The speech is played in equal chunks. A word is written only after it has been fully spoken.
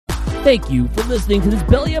Thank you for listening to this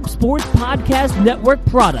Belly Up Sports Podcast Network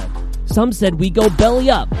product. Some said we go belly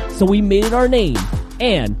up, so we made it our name,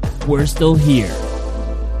 and we're still here.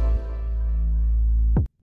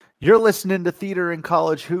 You're listening to Theater and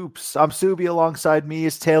College Hoops. I'm Subi. Alongside me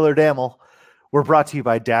is Taylor Dammel. We're brought to you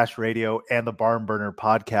by Dash Radio and the Barn Burner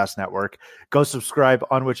Podcast Network. Go subscribe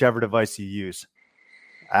on whichever device you use.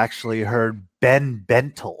 I actually heard Ben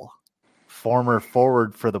Bentel, former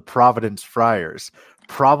forward for the Providence Friars,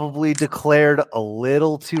 probably declared a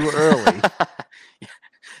little too early.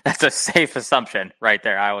 That's a safe assumption right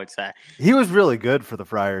there, I would say. He was really good for the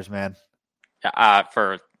Friars, man.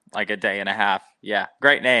 For like a day and a half. Yeah,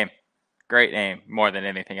 great name. Great name, more than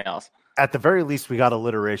anything else. At the very least, we got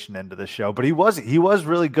alliteration into the show, but he was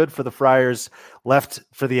really good for the Friars. Left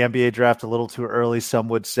for the NBA draft a little too early, some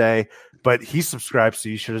would say, but he subscribes, so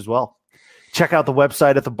you should as well. Check out the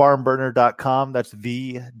website at thebarnburner.com. That's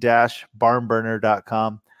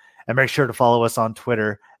the-barnburner.com. And make sure to follow us on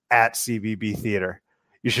Twitter at CBB Theater.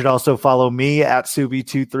 You should also follow me at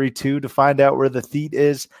Subi232 to find out where the Theat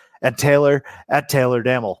is, and Taylor at Taylor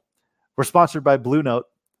Dammel. We're sponsored by Blue Note,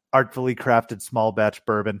 artfully crafted small batch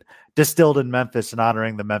bourbon, distilled in Memphis and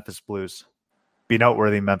honoring the Memphis Blues. Be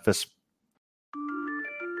noteworthy, Memphis.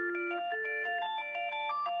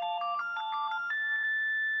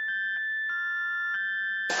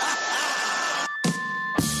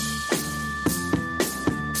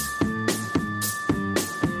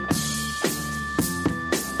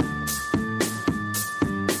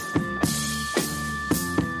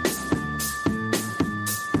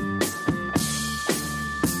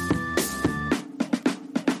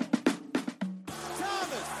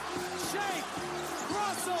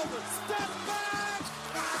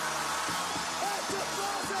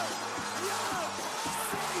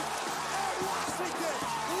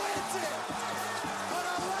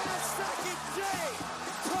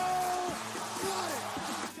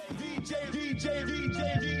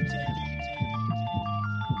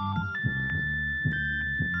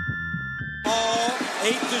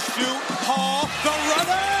 Eight to shoot. Hall, the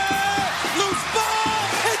runner! Loose ball!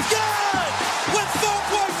 It's good! With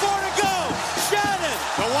 4.4 to go! Shannon!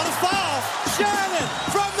 Don't want to foul! Shannon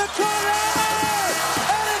from the corner!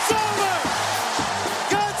 And it's over!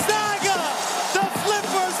 Gonzaga! The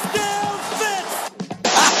flipper still fits!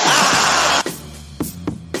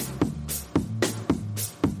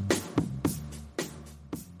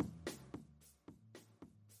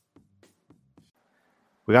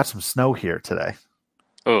 We got some snow here today.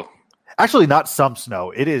 Oh, actually, not some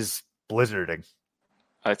snow. It is blizzarding.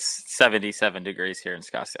 It's 77 degrees here in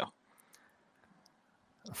Scottsdale.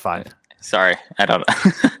 Fine. Sorry, I don't know.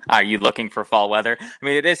 Are you looking for fall weather? I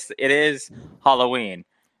mean, it is Halloween,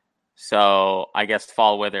 so I guess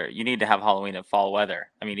fall weather. You need to have Halloween and fall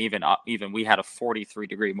weather. I mean, even we had a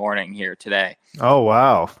 43-degree morning here today. Oh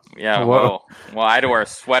wow! Yeah. Whoa. Well, I had to wear a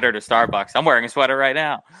sweater to Starbucks. I'm wearing a sweater right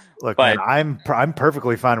now. Look, man, I'm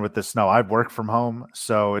perfectly fine with the snow. I work from home,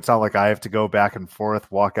 so it's not like I have to go back and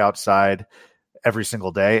forth, walk outside every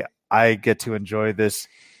single day. I get to enjoy this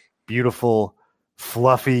beautiful,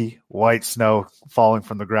 fluffy white snow falling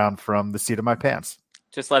from the ground from the seat of my pants.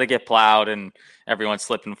 Just let it get plowed and everyone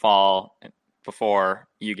slip and fall before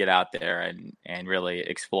you get out there and really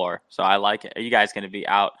explore. So I like it. Are you guys going to be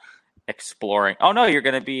out exploring? Oh no, you're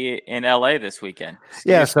going to be in LA this weekend.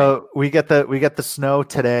 So we get the snow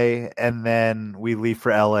today, and then we leave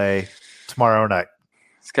for LA tomorrow night.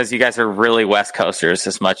 It's because you guys are really West Coasters,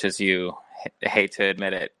 as much as you hate to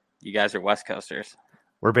admit it. You guys are West Coasters.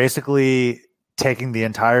 We're basically taking the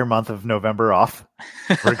entire month of November off.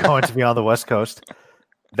 We're going to be on the West Coast.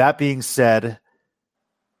 That being said,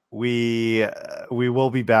 we will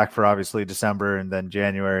be back for obviously December, and then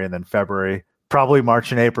January, and then February. Probably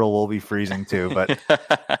March and April will be freezing too, but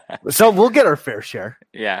so we'll get our fair share.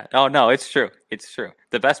 Yeah. Oh no, it's true. It's true.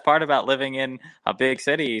 The best part about living in a big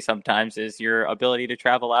city sometimes is your ability to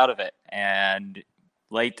travel out of it. And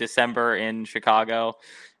late December in Chicago,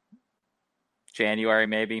 January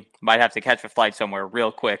maybe, might have to catch a flight somewhere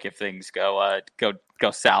real quick if things go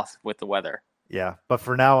south with the weather. Yeah, but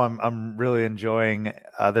for now, I'm really enjoying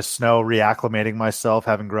the snow, reacclimating myself,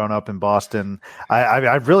 having grown up in Boston.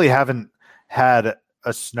 I really haven't had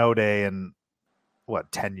a snow day in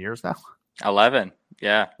 10 years now? 11.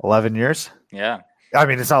 Yeah. 11 years? Yeah. I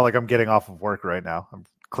mean, it's not like I'm getting off of work right now. I'm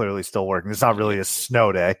clearly still working. It's not really a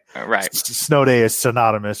snow day. Right. Snow day is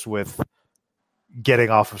synonymous with getting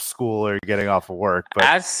off of school or getting off of work. But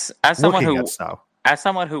as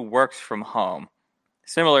someone who works from home,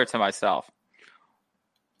 similar to myself,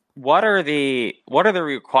 what are the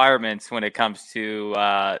requirements when it comes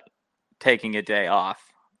to taking a day off?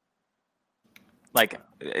 Like,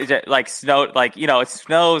 is it like snow? Like, it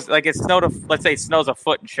snows. Like it snowed. Let's say it snows a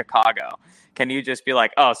foot in Chicago. Can you just be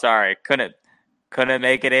like, oh, sorry, couldn't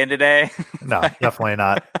make it in today? No, definitely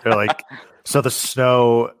not. They're like, so the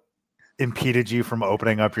snow impeded you from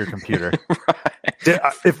opening up your computer.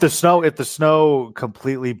 Right. If the snow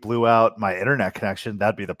completely blew out my internet connection,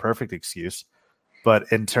 that'd be the perfect excuse.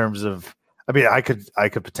 But in terms of, I mean, I could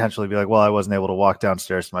potentially be like, well, I wasn't able to walk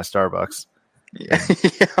downstairs to my Starbucks. Yeah.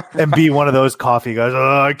 And be one of those coffee guys.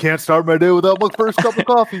 I can't start my day without my first cup of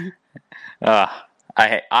coffee.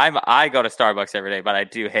 I go to Starbucks every day, but I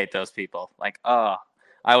do hate those people. Like, I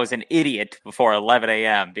was an idiot before 11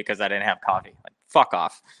 a.m. because I didn't have coffee. Like, fuck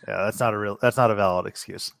off. Yeah, that's not a valid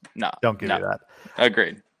excuse. No, don't give me that.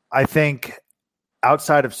 Agreed. I think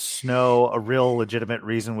outside of snow, a real legitimate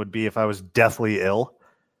reason would be if I was deathly ill.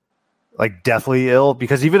 Like deathly ill,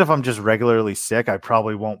 because even if I'm just regularly sick, I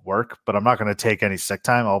probably won't work, but I'm not going to take any sick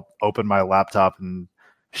time. I'll open my laptop and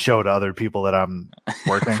show to other people that I'm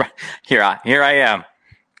working. Here I am,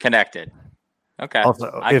 connected. Okay.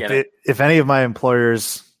 Also, if any of my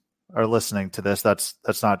employers are listening to this, that's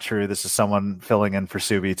not true. This is someone filling in for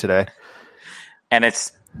Subi today. And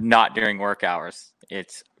it's not during work hours.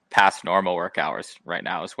 It's past normal work hours right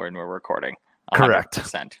now is when we're recording. 100%.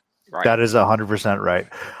 Correct. Right. That is 100% right.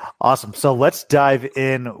 Awesome. So let's dive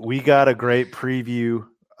in. We got a great preview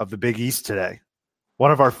of the Big East today.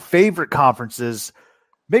 One of our favorite conferences,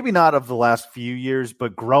 maybe not of the last few years,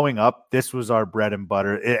 but growing up, this was our bread and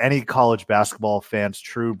butter. Any college basketball fans,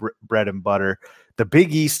 true bread and butter. The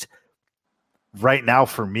Big East right now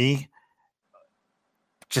for me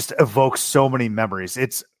just evokes so many memories.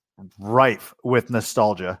 It's rife with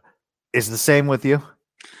nostalgia. Is the same with you?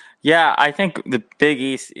 Yeah, I think the Big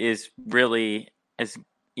East is really,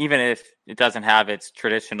 even if it doesn't have its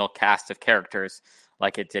traditional cast of characters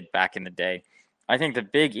like it did back in the day, I think the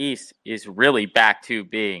Big East is really back to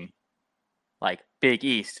being like Big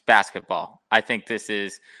East basketball. I think this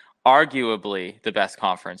is arguably the best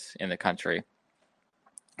conference in the country,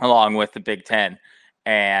 along with the Big Ten.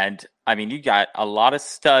 And I mean, you got a lot of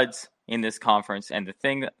studs in this conference. And the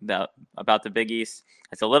thing about the Big East,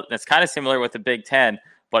 it's kind of similar with the Big Ten,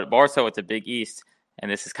 but more so with the Big East, and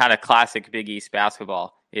this is kind of classic Big East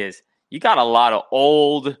basketball, is you got a lot of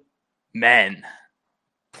old men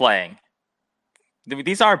playing.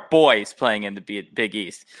 These aren't boys playing in the Big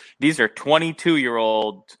East. These are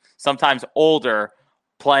 22-year-old, sometimes older,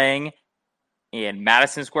 playing in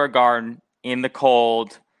Madison Square Garden in the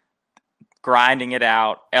cold, grinding it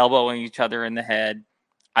out, elbowing each other in the head.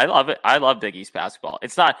 I love it. I love Big East basketball.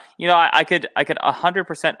 It's not, I could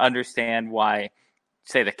 100% understand why,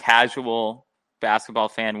 say, the casual basketball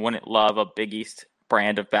fan wouldn't love a Big East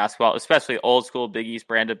brand of basketball, especially old school Big East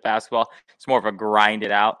brand of basketball. It's more of a grind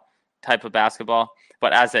it out type of basketball.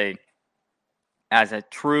 But as a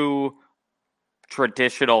true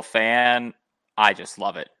traditional fan, I just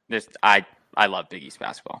love it. I love Big East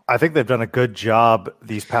basketball. I think they've done a good job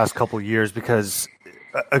these past couple of years, because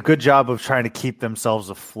a good job of trying to keep themselves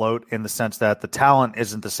afloat, in the sense that the talent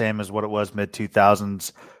isn't the same as what it was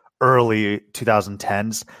mid-2000s, early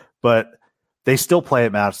 2010s, but they still play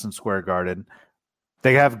at Madison Square Garden.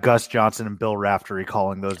 They have Gus Johnson and Bill Raftery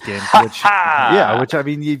calling those games, which I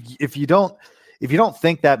mean, if you don't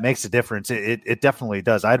think that makes a difference, it definitely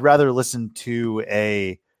does. I'd rather listen to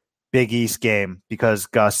a Big East game because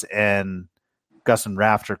Gus and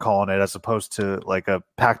Raft are calling it, as opposed to like a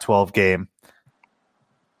Pac-12 game.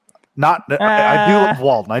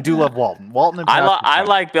 I do love Walton. Walton and I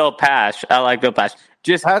like Bill Pash.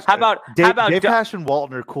 Just how about Dave Pash and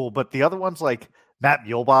Walton are cool, but the other ones like Matt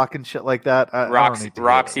Muehlbach and shit like that. Roxy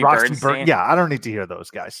Bernstein. Yeah, I don't need to hear those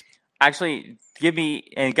guys. Actually,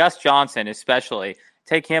 and Gus Johnson especially,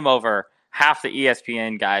 take him over half the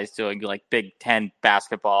ESPN guys doing like Big Ten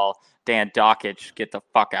basketball. Dan Dockich, get the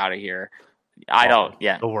fuck out of here.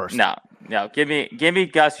 The worst. No. Give me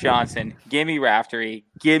Gus Johnson. Give me Raftery.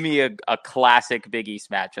 Give me a classic Big East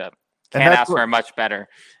matchup. Can't ask for much better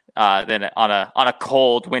than on a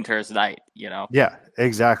cold winter's night. Yeah,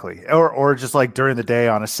 exactly. Or just like during the day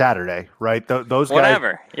on a Saturday, right? Those guys.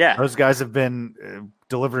 Whatever. Yeah. Those guys have been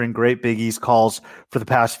delivering great Big East calls for the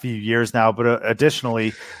past few years now. But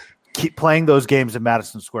additionally, keep playing those games in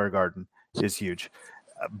Madison Square Garden is huge.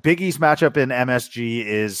 Big East matchup in MSG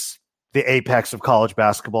is the apex of college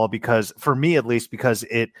basketball, because for me, at least, because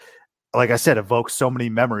it, like I said, evokes so many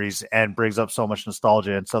memories and brings up so much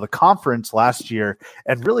nostalgia. And so the conference last year,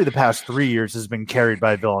 and really the past 3 years, has been carried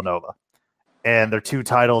by Villanova, and their 2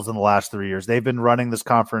 titles in the last 3 years. They've been running this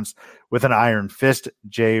conference with an iron fist.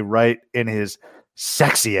 Jay Wright, in his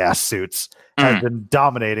sexy ass suits, has been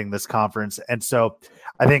dominating this conference. And so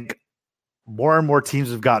I think more and more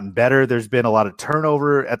teams have gotten better. There's been a lot of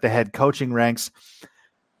turnover at the head coaching ranks.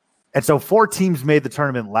 And so 4 teams made the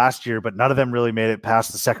tournament last year, but none of them really made it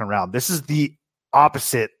past the second round. This is the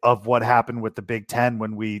opposite of what happened with the Big Ten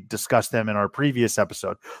when we discussed them in our previous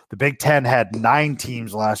episode. The Big Ten had 9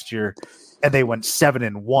 teams last year, and they went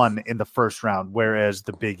 7-1 in the first round, whereas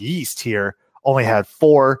the Big East here only had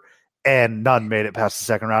 4, and none made it past the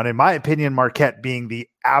second round. In my opinion, Marquette being the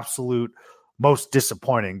absolute most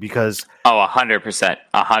disappointing because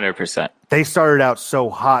 100%. They started out so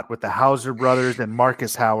hot with the Hauser brothers and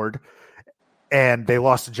Marcus Howard, and they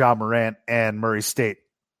lost to John Morant and Murray State.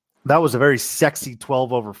 That was a very sexy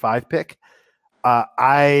 12/5 pick.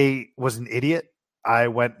 I was an idiot. I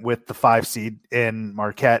went with the 5 seed in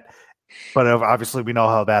Marquette, but obviously we know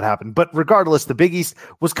how that happened. But regardless, the Big East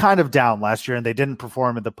was kind of down last year, and they didn't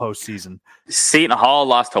perform in the postseason. Seton Hall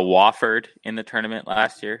lost to Wofford in the tournament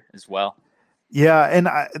last year as well. Yeah, and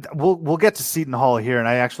we'll get to Seton Hall here, and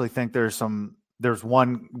I actually think there's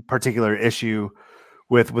one particular issue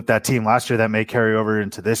with that team last year that may carry over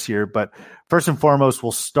into this year. But first and foremost,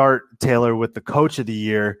 we'll start, Taylor, with the Coach of the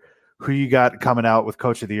Year. Who you got coming out with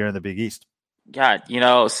Coach of the Year in the Big East? God,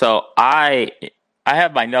 so I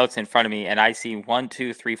have my notes in front of me, and I see 1,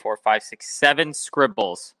 2, 3, 4, 5, 6, 7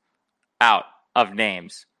 scribbles out of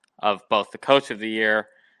names of both the Coach of the Year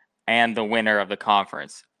and the winner of the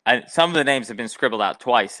conference. Some of the names have been scribbled out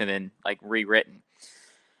twice and then rewritten.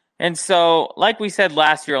 And so, like we said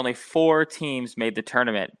last year, only 4 teams made the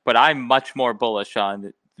tournament, but I'm much more bullish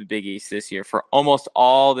on the Big East this year for almost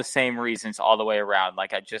all the same reasons all the way around.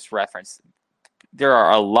 Like I just referenced, there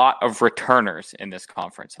are a lot of returners in this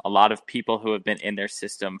conference, a lot of people who have been in their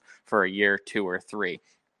system for a year, 2 or 3.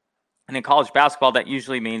 And in college basketball, that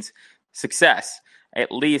usually means success,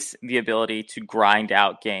 at least the ability to grind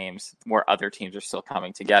out games where other teams are still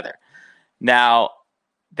coming together. Now,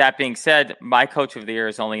 that being said, my Coach of the Year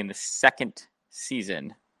is only in the 2nd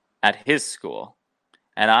season at his school,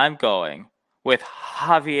 and I'm going with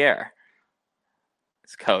Javier's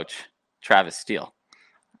coach, Travis Steele.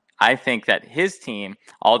 I think that his team,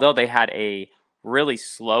 although they had a really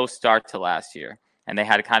slow start to last year, and they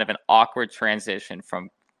had kind of an awkward transition from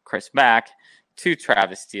Chris Mack to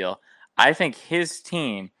Travis Steele, I think his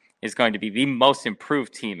team is going to be the most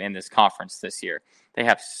improved team in this conference this year. They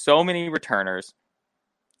have so many returners,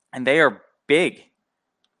 and they are big.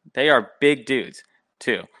 They are big dudes,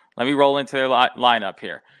 too. Let me roll into their lineup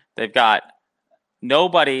here. They've got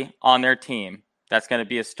nobody on their team that's going to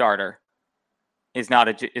be a starter is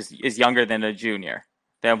younger than a junior.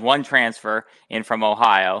 They have 1 transfer in from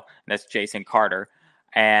Ohio, and that's Jason Carter.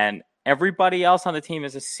 And everybody else on the team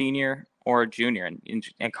is a senior or a junior,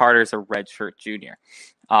 and Carter's a redshirt junior.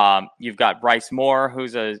 You've got Bryce Moore,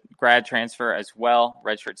 who's a grad transfer as well,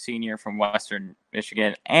 redshirt senior from Western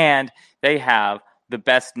Michigan, and they have the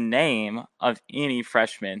best name of any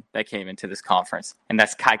freshman that came into this conference, and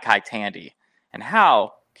that's Kai Tandy. And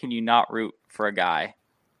how can you not root for a guy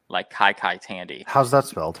like Kai Tandy? How's that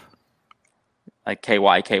spelled? Like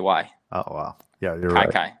KYKY. Oh, wow. Yeah, you're Kai.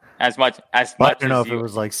 right. As much I don't know as if it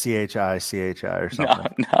was like CHI or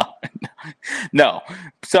something. No.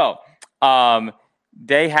 So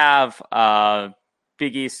they have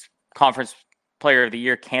Big East Conference Player of the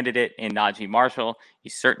Year candidate in Najee Marshall.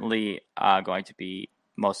 He's certainly going to be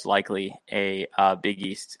most likely a Big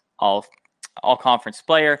East all conference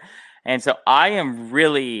player. And so I am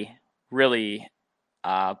really, really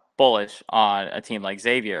bullish on a team like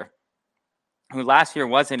Xavier, who last year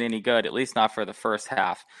wasn't any good, at least not for the first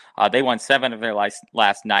half. They won 7 of their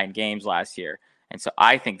last 9 games last year. And so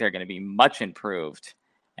I think they're going to be much improved.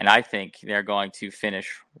 And I think they're going to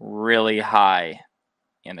finish really high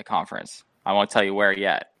in the conference. I won't tell you where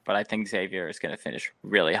yet, but I think Xavier is going to finish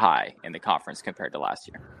really high in the conference compared to last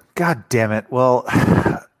year. God damn it. Well,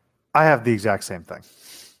 I have the exact same thing.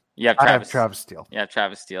 I have Travis Steele. Yeah,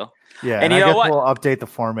 Travis Steele. Yeah, and I guess we'll update the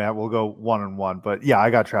format. We'll go 1-1. But yeah,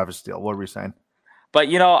 I got Travis Steele. What were we saying? But,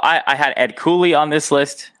 I had Ed Cooley on this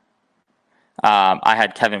list. I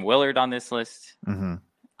had Kevin Willard on this list. Mm-hmm.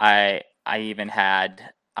 I even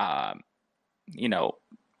had,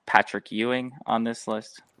 Patrick Ewing on this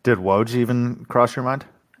list. Did Woj even cross your mind?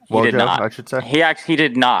 He did not. I should say. He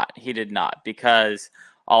did not. He did not, because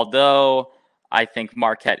although I think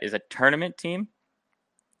Marquette is a tournament team,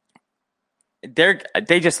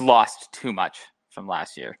 they just lost too much from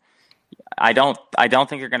last year. I don't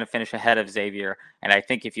think they're going to finish ahead of Xavier. And I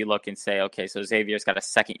think if you look and say, okay, so Xavier's got a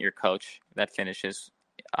second-year coach that finishes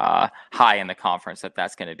high in the conference,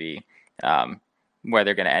 that's going to be where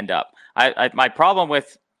they're going to end up. My problem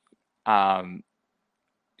with,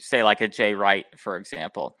 say, like a Jay Wright, for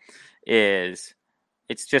example, is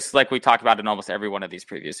it's just like we talked about in almost every one of these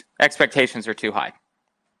previews. Expectations are too high.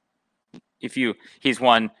 He's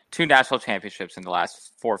won 2 national championships in the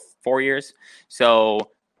last four years. So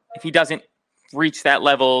if he doesn't reach that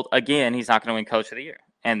level again, he's not going to win Coach of the Year.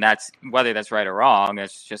 And that's whether that's right or wrong,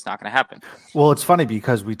 it's just not going to happen. Well, it's funny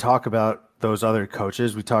because we talk about those other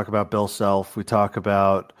coaches. We talk about Bill Self. We talk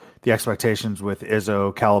about the expectations with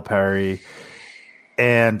Izzo, Calipari,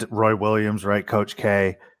 and Roy Williams, right? Coach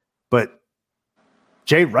K. But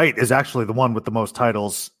Jay Wright is actually the one with the most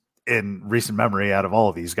titles in recent memory out of all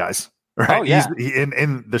of these guys. Right? Oh, yeah. He's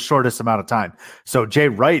in the shortest amount of time. So Jay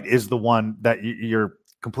Wright is the one that you're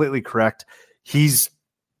completely correct.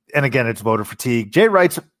 And again, it's voter fatigue. Jay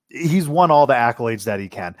Wright's, he's won all the accolades that he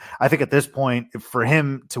can. I think at this point, for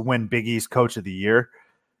him to win Big East Coach of the Year,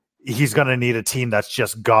 he's going to need a team that's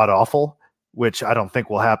just god-awful, which I don't think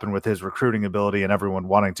will happen with his recruiting ability and everyone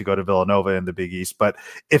wanting to go to Villanova in the Big East. But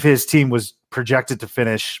if his team was projected to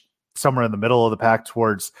finish somewhere in the middle of the pack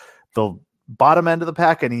towards the bottom end of the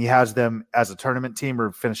pack, and he has them as a tournament team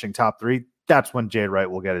or finishing top 3, that's when Jay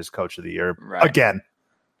Wright will get his Coach of the Year again.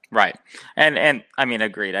 Right. And I mean,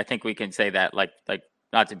 agreed. I think we can say that like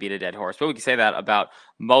not to beat a dead horse, but we can say that about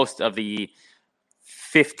most of the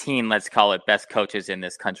 15, let's call it, best coaches in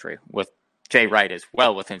this country, with Jay Wright as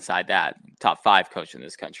well with inside that top 5 coach in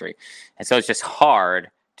this country. And so it's just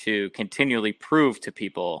hard to continually prove to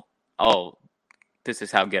people, oh, this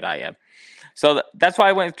is how good I am. So that's why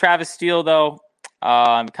I went with Travis Steele, though.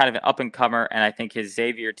 Kind of an up-and-comer, and I think his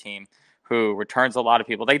Xavier team, who returns a lot of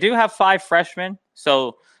people. They do have 5 freshmen,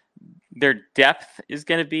 so their depth is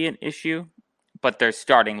going to be an issue, but their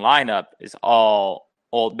starting lineup is all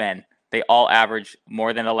old men. They all averaged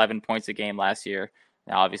more than 11 points a game last year.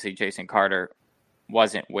 Now, obviously, Jason Carter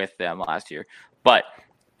wasn't with them last year, but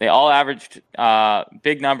they all averaged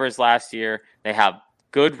big numbers last year. They have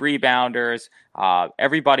good rebounders.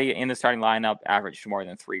 Everybody in the starting lineup averaged more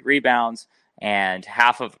than 3 rebounds, and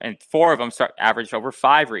 4 of them averaged over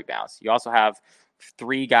 5 rebounds. You also have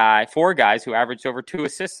 4 guys who averaged over 2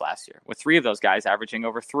 assists last year, with 3 of those guys averaging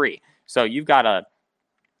over 3. So you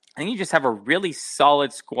just have a really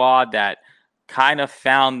solid squad that kind of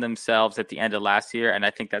found themselves at the end of last year, and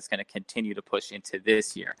I think that's going to continue to push into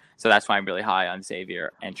this year. So that's why I'm really high on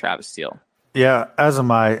Xavier and Travis Steele. Yeah, as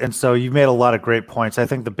am I. And so you've made a lot of great points. I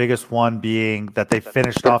think the biggest one being that they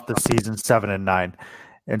finished off the season 7-9.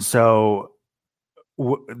 And so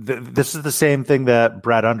this is the same thing that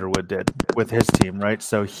Brad Underwood did with his team, right?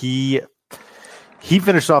 So he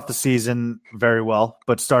finished off the season very well,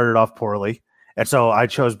 but started off poorly. And so I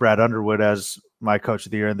chose Brad Underwood as my Coach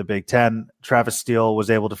of the Year in the Big Ten. Travis Steele was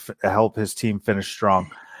able to help his team finish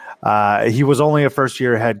strong. He was only a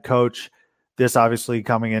first-year head coach. This obviously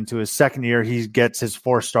coming into his second year, he gets his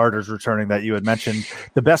 4 starters returning that you had mentioned,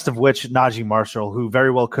 the best of which Najee Marshall, who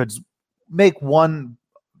very well could make one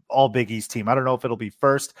all Big East team. I don't know if it'll be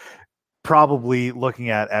first, probably looking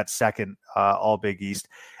at second all Big East.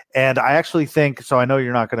 And I actually think, so I know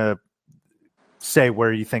you're not going to say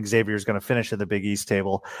where you think Xavier is going to finish in the Big East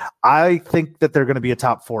table. I think that they're going to be a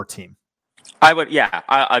top 4 team. I would, yeah,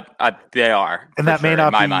 they are, and that may sure, not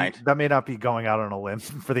in my be mind. That may not be going out on a limb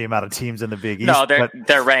for the amount of teams in the Big East. No,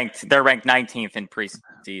 they're ranked 19th in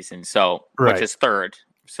preseason, so right. Which is 3rd.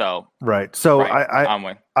 So right, so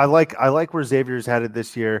right, I like where Xavier's headed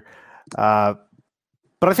this year, but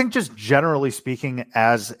I think just generally speaking,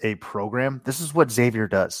 as a program, this is what Xavier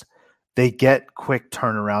does. They get quick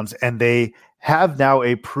turnarounds, and they have now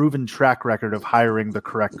a proven track record of hiring the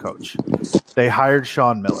correct coach. They hired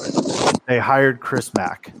Sean Miller. They hired Chris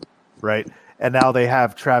Mack, right? And now they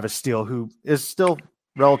have Travis Steele, who is still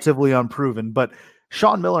relatively unproven. But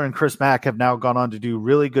Sean Miller and Chris Mack have now gone on to do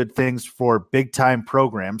really good things for big-time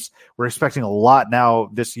programs. We're expecting a lot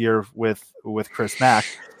now this year with Chris Mack.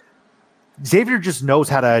 Xavier just knows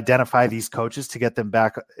how to identify these coaches to get them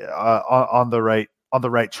back on the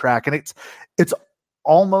right track. And it's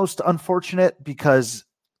almost unfortunate because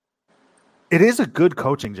it is a good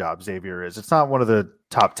coaching job, Xavier is. It's not one of the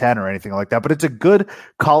top 10 or anything like that, but it's a good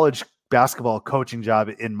college basketball coaching job,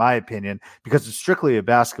 in my opinion, because it's strictly a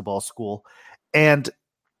basketball school. And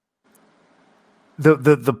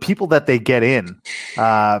the people that they get in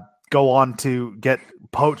go on to get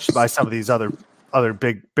poached by some of these other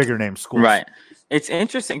bigger name schools. Right. It's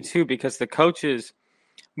interesting, too, because the coaches,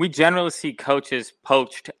 we generally see coaches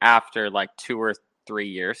poached after like 2 or 3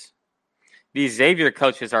 years. These Xavier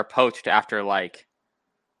coaches are poached after like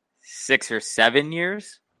 6 or 7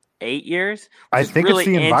 years, 8 years. I think really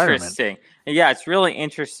it's the interesting. Yeah, it's really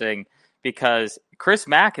interesting because Chris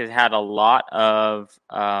Mack has had a lot of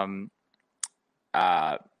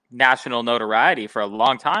national notoriety for a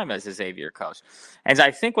long time as a Xavier coach. And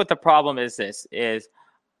I think what the problem is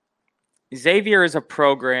Xavier is a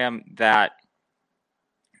program that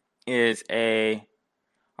is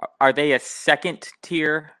are they a second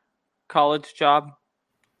tier college job,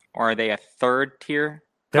 or are they a third tier?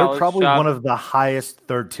 They're probably one of the highest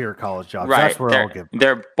third tier college jobs. Right. That's where I'll give them.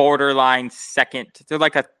 They're borderline second. They're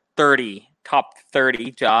like a top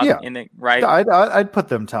 30 job in the right. I'd put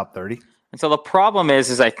them top 30. And so the problem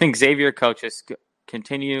is I think Xavier coaches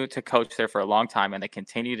continue to coach there for a long time, and they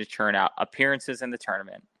continue to churn out appearances in the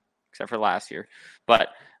tournament, except for last year, but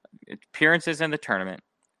appearances in the tournament,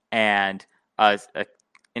 and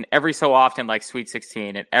in every so often like Sweet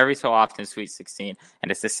 16, and every so often Sweet 16.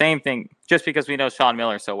 And it's the same thing, just because we know Sean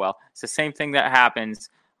Miller so well. It's the same thing that happens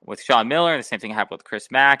with Sean Miller, and the same thing happened with Chris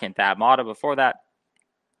Mack and Thad Matta before that.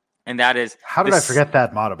 And that is, how did I forget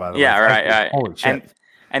Thad Matta, by the way? Yeah, right. Holy shit.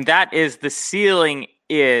 And that is, the ceiling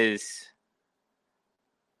is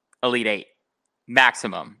Elite Eight,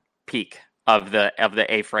 maximum peak of the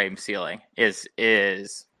A-frame ceiling is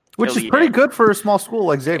which is pretty good for a small school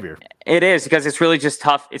like Xavier. It is, because it's really just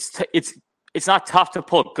tough. It's not tough to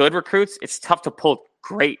pull good recruits. It's tough to pull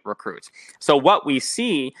great recruits. So what we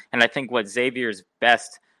see, and I think what Xavier's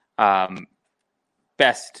best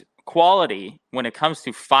quality when it comes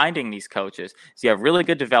to finding these coaches is you have really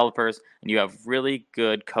good developers and you have really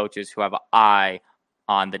good coaches who have an eye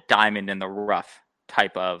on the diamond in the rough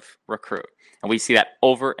type of recruit. And we see that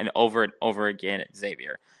over and over and over again at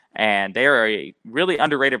Xavier. And they are a really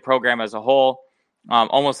underrated program as a whole.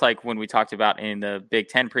 Almost like when we talked about in the Big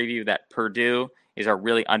Ten preview that Purdue is a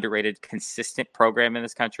really underrated, consistent program in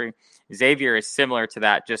this country. Xavier is similar to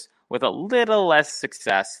that, just with a little less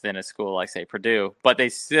success than a school like, say, Purdue. But they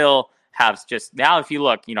still have just, now if you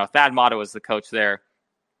look, Thad Matta was the coach there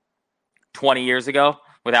 20 years ago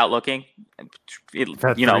without looking. Three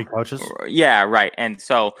coaches? Yeah, right. And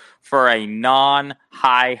so for a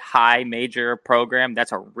non-high major program,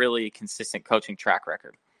 that's a really consistent coaching track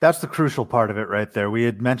record. That's the crucial part of it right there. We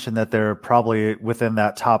had mentioned that they're probably within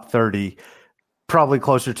that top 30, probably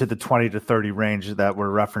closer to the 20 to 30 range that we're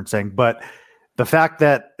referencing. But the fact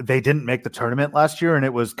that they didn't make the tournament last year, and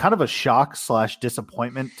it was kind of a shock /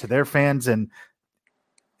 disappointment to their fans, and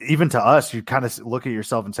even to us, you kind of look at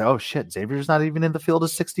yourself and say, oh shit, Xavier's not even in the field of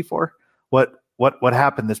 64. What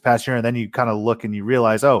happened this past year? And then you kind of look and you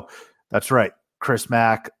realize, oh, that's right. Chris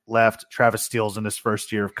Mack left, Travis Steele's in his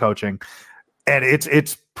first year of coaching. And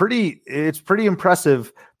it's pretty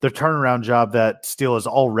impressive, the turnaround job that Steele has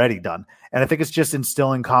already done. And I think it's just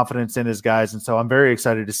instilling confidence in his guys. And so I'm very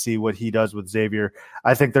excited to see what he does with Xavier.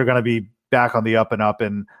 I think they're going to be back on the up and up,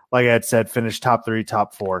 and like I had said, finish top 3,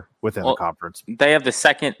 top 4 within the conference. They have the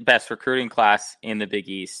second best recruiting class in the Big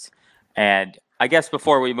East. And I guess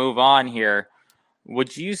before we move on here,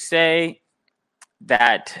 would you say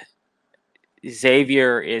that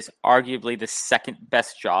Xavier is arguably the second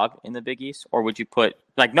best job in the Big East? Or would you put,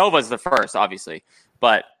 like, Nova's the first, obviously,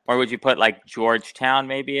 or would you put like Georgetown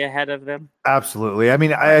maybe ahead of them? Absolutely. I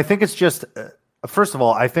mean, I think it's just, first of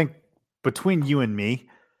all, I think between you and me,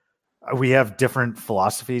 we have different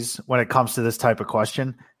philosophies when it comes to this type of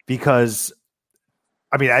question, because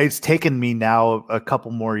I mean, it's taken me now a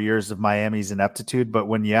couple more years of Miami's ineptitude, but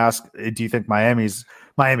when you ask, do you think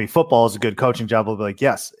Miami football is a good coaching job? I'll be like,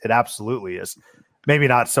 yes, it absolutely is. Maybe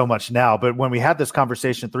not so much now, but when we had this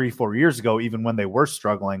conversation 3-4 years ago, even when they were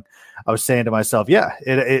struggling, I was saying to myself, yeah,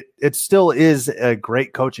 it still is a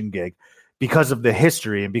great coaching gig because of the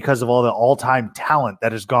history and because of all the all-time talent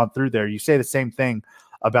that has gone through there. You say the same thing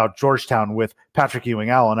about Georgetown with Patrick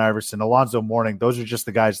Ewing, Allen Iverson, Alonzo Mourning. Those are just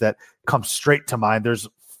the guys that come straight to mind. There's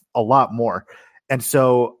a lot more. And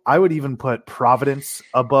so I would even put Providence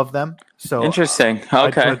above them. So interesting.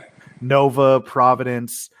 Okay. Nova,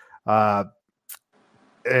 Providence, and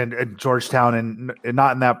Georgetown, and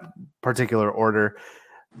not in that particular order.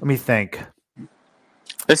 Let me think.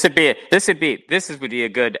 This would be a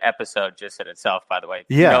good episode just in itself, by the way.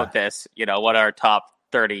 Yeah. Note this, what our top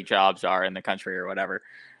 30 jobs are in the country or whatever.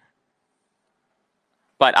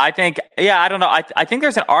 But I think, I don't know. I think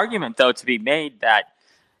there's an argument though to be made that,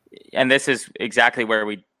 and this is exactly where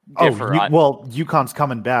we differ. UConn's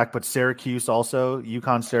coming back, but Syracuse also,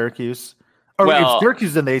 Syracuse. Or if Syracuse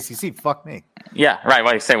is in the ACC, fuck me. Yeah, right.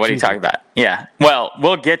 What are you talking about? Yeah. Well,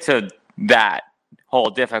 we'll get to that whole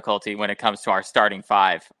difficulty when it comes to our starting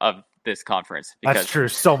 5 of this conference. That's true.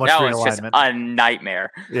 So much that realignment. was just a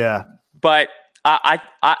nightmare. Yeah. But I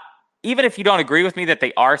even if you don't agree with me that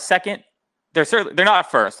they are second, they're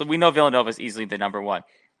not first. We know Villanova is easily the number 1.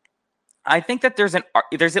 I think that there's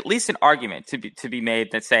at least an argument to be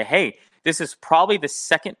made that say, hey, this is probably the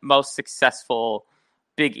second most successful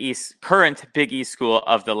current Big East school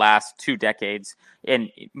of the last 2 decades. And,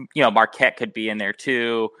 Marquette could be in there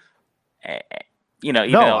too. I'd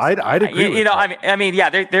agree with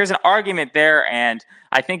that. There's an argument there. And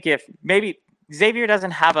I think if maybe Xavier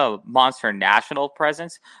doesn't have a monster national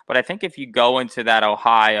presence, but I think if you go into that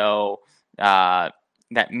Ohio, that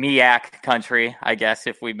MEAC country, I guess,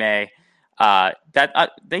 if we may,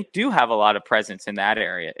 they do have a lot of presence in that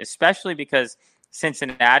area, especially because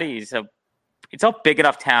Cincinnati is it's a big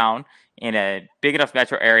enough town in a big enough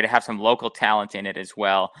metro area to have some local talent in it as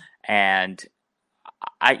well. And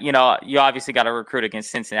you obviously got to recruit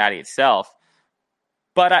against Cincinnati itself,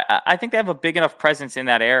 but I think they have a big enough presence in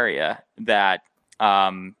that area that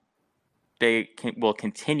will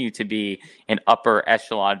continue to be an upper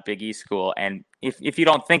echelon Big East school. And if you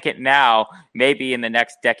don't think it now, maybe in the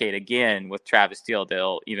next decade again with Travis Steele,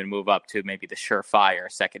 they'll even move up to maybe the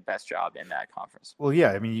surefire second best job in that conference. Well, yeah,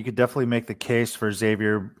 I mean, you could definitely make the case for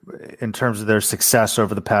Xavier in terms of their success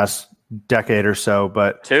over the past decade or so,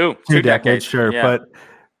 but two decades, sure. Yeah. But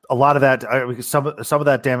a lot of that, some of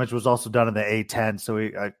that damage was also done in the A10. So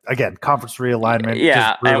again, conference realignment.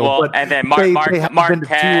 Yeah, and then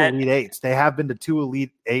Marquette. Elite Eights. They have been to 2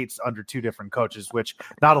 Elite Eights under 2 different coaches, which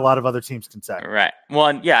not a lot of other teams can say. Right. Well,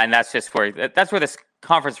 and that's just where this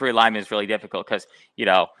conference realignment is really difficult because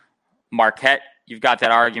Marquette, you've got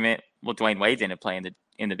that argument. Well, Dwayne Wade didn't play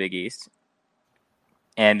in the Big East,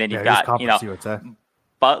 and then you've got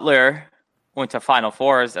Butler went to Final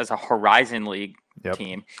Fours as a Horizon League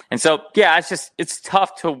team. And so, it's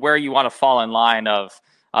tough to where you want to fall in line of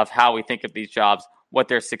how we think of these jobs, what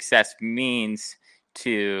their success means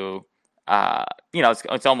to,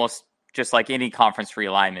 it's almost just like any conference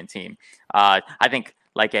realignment team. I think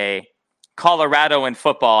like a Colorado in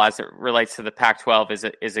football as it relates to the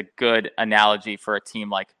Pac-12 is a good analogy for a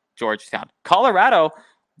team like Georgetown. Colorado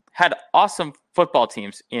had awesome football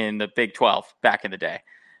teams in the Big 12 back in the day.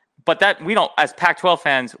 But that we don't, as Pac-12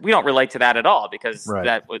 fans, we don't relate to that at all because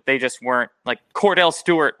that they just weren't like Cordell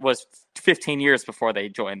Stewart was 15 years before they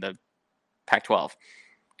joined the Pac-12.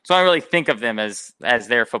 So I don't really think of them as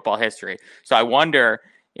their football history. So I wonder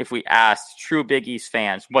if we asked true Big East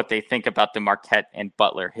fans what they think about the Marquette and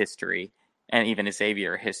Butler history and even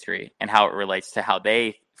Xavier history and how it relates to how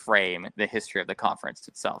they frame the history of the conference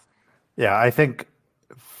itself. Yeah, I think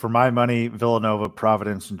for my money, Villanova,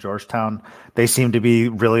 Providence, and Georgetown, they seem to be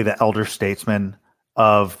really the elder statesmen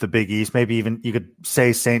of the Big East. Maybe even you could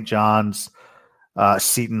say St. John's,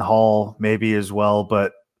 Seton Hall, maybe as well.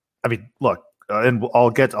 But I mean, look, and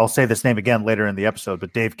I'll say this name again later in the episode,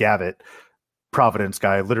 but Dave Gavitt, Providence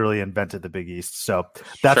guy, literally invented the Big East. So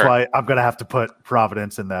that's why I'm going to have to put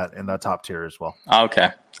Providence in that top tier as well.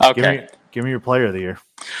 Okay. Give me your player of the year.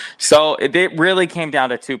 So it really came down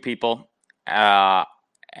to 2 people.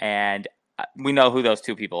 And we know who those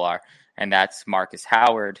 2 people are, and that's Marcus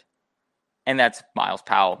Howard, and that's Miles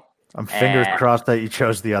Powell. I'm fingers crossed that you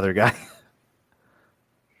chose the other guy.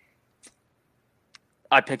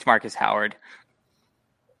 I picked Marcus Howard.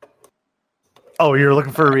 Oh, you're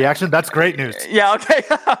looking for a reaction? That's great news. Yeah. Okay.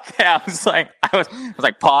 Okay. I was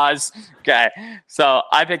like, pause. Okay. So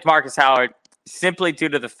I picked Marcus Howard simply due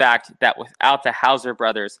to the fact that without the Hauser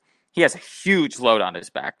brothers, he has a huge load on his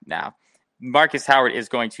back now. Marcus Howard is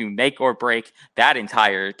going to make or break that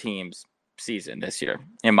entire team's season this year,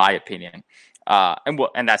 in my opinion.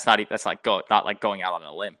 And that's not like going out on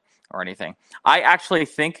a limb or anything. I actually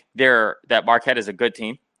think that Marquette is a good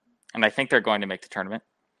team, and I think they're going to make the tournament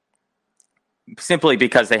simply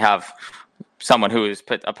because they have someone who is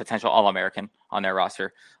a potential All-American on their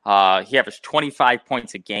roster. He averaged 25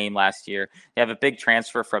 points a game last year. They have a big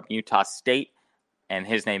transfer from Utah State, and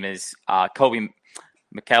his name is Kobe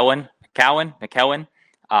McEwen.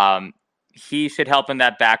 He should help in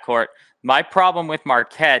that backcourt. My problem with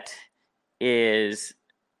Marquette is,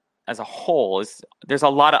 as a whole, there's a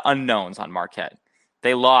lot of unknowns on Marquette.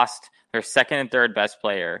 They lost their second and third best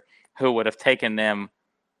player, who would have taken them.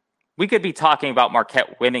 We could be talking about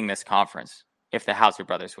Marquette winning this conference if the Hauser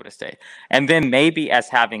brothers would have stayed, and then maybe as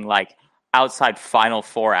having like outside Final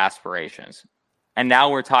Four aspirations. And now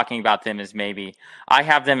we're talking about them as I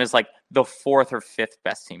have them as like the 4th or 5th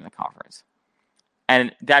best team in the conference.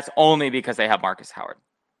 And that's only because they have Marcus Howard.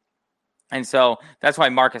 And so that's why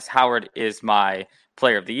Marcus Howard is my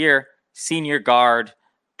player of the year. Senior guard,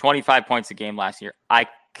 25 points a game last year. I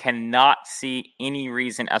cannot see any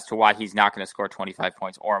reason as to why he's not going to score 25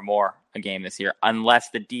 points or more a game this year unless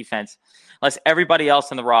everybody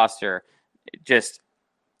else in the roster just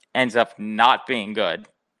ends up not being good,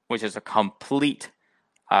 which is a complete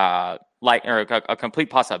a complete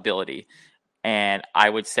possibility. And I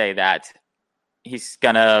would say that he's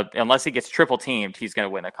gonna, unless he gets triple teamed, he's gonna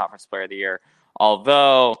win the Conference Player of the Year.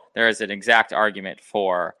 Although there is an exact argument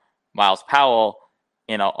for Myles Powell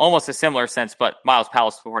in almost a similar sense, but Myles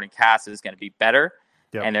Powell's supporting cast is going to be better,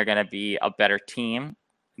 and they're going to be a better team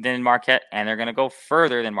than Marquette, and they're going to go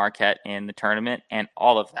further than Marquette in the tournament and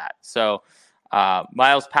all of that. So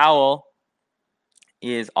Myles Powell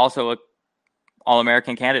is also a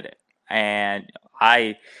All-American candidate, and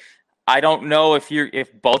I don't know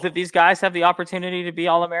if both of these guys have the opportunity to be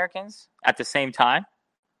All-Americans at the same time,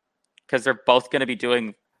 because they're both going to be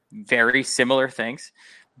doing very similar things.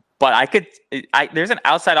 But there's an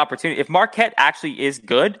outside opportunity. If Marquette actually is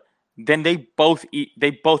good, then they both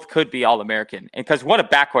could be All-American. And because what a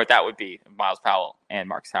backcourt that would be, Myles Powell and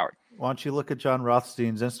Marcus Howard. Why don't you look at John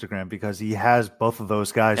Rothstein's Instagram, because he has both of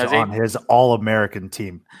those guys on his All-American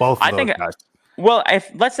team. Both of those guys. Well,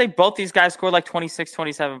 if let's say both these guys score like 26,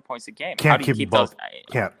 27 points a game, how do you keep those?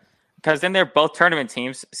 Can't. Because then they're both tournament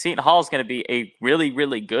teams. Seton Hall is going to be a really,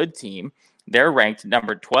 really good team. They're ranked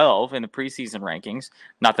number 12 in the preseason rankings.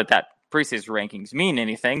 Not that preseason rankings mean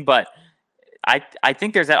anything, but I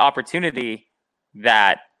think there's that opportunity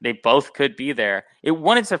that they both could be there. It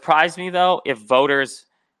wouldn't surprise me, though, if voters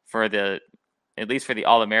at least for the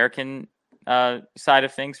All-American side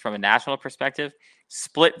of things from a national perspective,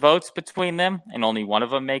 split votes between them and only one of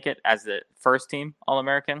them make it as the first team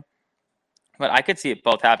All-American. But I could see it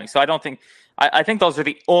both happening. So I think those are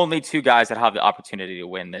the only two guys that have the opportunity to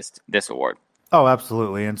win this award. Oh,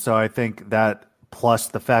 absolutely. And so I think that, plus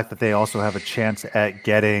the fact that they also have a chance at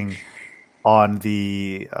getting on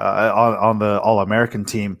the All-American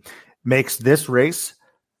team, makes this race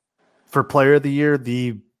for Player of the Year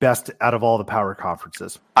the best out of all the power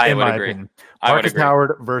conferences. I would agree. Marcus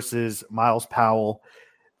Howard versus Myles Powell.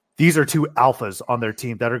 These are two alphas on their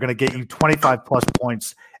team that are going to get you 25 plus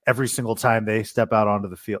points every single time they step out onto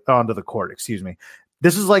the court. Excuse me.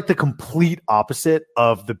 This is like the complete opposite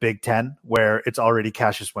of the Big Ten, where it's already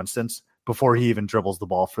Cassius Winston's before he even dribbles the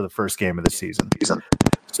ball for the first game of the season.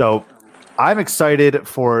 So I'm excited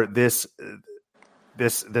for this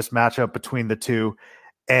matchup between the two.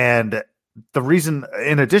 And the reason,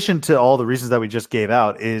 in addition to all the reasons that we just gave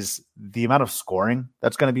out, is the amount of scoring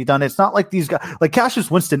that's going to be done. It's not like these guys, like Cassius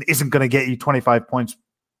Winston isn't going to get you 25 points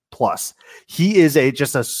plus. He is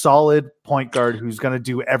just a solid point guard who's going to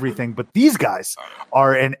do everything. But these guys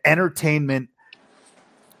are an entertainment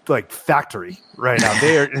factory right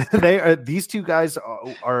now. These two guys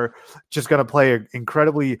are just going to play an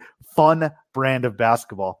incredibly fun brand of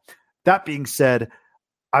basketball. That being said,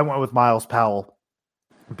 I went with Myles Powell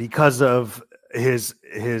because of his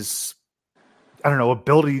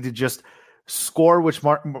ability to just score, which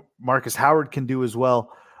Marcus Howard can do as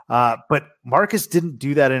well. But Marcus didn't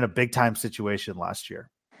do that in a big time situation last year.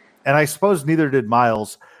 And I suppose neither did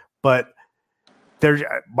Myles, but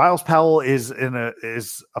Myles Powell is a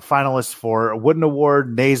finalist for a Wooden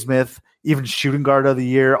Award, Naismith, even shooting guard of the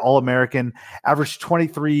year, All-American, averaged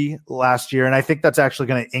 23 last year. And I think that's actually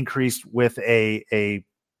going to increase with a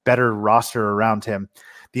better roster around him.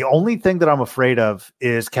 The only thing that I'm afraid of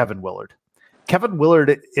is Kevin Willard. Kevin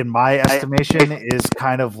Willard, in my estimation, is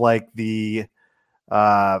kind of like he's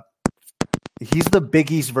the Big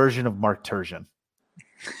East version of Mark Turgeon.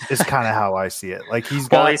 Is kind of how I see it. Like he's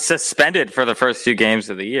suspended for the first 2 games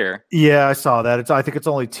of the year. Yeah, I saw that. I think it's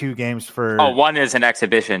only 2 games for. Oh, one is an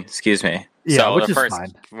exhibition. Excuse me. Yeah, so which the is first,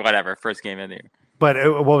 fine. Whatever, first game of the year. But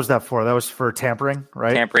what was that for? That was for tampering,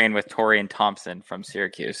 right? Tampering with Torian Thompson from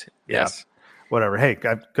Syracuse. Yeah. Yes. Whatever. Hey,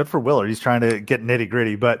 good for Willard. He's trying to get nitty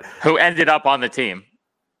gritty, but who ended up on the team?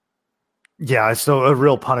 Yeah, so a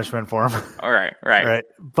real punishment for him. All right.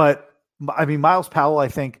 But I mean, Myles Powell, I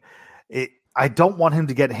think I don't want him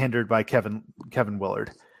to get hindered by Kevin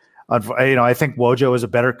Willard. I think Wojo is a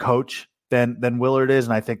better coach than Willard is,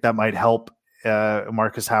 and I think that might help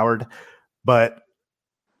Marcus Howard. But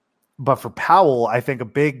for Powell, I think a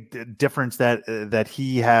big difference that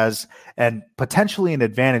he has, and potentially an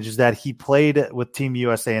advantage, is that he played with Team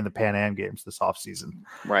USA in the Pan Am Games this offseason.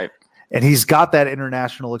 Right. And he's got that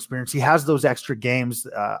international experience. He has those extra games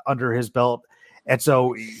under his belt. And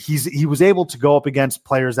so he was able to go up against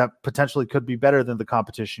players that potentially could be better than the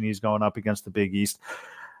competition he's going up against the Big East.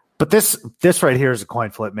 But this right here is a coin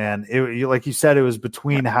flip, man. Like you said, it was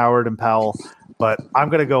between Howard and Powell, but I'm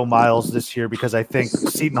going to go Myles this year because I think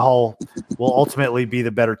Seton Hall will ultimately be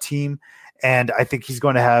the better team, and I think he's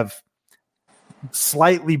going to have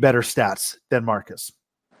slightly beber stats than Marcus.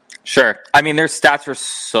 Sure. I mean, their stats are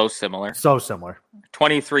so similar.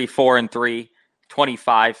 23, 4-3,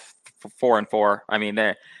 25, 4-4. I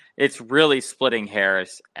mean, it's really splitting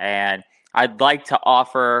hairs, and I'd like to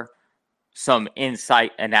offer some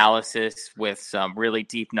insight analysis with some really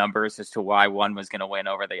deep numbers as to why one was going to win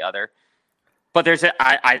over the other. But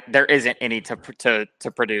there isn't any to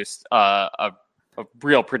produce a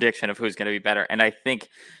real prediction of who's going to be better. And I think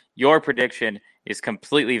your prediction is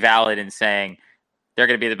completely valid in saying they're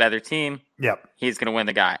going to be the better team. Yep. He's going to win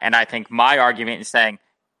the guy. And I think my argument is saying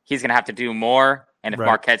he's going to have to do more. And if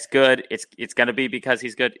Marquette's good, it's going to be because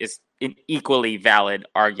he's good. It's an equally valid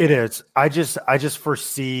argument. It is. I just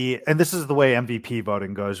foresee, and this is the way MVP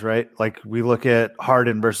voting goes, right? Like we look at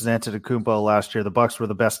Harden versus Antetokounmpo last year. The Bucks were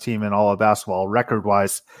the best team in all of basketball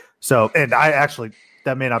record-wise. So, and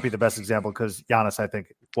that may not be the best example because Giannis, I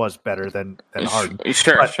think, was better than Harden.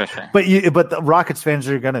 Sure. But the Rockets fans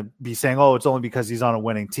are going to be saying, "Oh, it's only because he's on a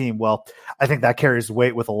winning team." Well, I think that carries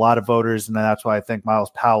weight with a lot of voters, and that's why I think Miles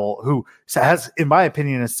Powell, who has, in my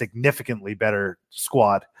opinion, a significantly better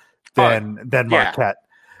squad than Marquette.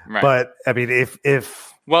 Right. But I mean, if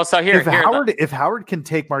Howard can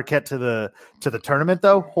take Marquette to the tournament,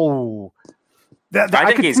 though,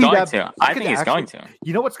 I think he's going to. I think he's going to.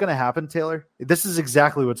 You know what's going to happen, Taylor? This is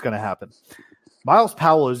exactly what's going to happen. Miles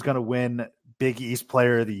Powell is going to win Big East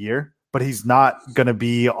Player of the Year, but he's not going to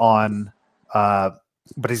be on.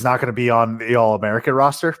 He's not going to be on the All-American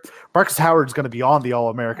roster. Marcus Howard's going to be on the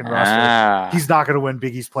All-American roster. He's not going to win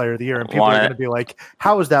Big East Player of the Year, and people are going to be like,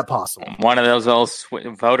 "How is that possible?" One of those old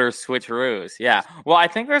voter switcheroos. Yeah. Well, I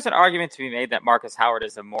think there's an argument to be made that Marcus Howard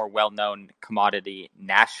is a more well-known commodity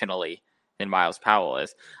nationally than Miles Powell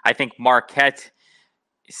is. I think Marquette,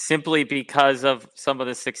 simply because of some of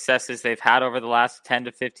the successes they've had over the last 10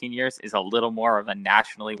 to 15 years, is a little more of a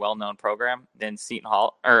nationally well-known program than Seton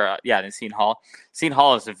Hall. Seton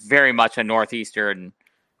Hall is very much a Northeastern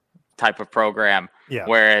type of program,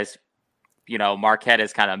 whereas Marquette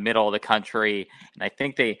is kind of middle of the country, and I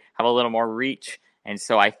think they have a little more reach. And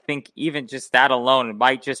so I think even just that alone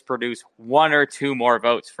might just produce one or two more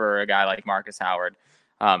votes for a guy like Marcus Howard.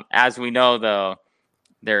 As we know, though,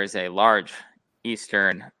 there is a large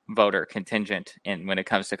Eastern voter contingent when it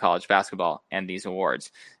comes to college basketball and these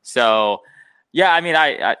awards. So, yeah, I mean,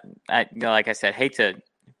 I like I said, hate to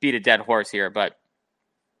beat a dead horse here, but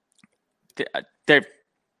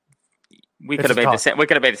we could have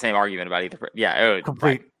made the same argument about either. Yeah,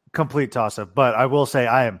 complete toss up. But I will say,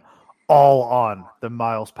 I am all on the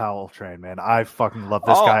Miles Powell train, man. I fucking love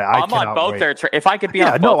this guy. I'm on both their trains. If I could be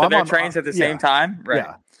on both of their trains at the same time, right?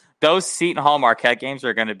 Yeah. Those Seton Hall Marquette games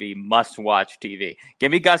are going to be must-watch TV.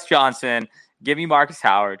 Give me Gus Johnson. Give me Marcus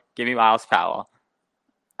Howard. Give me Miles Powell.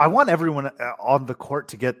 I want everyone on the court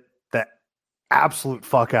to get the absolute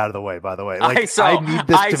fuck out of the way, by the way. I need this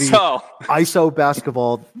to be ISO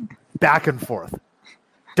basketball back and forth.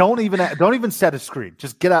 Don't even set a screen.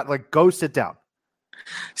 Just get out, go sit down.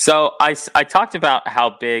 So I talked about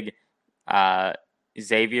how big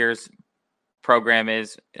Xavier's program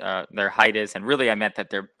is, their height is, and really I meant that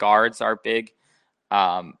their guards are big.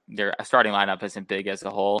 Their starting lineup isn't big as a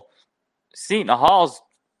whole. Seton Hall's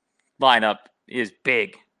lineup is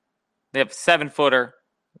big. They have 7-footer,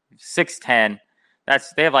 6'10".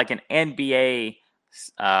 They have like an NBA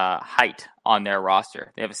height on their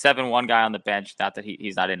roster. They have a 7'1" guy on the bench. Not that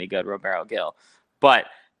he's not any good, Romero Gill, but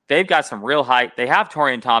they've got some real height. They have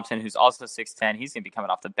Torian Thompson, who's also 6'10". He's going to be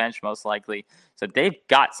coming off the bench most likely. So they've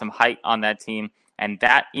got some height on that team, and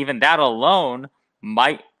that alone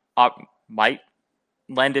might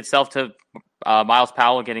lend itself to Miles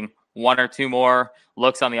Powell getting one or two more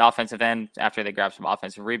looks on the offensive end after they grab some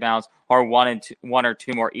offensive rebounds, or one or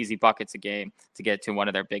two more easy buckets a game to get to one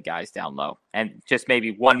of their big guys down low, and just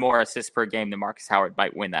maybe one more assist per game than Marcus Howard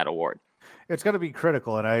might win that award. It's going to be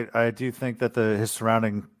critical, and I do think that his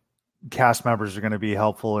surrounding cast members are going to be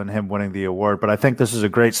helpful in him winning the award. But I think this is a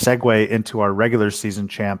great segue into our regular season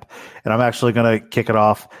champ, and I'm actually going to kick it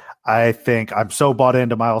off. I think I'm so bought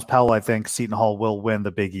into Miles Powell. I think Seton Hall will win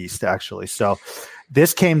the Big East, actually. So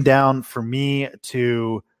this came down for me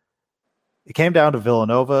to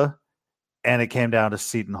Villanova, and it came down to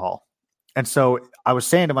Seton Hall. And so I was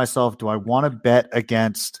saying to myself, do I want to bet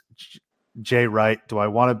against Jay Wright? Do I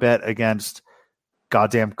want to bet against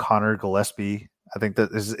goddamn Connor Gillespie? I think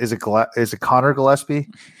that is it Connor Gillespie?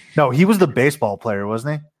 No, he was the baseball player,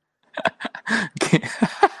 wasn't he?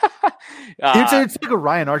 It's like a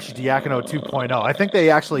Ryan Arcidiacono 2.0. I think they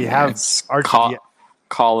actually have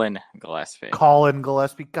Colin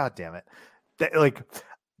Gillespie. God damn it.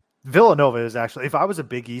 Villanova is actually, if I was a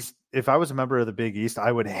member of the Big East,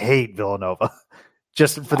 I would hate Villanova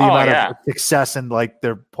just for the amount of success and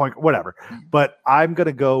their point, whatever. But I'm going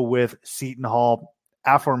to go with Seton Hall.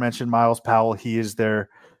 Aforementioned Miles Powell, he is their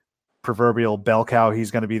proverbial bell cow. He's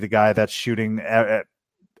going to be the guy that's shooting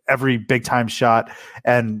every big time shot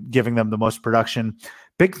and giving them the most production.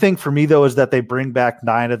 Big thing for me, though, is that they bring back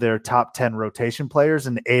 9 of their top 10 rotation players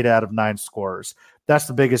and 8 out of 9 scorers. That's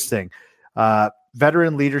the biggest thing.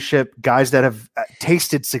 Veteran leadership, guys that have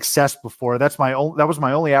tasted success before. That was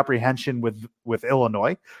my only apprehension with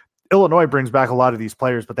Illinois. Illinois brings back a lot of these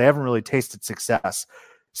players, but they haven't really tasted success.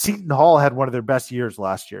 Seton Hall had one of their best years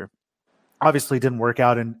last year. Obviously didn't work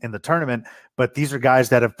out in the tournament, but these are guys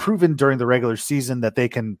that have proven during the regular season that they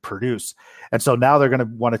can produce. And so now they're going to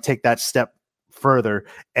want to take that step further,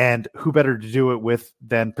 and who better to do it with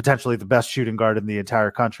than potentially the best shooting guard in the entire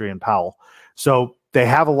country in Powell. So they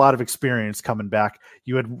have a lot of experience coming back.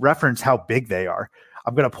 You had referenced how big they are.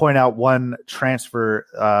 I'm going to point out one transfer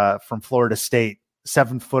from Florida State,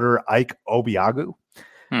 7-footer Ike Obiagu.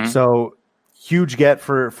 So huge get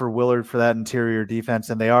for Willard for that interior defense,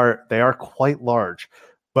 and they are quite large.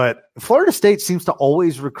 But Florida State seems to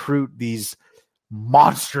always recruit these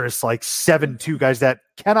monstrous, like 7'2" guys that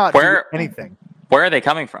cannot do anything. Where are they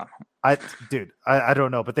coming from? I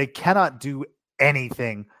don't know, but they cannot do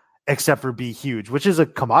anything except for be huge, which is a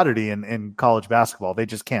commodity in college basketball. They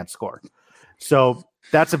just can't score. So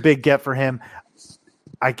that's a big get for him.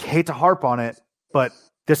 I hate to harp on it, but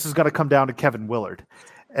this is going to come down to Kevin Willard.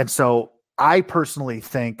 And so I personally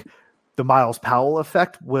think the Myles Powell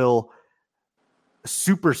effect will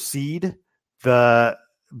supersede the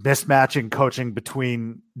mismatch in coaching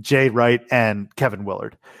between Jay Wright and Kevin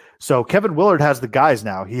Willard. So Kevin Willard has the guys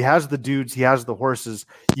now. He has the dudes. He has the horses.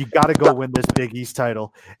 You got to go win this Big East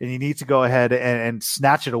title, and you need to go ahead and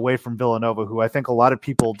snatch it away from Villanova, who I think a lot of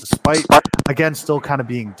people, despite, again, still kind of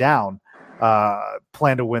being down,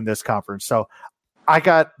 plan to win this conference. So I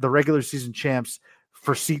got the regular season champs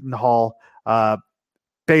for Seton Hall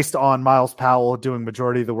based on Myles Powell doing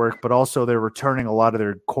majority of the work, but also they're returning a lot of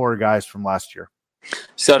their core guys from last year.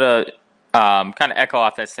 So to kind of echo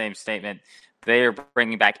off that same statement, they are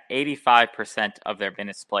bringing back 85% of their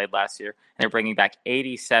minutes played last year, and they're bringing back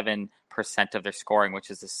 87% of their scoring,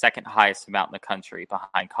 which is the second highest amount in the country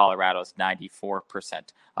behind Colorado's 94%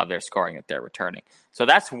 of their scoring that they're returning. So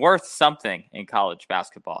that's worth something in college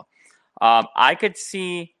basketball. I could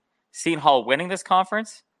see Seton Hall winning this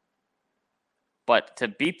conference, but to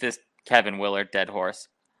beat this Kevin Willard dead horse,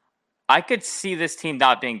 I could see this team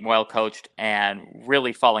not being well coached and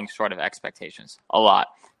really falling short of expectations a lot.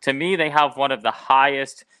 To me, they have one of the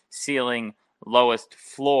highest ceiling, lowest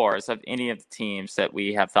floors of any of the teams that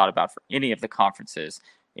we have thought about for any of the conferences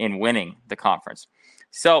in winning the conference.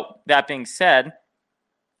 So that being said,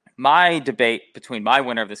 my debate between my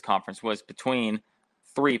winner of this conference was between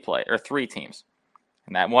three teams.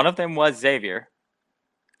 And that one of them was Xavier,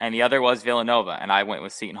 and the other was Villanova, and I went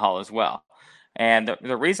with Seton Hall as well. And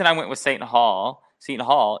the reason I went with Seton Hall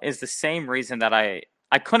is the same reason that I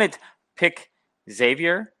couldn't pick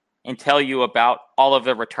Xavier and tell you about all of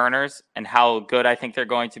the returners and how good I think they're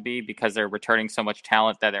going to be because they're returning so much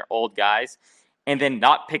talent that they're old guys, and then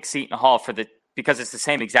not pick Seton Hall because it's the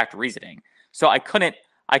same exact reasoning. So I couldn't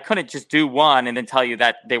just do one and then tell you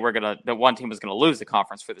that the one team was gonna lose the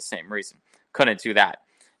conference for the same reason. Couldn't do that.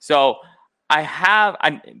 So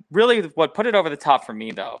I really what put it over the top for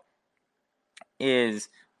me though is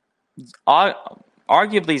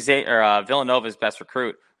arguably Villanova's best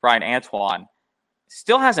recruit, Brian Antoine,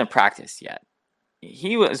 still hasn't practiced yet.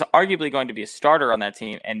 He was arguably going to be a starter on that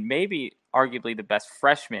team and maybe arguably the best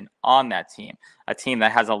freshman on that team, a team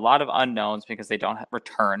that has a lot of unknowns because they don't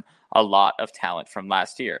return a lot of talent from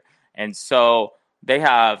last year. And so they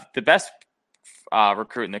have the best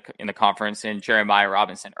recruit in the conference in Jeremiah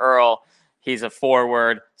Robinson Earl. He's a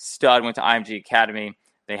forward, stud, went to IMG Academy.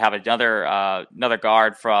 They have another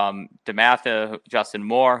guard from DeMatha, Justin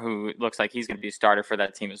Moore, who looks like he's going to be a starter for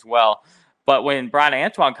that team as well. But when Brian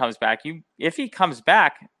Antoine comes back, if he comes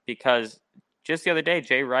back, because just the other day,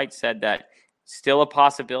 Jay Wright said that still a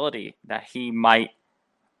possibility that he might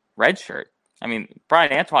redshirt. I mean,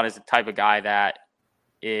 Brian Antoine is the type of guy that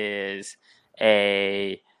is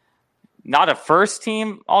not a first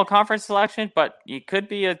team all-conference selection, but he could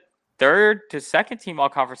be a third to second team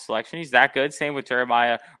all-conference selection. He's that good. Same with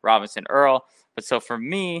Jeremiah Robinson Earl. But so for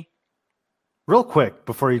me, real quick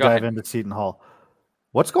before you dive into Seton Hall,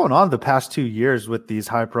 what's going on the past 2 years with these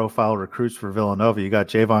high-profile recruits for Villanova? You got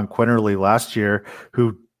Javon Quinterly last year,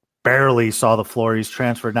 who barely saw the floor. He's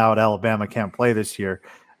transferred now at Alabama, can't play this year,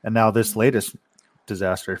 and now this latest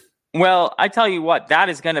disaster. Well, I tell you what, that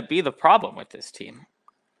is going to be the problem with this team.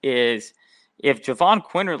 Is if Javon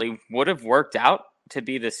Quinterly would have worked out to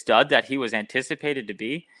be the stud that he was anticipated to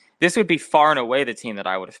be, this would be far and away the team that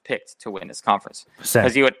I would have picked to win this conference.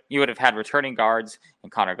 Because you would have had returning guards in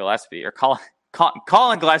Connor Gillespie or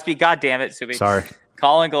Colin Gillespie. God damn it, Subi. Sorry.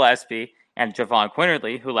 Colin Gillespie and Javon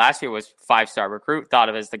Quinterly, who last year was 5-star recruit, thought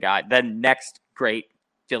of as the next great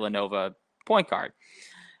Villanova point guard.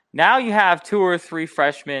 Now you have 2 or 3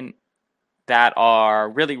 freshmen that are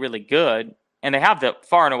really, really good, and they have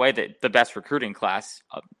far and away the best recruiting class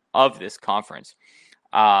of this conference.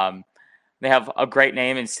 They have a great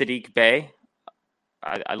name in Sadiq Bey.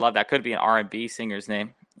 I love that. Could be an R&B singer's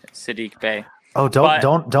name, Sadiq Bey. Oh,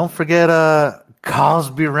 don't forget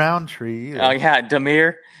Cosby Roundtree. Oh yeah,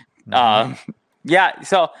 Demir. Mm-hmm. Yeah.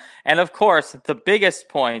 So, and of course, the biggest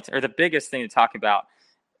point or the biggest thing to talk about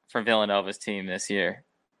for Villanova's team this year,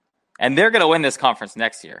 and they're going to win this conference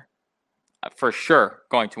next year, for sure.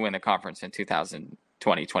 Going to win the conference in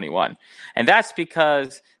 2020-21, and that's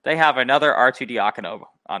because they have another Arcidiacono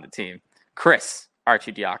on the team, Chris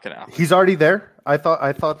Arcidiacono. He's already there. I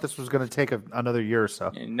thought this was going to take another year or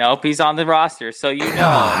so. Nope, he's on the roster. So you know.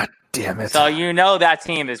 God damn it. So you know that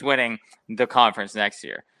team is winning the conference next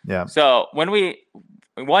year. Yeah. So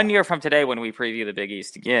 1 year from today, when we preview the Big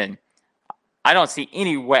East again, I don't see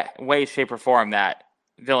any way, shape, or form that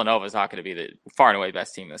Villanova is not going to be the far and away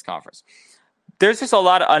best team in this conference. There's just a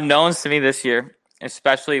lot of unknowns to me this year,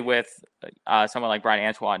 especially with someone like Brian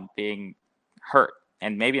Antoine being hurt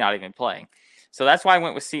and maybe not even playing. So that's why I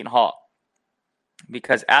went with Seton Hall.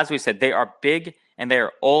 Because as we said, they are big and they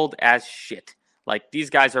are old as shit. Like, these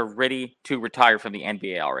guys are ready to retire from the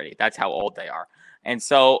NBA already. That's how old they are. And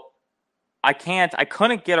so I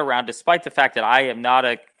couldn't get around, despite the fact that I am not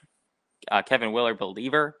a Kevin Willard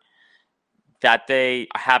believer, that they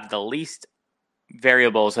have the least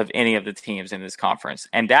variables of any of the teams in this conference.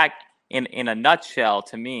 And that, in a nutshell,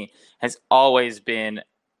 to me, has always been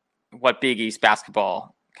what Big East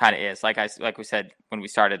basketball kind of is. Like we said when we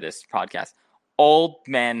started this podcast, old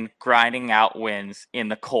men grinding out wins in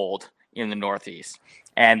the cold in the Northeast.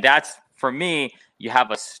 And that's, for me, you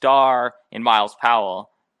have a star in Miles Powell,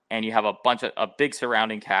 and you have a big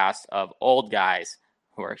surrounding cast of old guys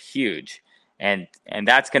who are huge. And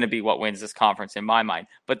that's going to be what wins this conference in my mind.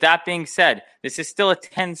 But that being said, this is still a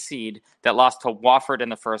 10 seed that lost to Wofford in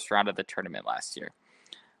the first round of the tournament last year.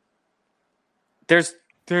 There's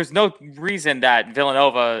no reason that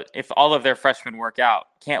Villanova, if all of their freshmen work out,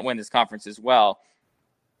 can't win this conference as well.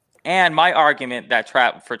 And my argument that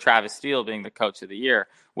for Travis Steele being the coach of the year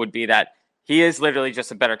would be that he is literally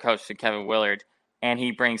just a better coach than Kevin Willard, and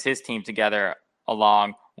he brings his team together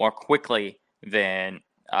along more quickly than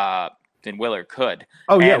Willard could.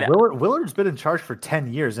 Oh, yeah. Willard's been in charge for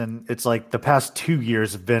 10 years, and it's like the past 2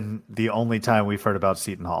 years have been the only time we've heard about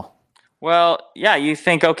Seton Hall. Well, yeah, you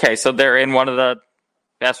think, okay, so they're in one of the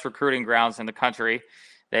best recruiting grounds in the country.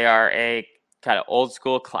 They are a kind of old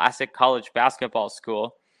school, classic college basketball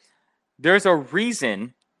school. There's a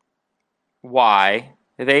reason why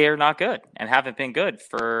they are not good and haven't been good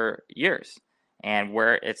for years. And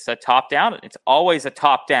where it's always a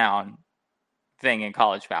top-down thing in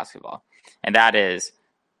college basketball. And that is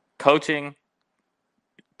coaching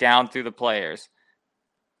down through the players.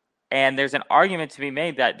 And there's an argument to be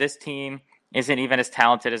made that this team isn't even as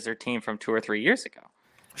talented as their team from 2 or 3 years ago.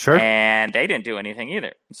 Sure. And they didn't do anything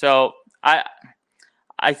either. So I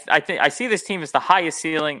think I see this team as the highest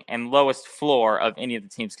ceiling and lowest floor of any of the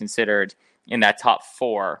teams considered in that top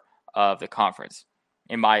 4 of the conference,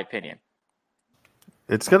 in my opinion.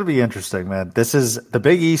 It's going to be interesting, man. The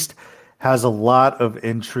Big East has a lot of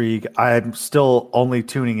intrigue. I'm still only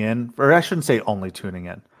tuning in, or I shouldn't say only tuning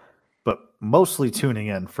in, but mostly tuning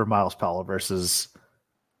in for Miles Powell versus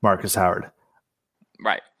Marcus Howard.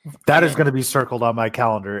 Right. That is going to be circled on my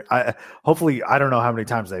calendar. Hopefully, I don't know how many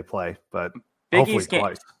times they play, but hopefully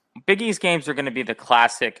twice. Big East games are going to be the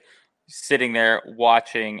classic sitting there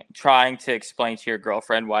watching, trying to explain to your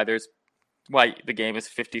girlfriend why the game is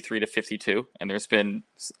 53-52 and there's been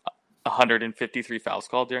 153 fouls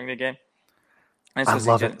called during the game. And I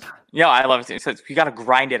love it. Yeah, I love it. So you got to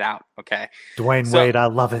grind it out, okay? Dwayne Wade, I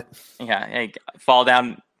love it. Yeah, hey, fall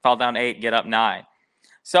down 8, get up 9.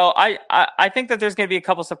 So I think that there's going to be a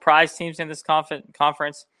couple surprise teams in this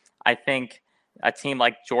conference. I think a team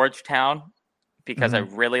like Georgetown, because I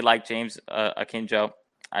really like James Akinjo.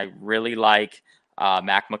 I really like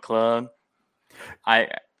Mac McClung.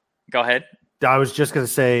 Go ahead. I was just going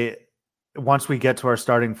to say, once we get to our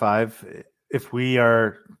starting 5, if we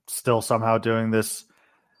are still somehow doing this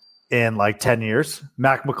in like 10 years,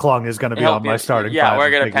 Mac McClung is going to be on my starting 5. Yeah,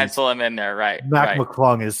 we're going to pencil him in there, right? Mac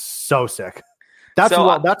McClung is so sick. That's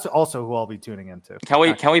also who I'll be tuning into. Can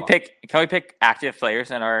we pick active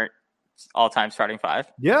players in our all-time starting 5?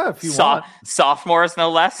 Yeah, if you want. Sophomores,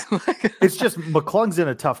 no less. It's just McClung's in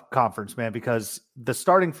a tough conference, man, because the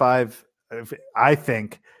starting 5, I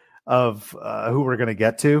think, of who we're going to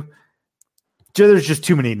get to, There's just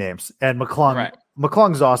too many names, and McClung. Right.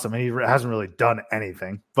 McClung's awesome, and he hasn't really done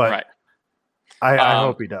anything. But Right. I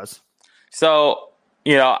hope he does. So,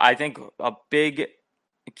 I think a big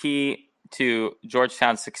key to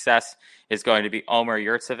Georgetown's success is going to be Omer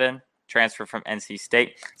Yurtseven, transfer from NC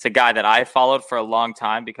State. It's a guy that I followed for a long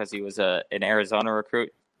time because he was an Arizona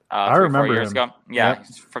recruit. I remember 4 years him. ago. Yeah, Yep.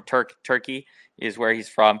 he's from Turkey is where he's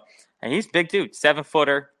from, and he's a big dude,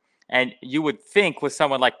 7-footer. And you would think with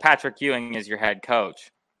someone like Patrick Ewing as your head coach,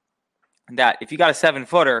 that if you got a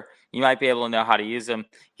 7-footer, you might be able to know how to use him.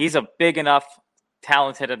 He's a big enough,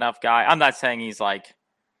 talented enough guy. I'm not saying he's like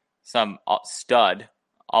some stud,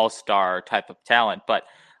 all-star type of talent, but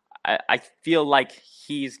I feel like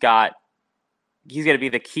he's going to be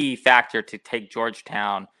the key factor to take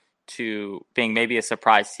Georgetown to being maybe a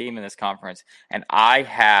surprise team in this conference. And I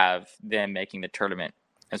have them making the tournament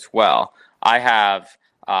as well. I have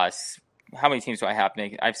how many teams do I have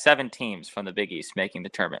making? I have 7 teams from the Big East making the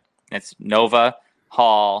tournament. It's Nova,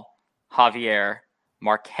 Hall, Xavier,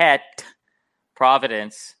 Marquette,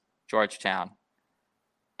 Providence, Georgetown,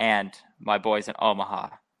 and my boys in Omaha,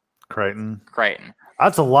 Creighton.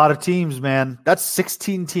 That's a lot of teams, man. That's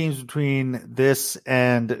 16 teams between this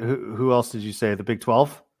and who else did you say? The Big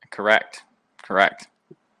 12? Correct.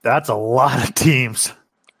 That's a lot of teams.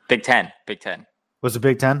 Big Ten. Was it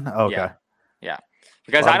Big 10? Oh, okay. Yeah.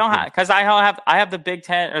 Because I have the Big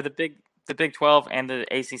 10 or the Big 12 and the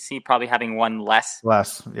ACC probably having one less.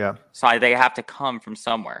 Yeah. So they have to come from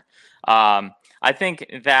somewhere. I think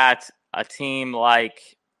that a team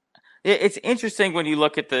like it's interesting when you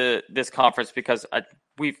look at this conference because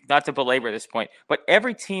we've not to belabor this point, but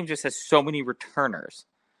every team just has so many returners,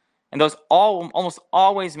 and those almost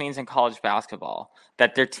always means in college basketball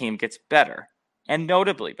that their team gets better. And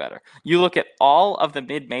notably better. You look at all of the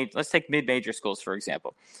mid-major. Let's take mid-major schools for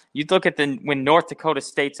example. You look at when North Dakota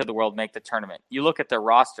States of the world make the tournament. You look at their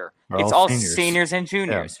roster. It's all seniors and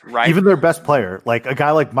juniors, right? Even their best player, like a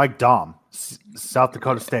guy like Mike Daum, South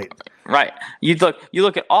Dakota State. Right. You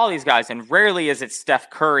look at all these guys, and rarely is it Steph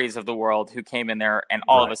Curry's of the world who came in there and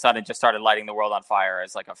all of a sudden just started lighting the world on fire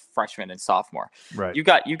as like a freshman and sophomore. Right. You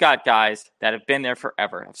got guys that have been there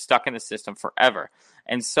forever, have stuck in the system forever,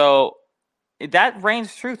 and so. That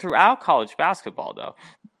reigns true throughout college basketball, though.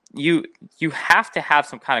 You have to have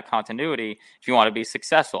some kind of continuity if you want to be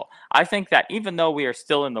successful. I think that even though we are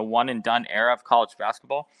still in the one-and-done era of college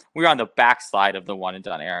basketball, we're on the backslide of the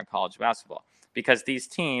one-and-done era in college basketball because these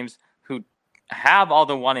teams who have all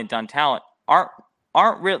the one-and-done talent aren't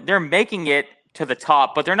real. They're making it to the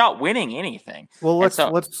top, but they're not winning anything. Well, let's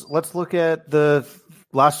look at the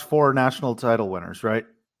last 4 national title winners, right?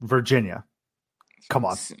 Virginia. Come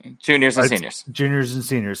on. Juniors and seniors. Juniors and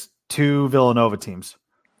seniors. 2 Villanova teams.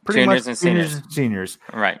 Pretty juniors much and juniors and seniors.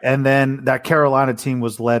 Right. And then that Carolina team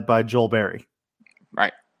was led by Joel Berry.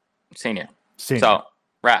 Right. Senior. So,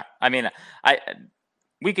 right. I mean,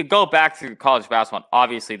 we could go back to college basketball.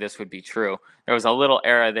 Obviously, this would be true. There was a little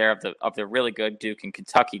era there of the really good Duke and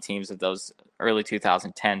Kentucky teams of those early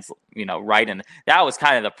 2010s, right? And that was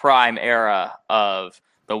kind of the prime era of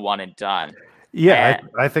the one and done. Yeah,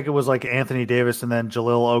 I think it was like Anthony Davis and then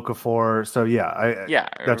Jahlil Okafor. So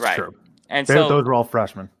that's right. true. And those were all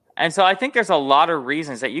freshmen. And so I think there's a lot of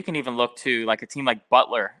reasons that you can even look to, like a team like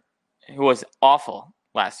Butler, who was awful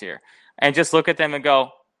last year, and just look at them and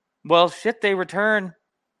go, "Well, shit, they return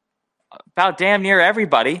about damn near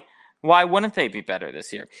everybody. Why wouldn't they be better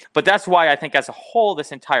this year?" But that's why I think as a whole,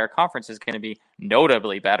 this entire conference is going to be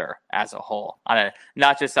notably better as a whole,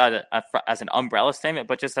 not just as an umbrella statement,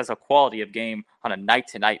 but just as a quality of game on a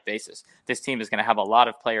night-to-night basis. This team is going to have a lot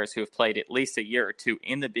of players who have played at least a year or two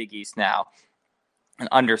in the Big East now and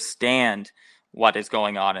understand what is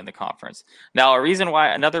going on in the conference. Now,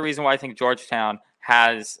 another reason why I think Georgetown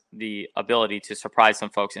has the ability to surprise some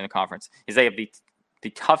folks in the conference is they have the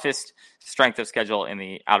toughest strength of schedule in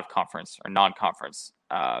the out-of-conference or non-conference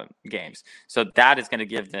games. So that is going to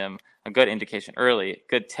give them a good indication early,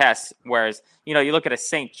 good test. Whereas, you look at a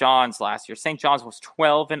St. John's last year. St. John's was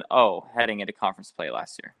 12-0 heading into conference play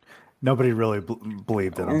last year. Nobody really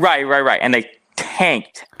believed in them. Right. And they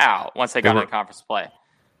tanked out once they got into conference play.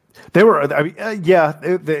 They were,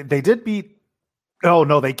 they did beat. Oh,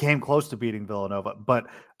 no, they came close to beating Villanova, but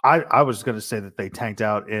I was going to say that they tanked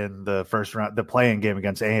out in the first round, the play-in game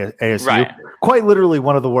against ASU. Right. Quite literally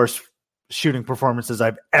one of the worst shooting performances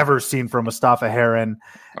I've ever seen from Mustafa Heron.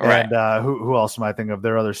 Right. And who else am I thinking of?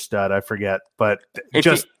 Their other stud, I forget, but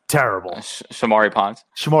terrible. Shamari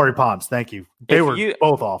Pons, thank you. They were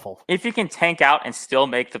both awful. If you can tank out and still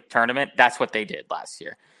make the tournament, that's what they did last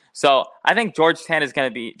year. So I think Georgetown is going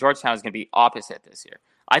to be opposite this year.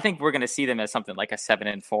 I think we're going to see them as something like a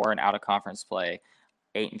 7-4 and out of conference play,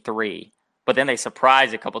 8-3. But then they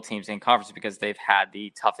surprise a couple teams in conference because they would have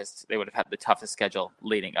had the toughest schedule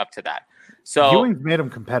leading up to that. So Ewing's made them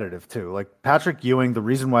competitive too. Like Patrick Ewing, the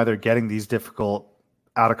reason why they're getting these difficult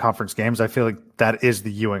out of conference games, I feel like that is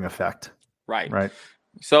the Ewing effect. Right.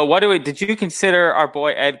 So did you consider our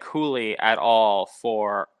boy Ed Cooley at all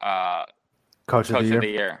for Coach of the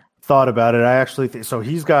year? Thought about it. I actually think so.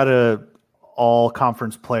 He's got a all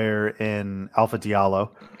conference player in Alpha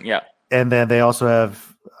Diallo. Yeah. And then they also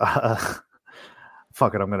have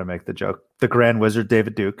fuck it, I'm going to make the joke. The Grand Wizard,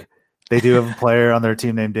 David Duke. They do have a player on their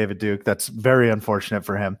team named David Duke. That's very unfortunate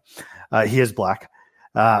for him. He is black.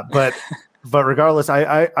 But regardless,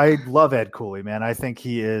 I love Ed Cooley, man. I think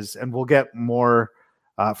he is, and we'll get more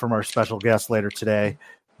from our special guest later today.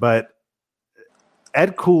 But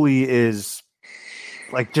Ed Cooley is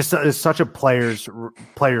like is such a player's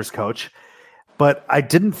coach. But I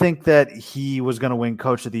didn't think that he was going to win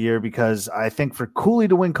Coach of the Year because I think for Cooley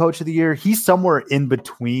to win Coach of the Year, he's somewhere in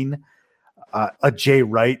between a Jay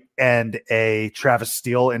Wright and a Travis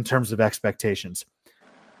Steele in terms of expectations.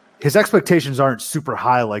 His expectations aren't super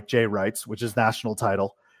high like Jay Wright's, which is national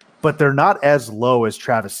title, but they're not as low as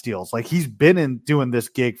Travis Steele's. Like he's been doing this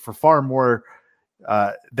gig for far more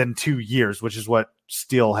than 2 years, which is what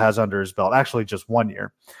Steele has under his belt. Actually, just 1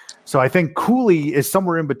 year. So I think Cooley is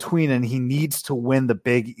somewhere in between, and he needs to win the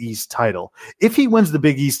Big East title. If he wins the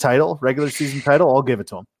Big East title, regular season title, I'll give it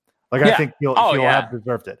to him. I think he'll have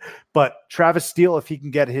deserved it. But Travis Steele, if he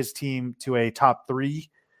can get his team to a top 3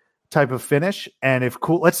 type of finish, and if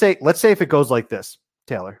let's say if it goes like this,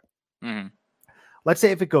 Taylor. Mm-hmm. Let's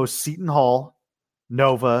say if it goes Seton Hall,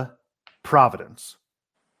 Nova, Providence,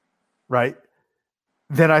 right?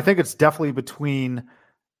 Then I think it's definitely between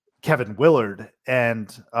Kevin Willard and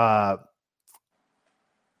Ed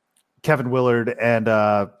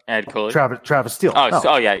Cooley, Travis Steele. Yeah.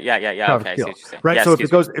 Okay, I see what you're saying. Right. Yeah, so if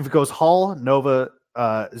it goes Hall, Nova,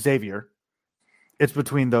 Xavier, it's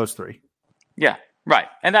between those 3. Yeah. Right.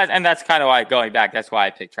 And that's kind of why, going back, that's why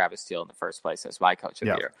I picked Travis Steele in the first place as my Coach of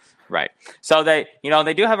the Year. Right. So they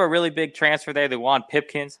do have a really big transfer there. They won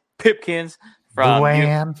Pipkins from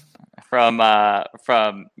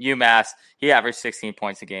UMass. He averaged 16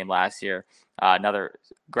 points a game last year. Another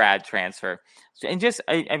grad transfer. And just,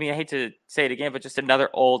 I hate to say it again, but just another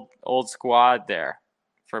old squad there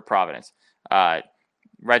for Providence.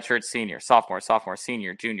 Redshirt senior, sophomore,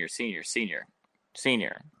 senior, junior, senior.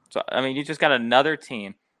 So, you just got another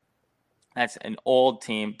team that's an old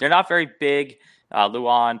team. They're not very big.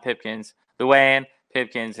 Luann Pipkins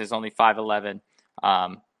is only 5'11".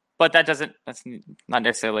 But that's not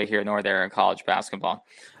necessarily here nor there in college basketball.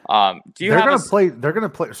 They're going to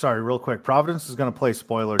play. Sorry, real quick. Providence is going to play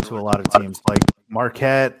spoiler to a lot of teams like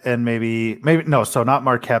Marquette and maybe no. So not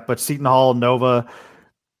Marquette, but Seton Hall, Nova.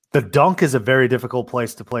 The Dunk is a very difficult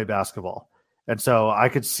place to play basketball, and so I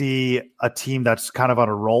could see a team that's kind of on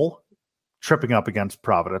a roll tripping up against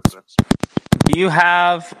Providence. Do you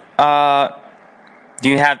have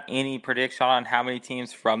any prediction on how many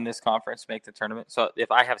teams from this conference make the tournament? So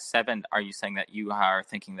if I have 7, are you saying that you are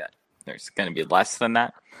thinking that there's going to be less than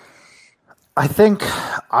that? I think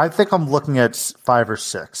I'm looking at 5 or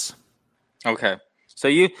 6. Okay. So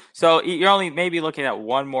you're only maybe looking at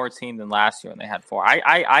one more team than last year when they had 4.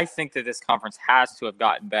 I think that this conference has to have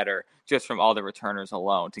gotten better just from all the returners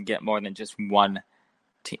alone to get more than just one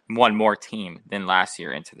more team than last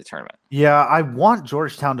year into the tournament. Yeah, I want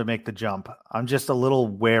Georgetown to make the jump. I'm just a little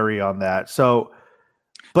wary on that. So,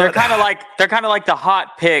 but they're kind of like the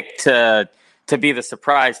hot pick to be the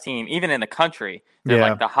surprise team, even in the country. They're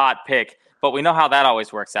like the hot pick, but we know how that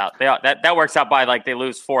always works out. That works out by they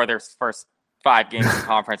lose 4 of their first 5 games in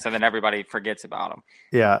conference, and then everybody forgets about them.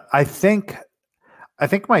 Yeah, I think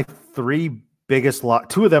my 3 biggest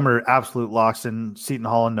 2 of them are absolute locks in Seton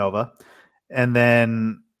Hall and Nova. And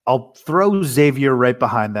then I'll throw Xavier right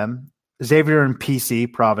behind them. Xavier and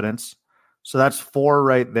PC, Providence. So that's 4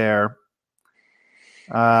 right there.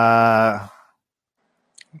 Yeah,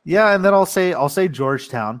 and then I'll say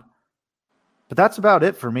Georgetown. But that's about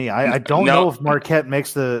it for me. I don't know if Marquette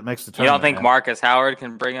makes the tournament. You don't think Marcus Howard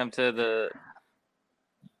can bring them to the?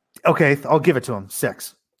 Okay, I'll give it to him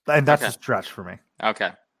 6, and that's a stretch for me.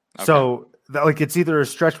 Okay. So it's either a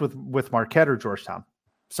stretch with Marquette or Georgetown.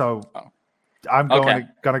 So. I'm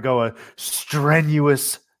gonna go a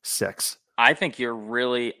strenuous 6. I think you're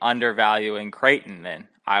really undervaluing Creighton. Then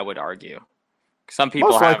I would argue some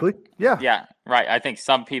people most likely, yeah, right. I think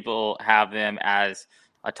some people have them as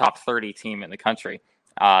a top 30 team in the country.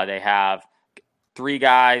 They have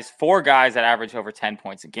 4 guys that average over 10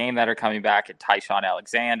 points a game that are coming back. And Tyshawn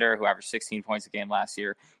Alexander, who averaged 16 points a game last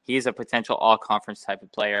year. He's a potential all-conference type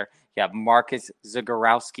of player. You have Marcus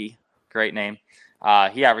Zagorowski, great name.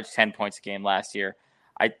 He averaged 10 points a game last year.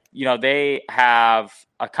 They have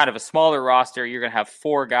a kind of a smaller roster. You're going to have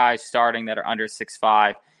 4 guys starting that are under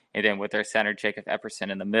 6'5", and then with their center Jacob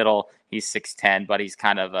Epperson in the middle, he's 6'10", but he's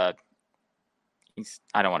kind of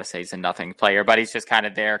I don't want to say he's a nothing player, but he's just kind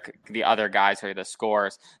of there. The other guys are the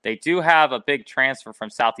scorers. They do have a big transfer from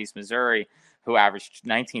Southeast Missouri who averaged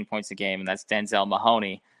 19 points a game, and that's Denzel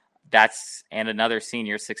Mahoney. And another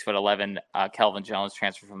senior, 6'11", Kelvin Jones,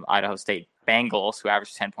 transfer from Idaho State Bengals, who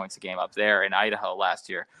averaged 10 points a game up there in Idaho last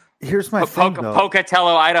year. Here's my thing, though.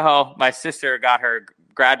 Pocatello, Idaho. My sister got her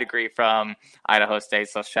grad degree from Idaho State,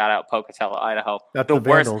 so shout out Pocatello, Idaho. That's the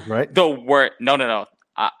Vandals, right? No.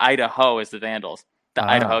 Idaho is the Vandals. The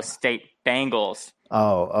Idaho State Bengals.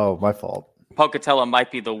 Oh, my fault. Pocatello might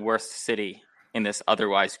be the worst city in this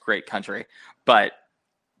otherwise great country, but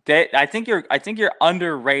I think you're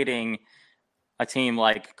underrating a team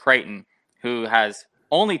like Creighton, who has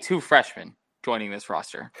only 2 freshmen joining this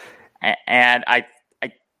roster, and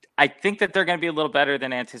I think that they're going to be a little better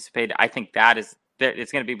than anticipated. I think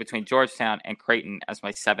it's going to be between Georgetown and Creighton as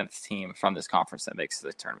my 7th team from this conference that makes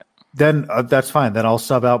the tournament. Then that's fine. Then I'll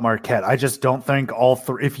sub out Marquette. I just don't think all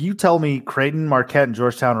 3. If you tell me Creighton, Marquette, and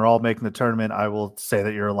Georgetown are all making the tournament, I will say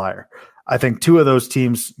that you're a liar. I think 2 of those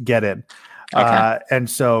teams get in. Okay. And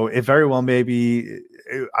so it very well may be.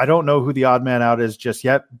 I don't know who the odd man out is just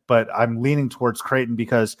yet, but I'm leaning towards Creighton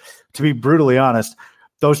because, to be brutally honest,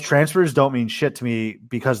 those transfers don't mean shit to me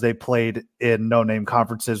because they played in no-name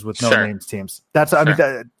conferences with no-name teams. That's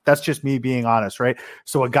that's just me being honest, right?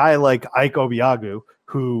 So a guy like Ike Obiagu,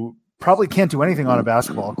 who probably can't do anything on a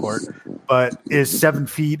basketball court, but is 7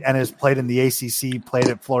 feet and has played in the ACC, played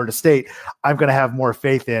at Florida State, I'm going to have more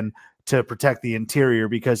faith in to protect the interior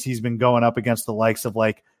because he's been going up against the likes of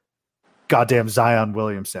like goddamn Zion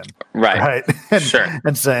Williamson, right?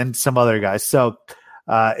 and some other guys. So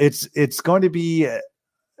it's going to be.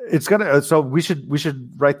 So we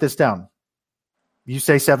should write this down. You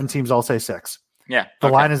say 7 teams, I'll say 6. Yeah. The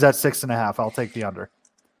line is at 6.5. I'll take the under.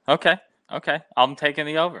 Okay. I'm taking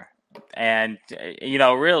the over. And,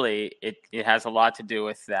 really it has a lot to do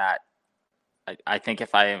with that. I think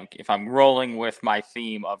if I'm rolling with my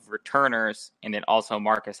theme of returners and then also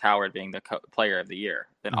Marcus Howard being the player of the year,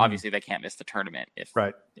 then obviously they can't miss the tournament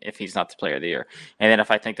if he's not the player of the year. And then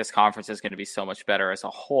if I think this conference is going to be so much better as a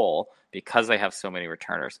whole because they have so many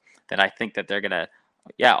returners, then I think that they're going to,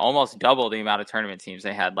 almost double the amount of tournament teams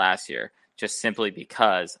they had last year, just simply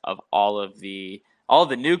because of all the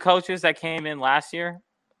new coaches that came in last year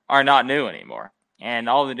are not new anymore. And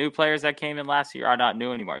all the new players that came in last year are not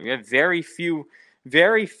new anymore. We have very few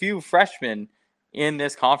freshmen in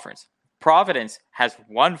this conference. Providence has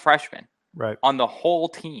 1 freshman on the whole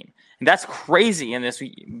team. And that's crazy in this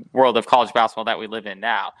world of college basketball that we live in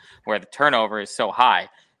now, where the turnover is so high.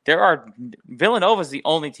 Villanova is the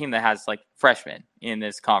only team that has like freshmen in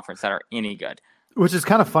this conference that are any good. Which is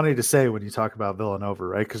kind of funny to say when you talk about Villanova,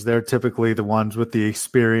 right? Because they're typically the ones with the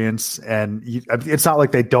experience, and it's not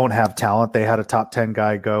like they don't have talent. They had a top 10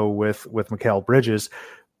 guy go with Mikal Bridges,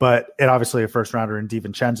 and obviously a first rounder in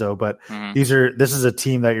DiVincenzo. But this is a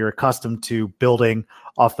team that you're accustomed to building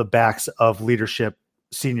off the backs of leadership,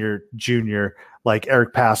 senior, junior, like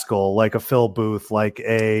Eric Paschal, like a Phil Booth, like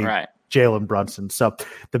a Jalen Brunson. So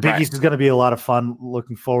the Big East is going to be a lot of fun.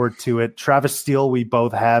 Looking forward to it. Travis Steele, we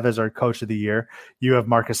both have as our coach of the year. You have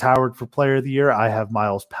Marcus Howard for player of the year. I have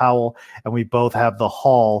Miles Powell, and we both have the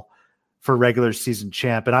Hall for regular season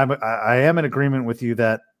champ. And I am in agreement with you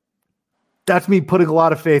that's me putting a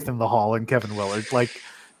lot of faith in the Hall and Kevin Willard. Like,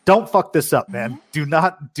 don't fuck this up, man. Do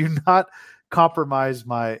not compromise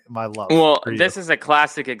my love. Well, this is a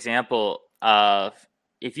classic example of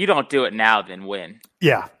if you don't do it now, then when.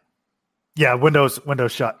 Yeah, windows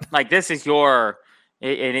shut. Like, this is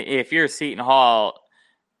if you're Seton Hall,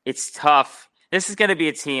 it's tough. This is going to be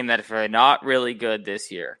a team that if they're not really good this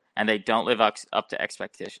year and they don't live up to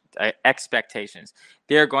expectations,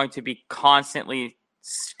 they're going to be constantly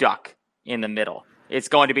stuck in the middle. It's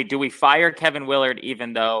going to be, do we fire Kevin Willard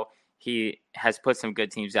even though he has put some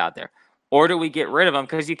good teams out there? Or do we get rid of him?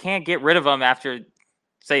 Because you can't get rid of him after,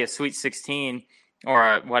 say, a Sweet 16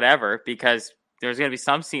 or whatever, because there's going to be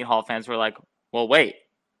some Seton Hall fans who are like, well, wait,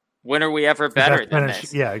 when are we ever better than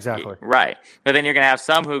this? Yeah, exactly. Right. But then you're going to have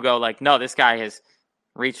some who go like, no, this guy has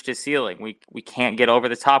reached his ceiling. We can't get over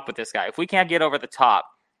the top with this guy. If we can't get over the top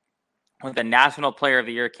with a National Player of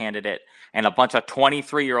the Year candidate and a bunch of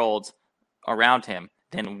 23-year-olds around him,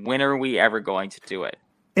 then when are we ever going to do it?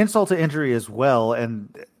 insult to injury as well,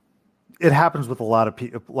 and it happens with a lot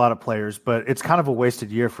of players, but it's kind of a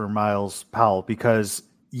wasted year for Myles Powell because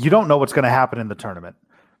you don't know what's going to happen in the tournament.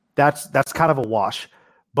 That's kind of a wash.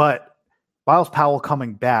 But Myles Powell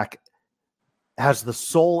coming back has the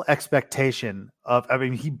sole expectation of,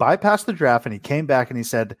 he bypassed the draft and he came back and he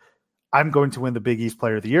said, I'm going to win the Big East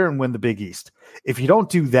Player of the Year and win the Big East. If you don't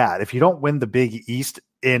do that, if you don't win the Big East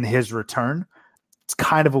in his return, it's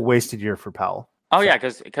kind of a wasted year for Powell. Oh, yeah,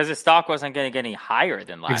 because his stock wasn't going to get any higher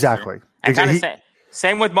than last exactly. year. And kind of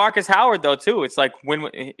same with Marcus Howard, though, too. It's like, when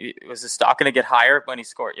was his stock going to get higher when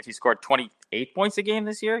if he scored 28 points a game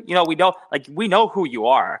this year? We know who you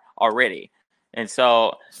are already. And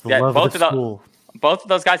so both of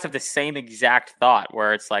those guys have the same exact thought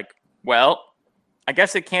where it's like, well, I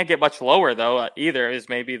guess it can't get much lower, though, either, is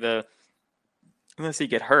maybe unless you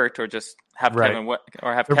get hurt or just have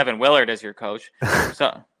Kevin Willard as your coach.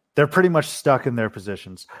 So they're pretty much stuck in their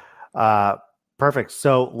positions. Perfect.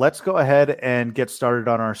 So let's go ahead and get started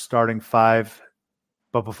on our starting five.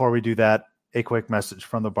 But before we do that, a quick message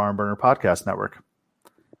from the Barn Burner Podcast Network.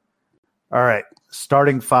 All right.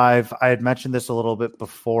 Starting five. I had mentioned this a little bit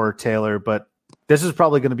before, Taylor, but this is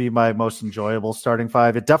probably going to be my most enjoyable starting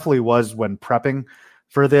five. It definitely was when prepping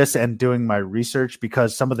for this and doing my research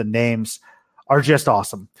because some of the names are just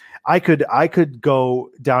awesome. I could go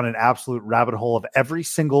down an absolute rabbit hole of every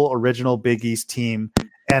single original Big East team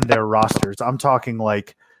and their rosters. I'm talking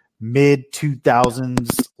like mid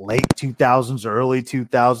 2000s, late 2000s, early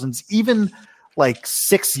 2000s, even like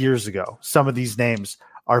 6 years ago. Some of these names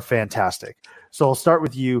are fantastic. So I'll start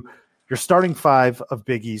with you. Your starting five of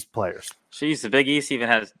Big East players. Jeez, the Big East even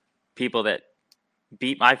has people that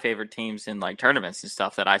beat my favorite teams in like tournaments and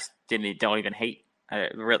stuff that I don't even hate.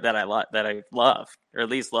 That I love, or at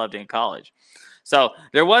least loved in college. So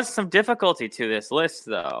there was some difficulty to this list,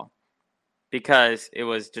 though, because it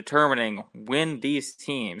was determining when these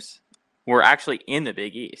teams were actually in the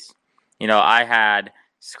Big East. I had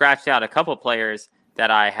scratched out a couple players that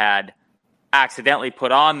I had accidentally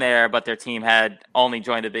put on there, but their team had only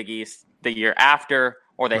joined the Big East the year after,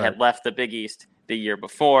 or they had left the Big East the year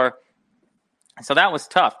before. So that was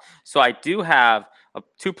tough. So I do have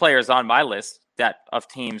two players on my list of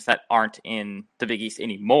teams that aren't in the Big East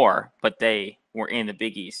anymore, but they were in the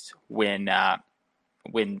Big East when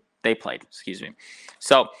they played. Excuse me.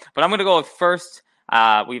 So, but I'm going to go with first.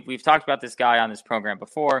 We've talked about this guy on this program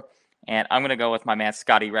before, and I'm going to go with my man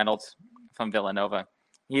Scotty Reynolds from Villanova.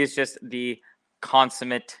 He is just the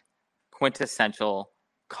consummate, quintessential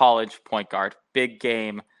college point guard, big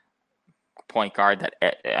game point guard.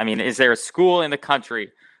 Is there a school in the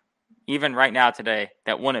country, even right now today,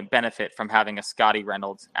 that wouldn't benefit from having a Scotty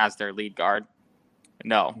Reynolds as their lead guard?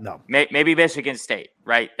 No. Maybe Michigan State,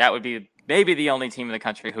 right? That would be maybe the only team in the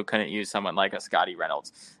country who couldn't use someone like a Scotty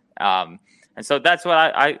Reynolds. And so that's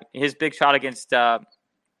what his big shot against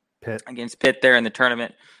Pitt there in the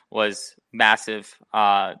tournament was massive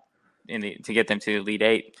to get them to Elite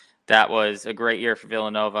Eight. That was a great year for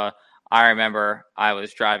Villanova. I remember I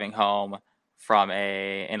was driving home from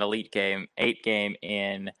an Elite Eight game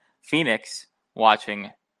in Phoenix,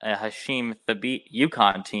 watching a Hashim Thabit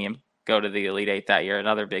UConn team go to the Elite Eight that year,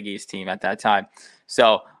 another Big East team at that time.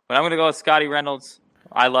 So, but I'm going to go with Scotty Reynolds.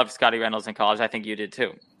 I loved Scotty Reynolds in college. I think you did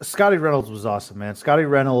too. Scotty Reynolds was awesome, man. Scotty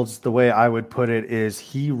Reynolds, the way I would put it is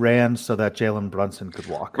he ran so that Jalen Brunson could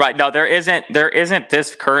walk. Right. No, there isn't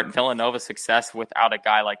this current Villanova success without a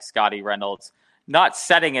guy like Scotty Reynolds. Not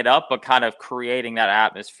setting it up, but kind of creating that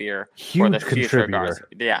atmosphere for the future guys.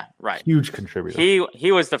 Yeah, right. Huge contributor.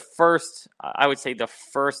 He was the first, I would say, the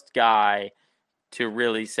first guy to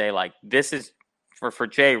really say, like, this is for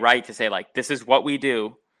Jay Wright to say, like, this is what we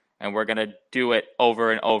do, and we're going to do it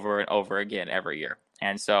over and over and over again every year.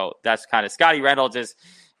 And so that's kind of Scotty Reynolds is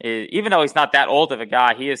even though he's not that old of a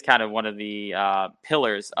guy, he is kind of one of the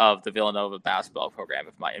pillars of the Villanova basketball program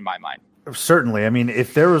in my mind. Certainly. I mean,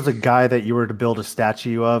 if there was a guy that you were to build a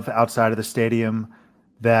statue of outside of the stadium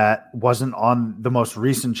that wasn't on the most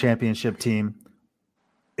recent championship team,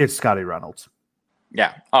 it's Scotty Reynolds.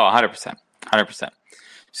 Yeah. Oh, 100%. 100%.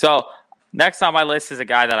 So next on my list is a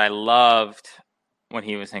guy that I loved when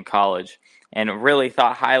he was in college and really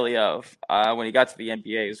thought highly of when he got to the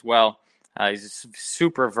NBA as well. He's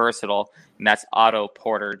super versatile, and that's Otto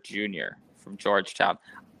Porter Jr. from Georgetown.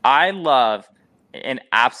 I love an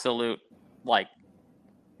absolute,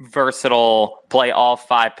 versatile, play all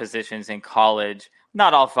five positions in college.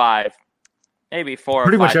 Not all five, maybe four.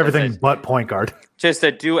 Pretty or five much everything positions. But point guard. Just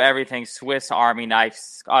to do everything. Swiss Army knife.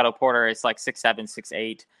 Otto Porter is 6'7",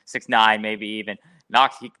 6'8", 6'9", maybe even.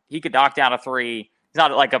 He could knock down a three. He's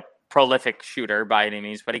not like a prolific shooter by any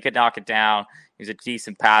means, but he could knock it down. He was a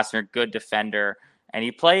decent passer, good defender, and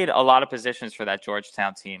he played a lot of positions for that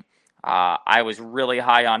Georgetown team. I was really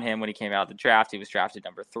high on him when he came out of the draft. He was drafted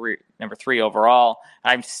number three overall.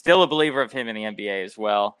 I'm still a believer of him in the NBA as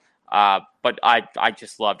well. But I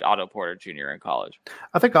just loved Otto Porter Jr. in college.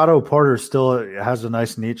 I think Otto Porter still has a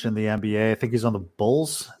nice niche in the NBA. I think he's on the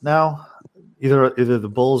Bulls now, either the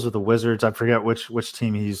Bulls or the Wizards. I forget which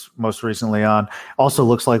team he's most recently on. Also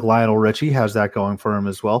looks like Lionel Richie has that going for him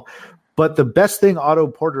as well. But the best thing Otto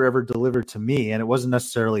Porter ever delivered to me, and it wasn't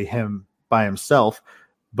necessarily him by himself,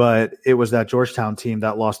 but it was that Georgetown team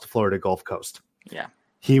that lost to Florida Gulf Coast. Yeah.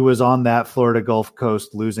 He was on that Florida Gulf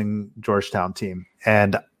Coast losing Georgetown team,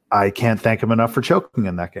 and I can't thank him enough for choking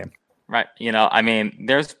in that game. Right. I mean,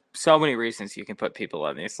 there's so many reasons you can put people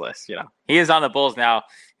on these lists. He is on the Bulls now.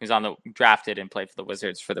 He was on the drafted and played for the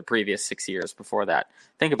Wizards for the previous 6 years before that.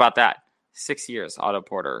 Think about that. 6 years, Otto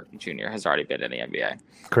Porter Jr. has already been in the NBA.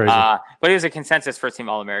 Crazy. But he was a consensus first-team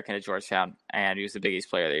All-American at Georgetown, and he was the Big East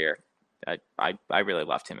Player of the Year. I really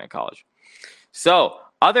loved him in college. So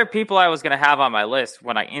other people I was going to have on my list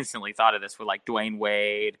when I instantly thought of this were like Dwayne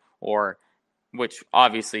Wade, which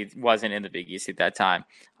obviously wasn't in the Big East at that time.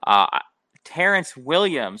 Terrence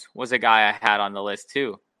Williams was a guy I had on the list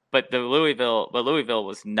too, but Louisville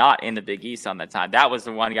was not in the Big East on that time. That was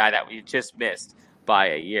the one guy that we just missed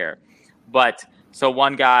by a year. But so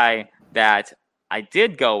one guy that I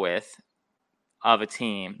did go with of a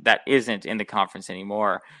team that isn't in the conference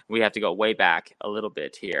anymore, we have to go way back a little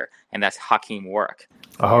bit here, and that's Hakeem Warrick.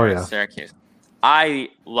 Oh, yeah. Syracuse. I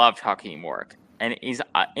loved Hakeem Warrick, and he's,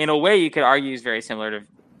 in a way, you could argue he's very similar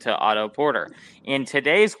to Otto Porter. In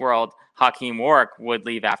today's world, Hakeem Warrick would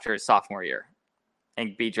leave after his sophomore year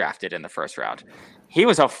and be drafted in the first round. He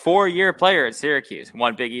was a 4-year player at Syracuse,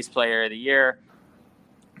 won Big East Player of the Year,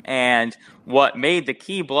 and what made the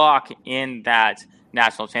key block in that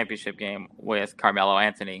national championship game with Carmelo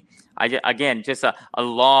Anthony. Just a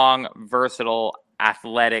long, versatile,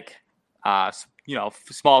 athletic,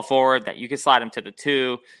 small forward that you could slide him to the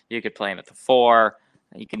 2. You could play him at the 4.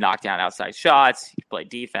 You can knock down outside shots. You can play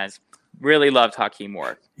defense. Really loved Hakeem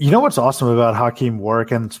Warrick. You know what's awesome about Hakeem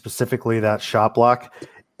Warrick and specifically that shot block?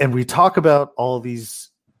 And we talk about all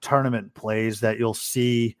these tournament plays that you'll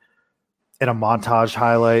see in a montage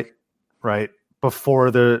highlight, right, before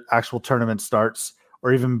the actual tournament starts,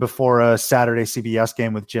 or even before a Saturday CBS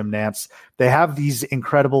game with Jim Nantz. They have these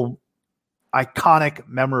incredible, iconic,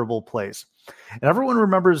 memorable plays. And everyone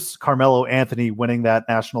remembers Carmelo Anthony winning that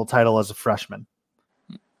national title as a freshman.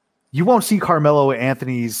 You won't see Carmelo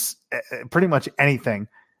Anthony's pretty much anything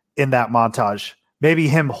in that montage. Maybe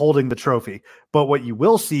him holding the trophy. But what you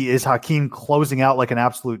will see is Hakeem closing out like an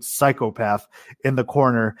absolute psychopath in the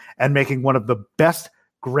corner and making one of the best,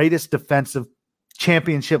 greatest defensive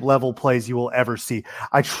championship level plays you will ever see.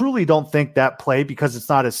 I truly don't think that play, because it's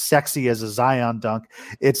not as sexy as a Zion dunk,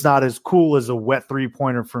 it's not as cool as a wet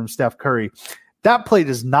 3-pointer from Steph Curry. That play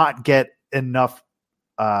does not get enough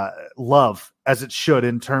love as it should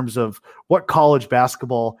in terms of what college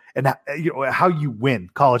basketball and how you win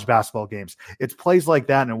college basketball games. It's plays like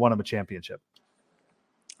that, and it won them a championship.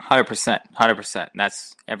 100%. And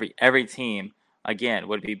that's every team again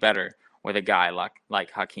would be better with a guy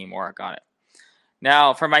like Hakeem Warrick on it.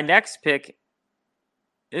 Now, for my next pick,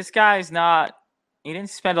 this guy's he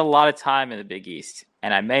didn't spend a lot of time in the Big East,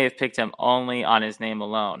 and I may have picked him only on his name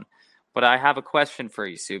alone. But I have a question for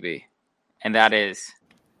you, Subi, and that is,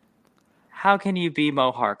 how can you be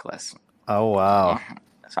Mo Harkless? Oh, wow.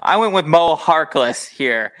 So I went with Mo Harkless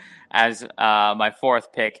here as my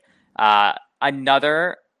 4th pick.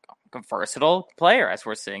 Another versatile player, as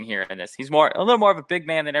we're seeing here in this. He's a little more of a big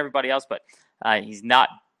man than everybody else, but he's not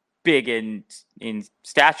big in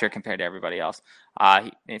stature compared to everybody else.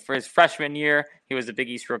 For his freshman year, he was the Big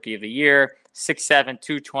East Rookie of the Year, 6'7",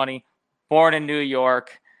 220, born in New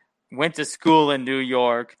York, went to school in New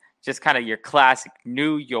York, just kind of your classic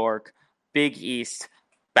New York Big East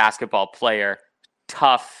basketball player,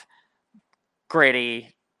 tough,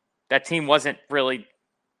 gritty. That team wasn't really,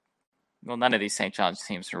 none of these St. John's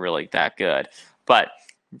teams are really that good, but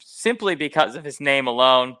simply because of his name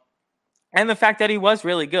alone, and the fact that he was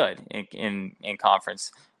really good in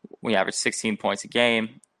conference. We averaged 16 points a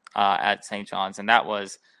game at St. John's, and that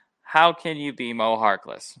was, how can you be Mo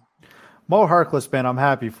Harkless? Mo Harkless, man, I'm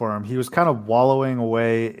happy for him. He was kind of wallowing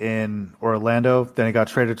away in Orlando. Then he got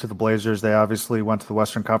traded to the Blazers. They obviously went to the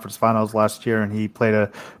Western Conference Finals last year, and he played a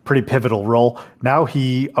pretty pivotal role. Now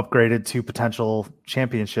he upgraded to potential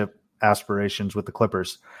championship aspirations with the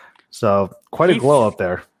Clippers. So quite a glow up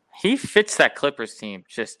there. He fits that Clippers team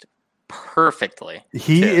just perfectly.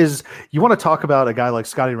 He is. You want to talk about a guy like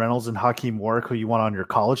Scotty Reynolds and Hakeem Warwick, who you want on your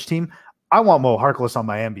college team? I want Mo Harkless on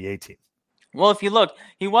my NBA team. Well, if you look,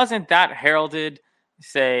 he wasn't that heralded,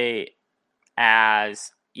 say,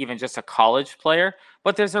 as even just a college player,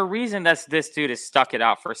 but there's a reason that this dude has stuck it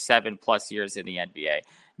out for 7+ years in the NBA.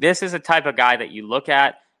 This is a type of guy that you look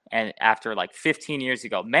at, and after like 15 years, you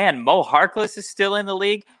go, man, Mo Harkless is still in the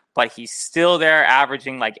league, but he's still there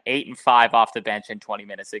averaging like 8 and 5 off the bench in 20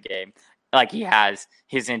 minutes a game, like he has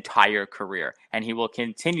his entire career. And he will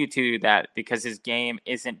continue to do that because his game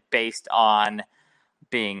isn't based on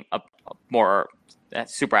being a more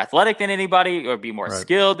super athletic than anybody or be more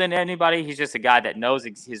skilled than anybody. He's just a guy that knows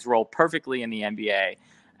his role perfectly in the NBA,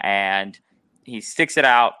 and he sticks it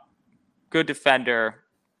out. Good defender,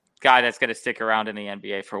 guy that's going to stick around in the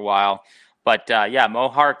NBA for a while. But Mo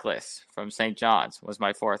Harkless from St. John's was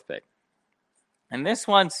my 4th pick. And this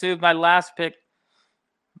one, Sue, my last pick,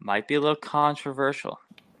 might be a little controversial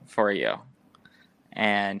for you.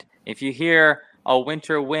 And if you hear a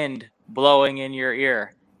winter wind blowing in your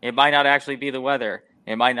ear, it might not actually be the weather.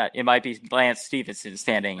 It might be Lance Stephenson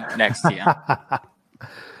standing next to you.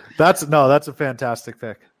 That's a fantastic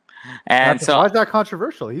pick. And why is that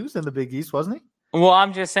controversial? He was in the Big East, wasn't he? Well,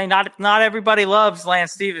 I'm just saying not everybody loves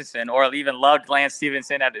Lance Stephenson or even loved Lance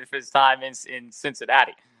Stephenson at his time in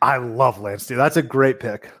Cincinnati. I love Lance Stephenson. That's a great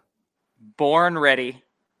pick. Born ready,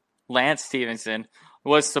 Lance Stephenson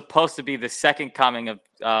was supposed to be the second coming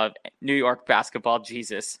of New York basketball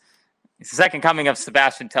Jesus. It's the second coming of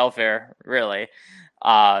Sebastian Telfair, really.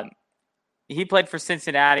 He played for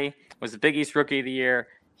Cincinnati, was the Big East Rookie of the Year.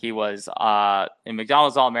 He was in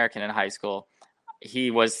McDonald's All-American in high school.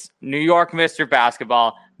 He was New York Mr.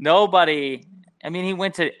 Basketball. He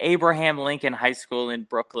went to Abraham Lincoln High School in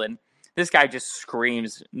Brooklyn. This guy just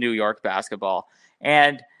screams New York basketball.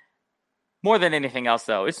 And more than anything else,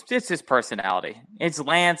 though, it's his personality. It's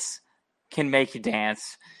Lance can make you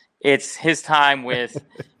dance. It's his time with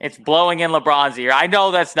it's blowing in LeBron's ear. I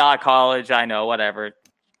know that's not college. I know, whatever.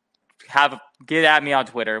 Get at me on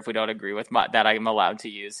Twitter if we don't agree with that I'm allowed to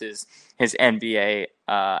use his NBA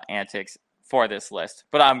antics for this list,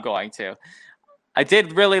 but I'm going to. I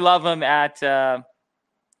did really love him at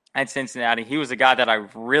Cincinnati. He was a guy that I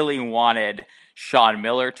really wanted Sean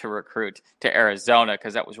Miller to recruit to Arizona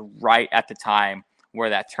because that was right at the time where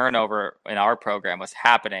that turnover in our program was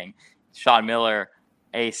happening. Sean Miller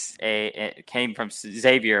came from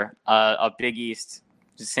Xavier, a Big East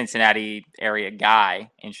Cincinnati area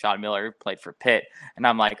guy, and Sean Miller played for Pitt. And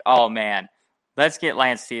I'm like, oh man, let's get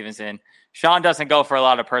Lance Stephenson. Sean doesn't go for a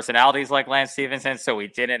lot of personalities like Lance Stephenson, so we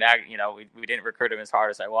didn't recruit him as hard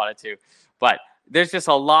as I wanted to. But there's just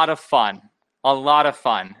a lot of fun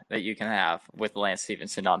that you can have with Lance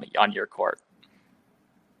Stephenson on your court.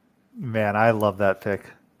 Man, I love that pick.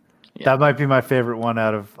 Yeah. That might be my favorite one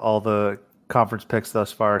out of all the conference picks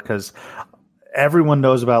thus far because everyone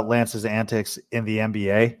knows about Lance's antics in the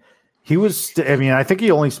NBA. He was, I think he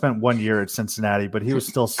only spent 1 year at Cincinnati, but he was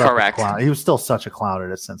still such a clown. He was still such a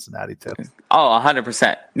clown at Cincinnati too. Oh,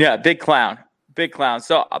 100%. Yeah, big clown.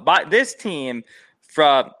 So this team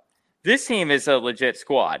is a legit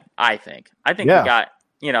squad, I think. We got,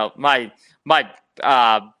 my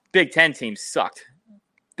Big Ten team sucked.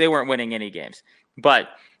 They weren't winning any games. But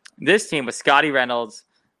this team with Scotty Reynolds,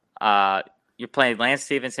 you're playing Lance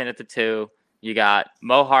Stephenson at the 2. You got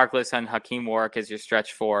Mo Harkless and Hakeem Warwick as your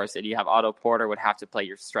stretch 4s, and you have Otto Porter would have to play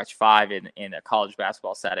your stretch 5 in a college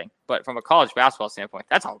basketball setting. But from a college basketball standpoint,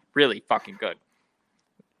 that's a really fucking good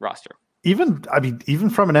roster. Even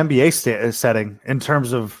from an NBA setting, in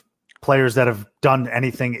terms of players that have done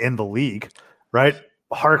anything in the league, right?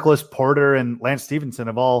 Harkless, Porter, and Lance Stephenson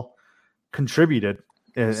have all contributed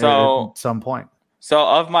at some point. So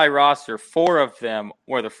of my roster, 4 of them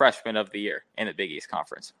were the freshmen of the year in the Big East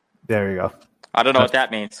Conference. There you go. I don't know what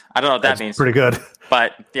that means. Pretty good.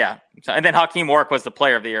 But yeah. And then Hakeem Warwick was the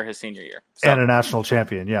player of the year his senior year. And a national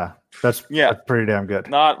champion. Yeah. That's pretty damn good.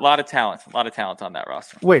 Not a lot of talent. A lot of talent on that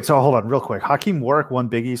roster. Wait, so hold on real quick. Hakeem Warwick won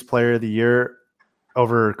Big East player of the year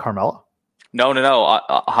over Carmelo? No.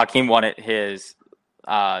 Hakeem won it his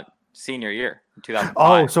senior year in 2005.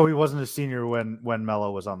 Oh, so he wasn't a senior when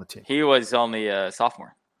Melo was on the team. He was only a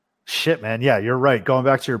sophomore. Shit, man. Yeah, you're right. Going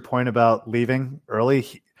back to your point about leaving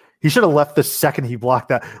early, he should have left the second he blocked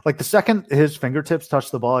that. Like the second his fingertips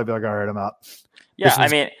touched the ball, I'd be like, all right, I'm out.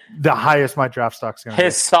 Yeah, the highest my draft stock's going to be.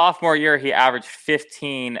 His sophomore year, he averaged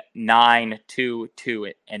 15, 9, 2,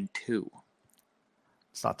 2, and 2.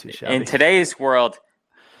 It's not too shabby. In today's world,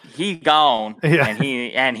 he gone,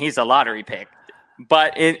 and he's a lottery pick.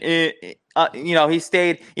 But he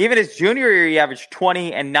stayed. Even his junior year, he averaged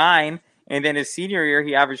 20 and 9 And then his senior year,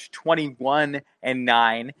 he averaged 21 and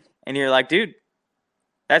 9. And you're like, dude,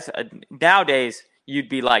 that's nowadays you'd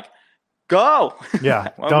be like, go. Yeah.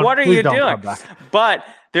 What are you doing? But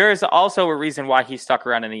there is also a reason why he stuck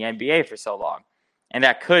around in the NBA for so long. And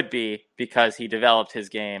that could be because he developed his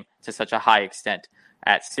game to such a high extent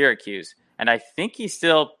at Syracuse. And I think he's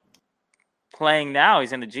still playing now.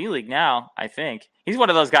 He's in the G League now, I think. He's one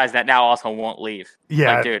of those guys that now also won't leave.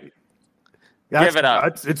 Yeah. Like, dude, give it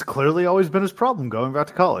up. It's clearly always been his problem going back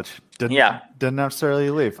to college. Didn't necessarily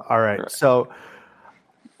leave. All right. So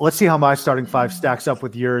let's see how my starting five stacks up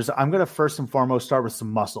with yours. I'm going to first and foremost start with some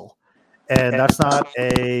muscle. And that's not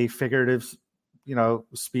a figurative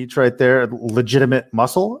speech right there, legitimate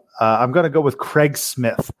muscle. I'm going to go with Craig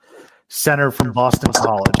Smith, center from Boston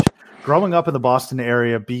College. Growing up in the Boston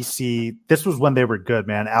area, BC, this was when they were good,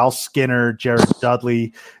 man. Al Skinner, Jared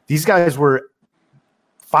Dudley, these guys were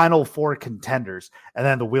Final Four contenders. And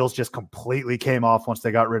then the wheels just completely came off once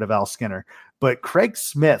they got rid of Al Skinner. But Craig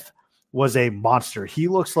Smith was a monster. He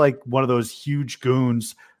looks like one of those huge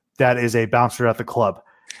goons that is a bouncer at the club.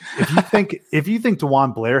 If you think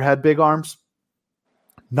DeJuan Blair had big arms,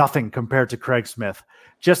 nothing compared to Craig Smith.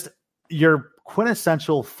 Just your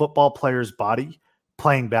quintessential football player's body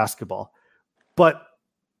playing basketball. But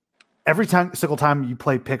every single time you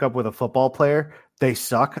play pickup with a football player, they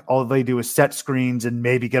suck. All they do is set screens and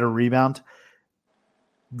maybe get a rebound.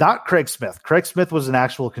 Not Craig Smith. Craig Smith was an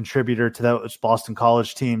actual contributor to those Boston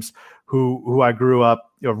College teams who I grew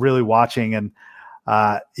up really watching. And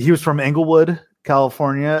he was from Inglewood,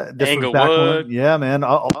 California. Inglewood. Yeah, man.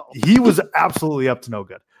 He was absolutely up to no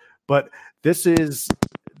good. But this is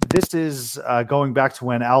going back to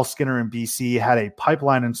when Al Skinner in BC had a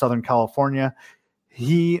pipeline in Southern California.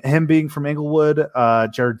 Him being from Inglewood,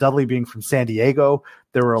 Jared Dudley being from San Diego.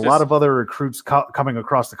 There were a lot of other recruits coming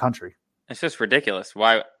across the country. It's just ridiculous.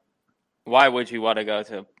 Why would you want to go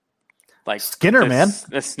to Skinner,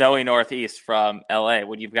 the snowy Northeast from LA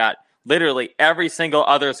when you've got literally every single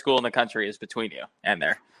other school in the country is between you and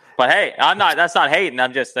there? But hey, that's not hating.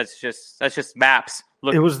 That's just maps.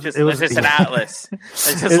 Look, it was just an atlas.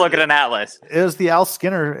 Let's just look at an atlas. It was the Al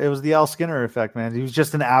Skinner effect, man. He was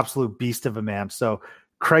just an absolute beast of a man. So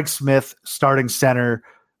Craig Smith, starting center.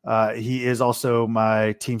 He is also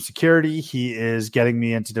my team security. He is getting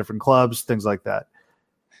me into different clubs, things like that.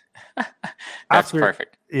 That's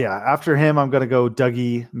perfect. Yeah. After him, I'm going to go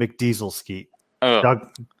Dougie McDieselski.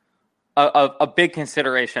 A big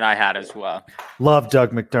consideration I had as well. Love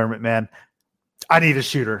Doug McDermott, man. I need a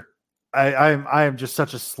shooter. I am just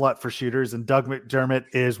such a slut for shooters, and Doug McDermott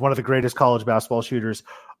is one of the greatest college basketball shooters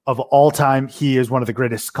of all time. He is one of the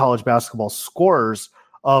greatest college basketball scorers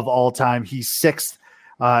of all time. He's sixth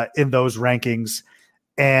in those rankings,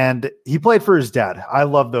 and he played for his dad. I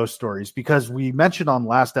love those stories because we mentioned on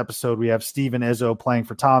last episode we have Steven Izzo playing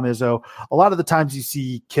for Tom Izzo. A lot of the times you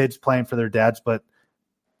see kids playing for their dads, but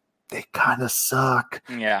they kind of suck.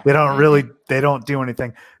 Yeah. They don't do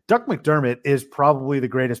anything. Doug McDermott is probably the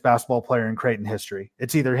greatest basketball player in Creighton history.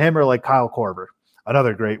 It's either him or like Kyle Korver,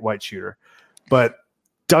 another great white shooter. But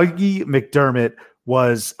Dougie McDermott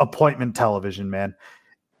was appointment television, man.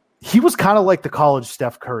 He was kind of like the college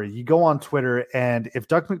Steph Curry. You go on Twitter, and if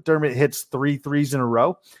Doug McDermott hits 3 threes in a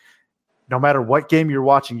row, no matter what game you're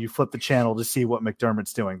watching, you flip the channel to see what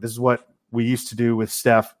McDermott's doing. This is what we used to do with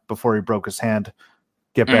Steph before he broke his hand.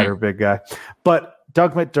 Get better, big guy. But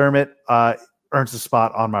Doug McDermott earns a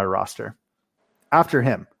spot on my roster. After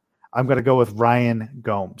him, I'm going to go with Ryan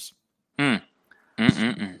Gomes.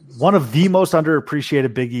 One of the most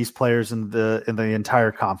underappreciated Big East players in the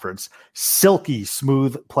entire conference. Silky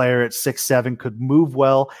smooth player at 6'7", could move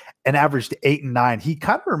well and averaged 8 and 9. He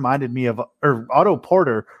kind of reminded me of, or Otto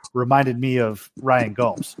Porter reminded me of Ryan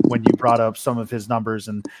Gomes when you brought up some of his numbers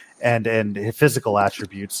and his physical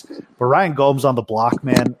attributes. But Ryan Gomes on the block,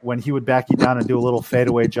 man, when he would back you down and do a little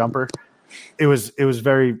fadeaway jumper, it was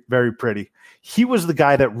very, very pretty. He was the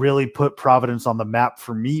guy that really put Providence on the map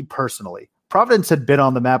for me personally. Providence had been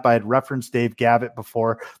on the map. I had referenced Dave Gavitt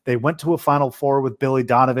before. They went to a Final Four with Billy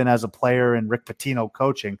Donovan as a player and Rick Pitino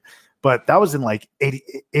coaching. But that was in like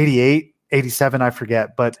 88, 87, I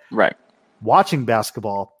forget. But right, watching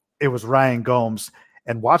basketball, it was Ryan Gomes.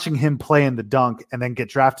 And watching him play in the dunk and then get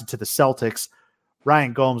drafted to the Celtics,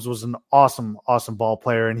 Ryan Gomes was an awesome, awesome ball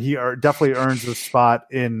player. And he definitely earns a spot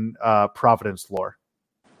in Providence lore.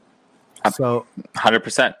 So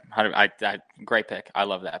 100%. Great pick. I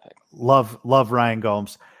love that pick. Love Ryan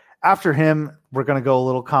Gomes. After him, we're going to go a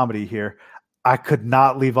little comedy here. I could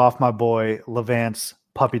not leave off my boy Levance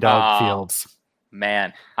Puppy Dog Fields.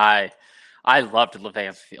 Man, I loved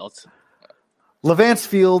Levance Fields. Levance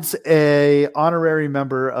Fields, a honorary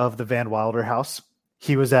member of the Van Wilder House.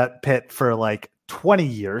 He was at Pitt for like 20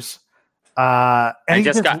 years. And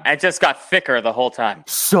it just got thicker the whole time.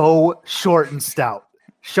 So short and stout.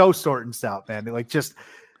 Man. Like just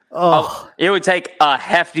it would take a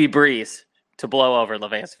hefty breeze to blow over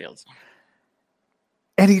Levance Fields.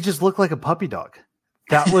 And he just looked like a puppy dog.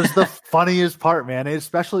 That was the funniest part, man.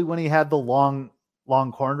 Especially when he had the long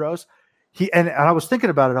cornrows. And I was thinking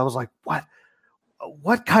about it. I was like,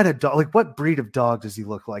 what kind of dog, like what breed of dog does he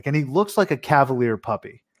look like? And he looks like a Cavalier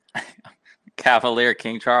puppy. Cavalier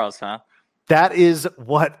King Charles, huh? That is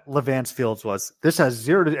what Levance Fields was. This has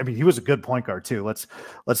zero to, I mean, he was a good point guard too. Let's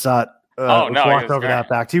not walk over that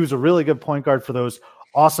fact. He was a really good point guard for those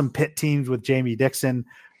awesome Pitt teams with Jamie Dixon.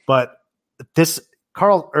 But Levance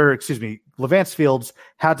Fields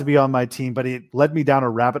had to be on my team, but he led me down a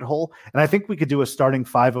rabbit hole. And I think we could do a starting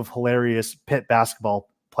 5 of hilarious Pitt basketball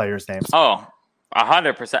players' names. Oh,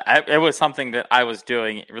 100%. It was something that I was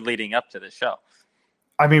doing leading up to the show.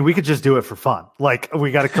 I mean, we could just do it for fun. Like,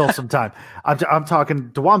 we got to kill some time. I'm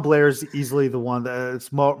talking DeJuan Blair's easily the one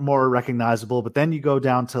that's more recognizable, but then you go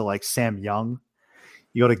down to like Sam Young.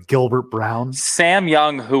 You go to Gilbert Brown. Sam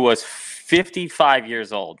Young, who was 55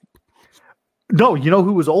 years old. No, you know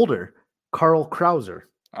who was older? Carl Krauser.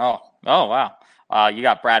 Oh, wow. You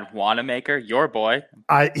got Brad Wanamaker, your boy.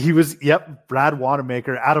 Brad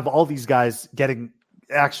Wanamaker. Out of all these guys getting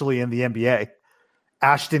actually in the NBA,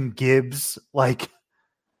 Ashton Gibbs, like.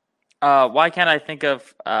 Why can't I think of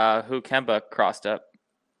who Kemba crossed up?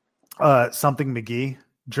 Something McGee,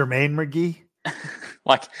 Jermaine McGee.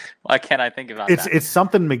 Why can't I think about that? It's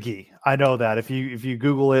something McGee. I know that if you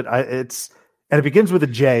Google it, and it begins with a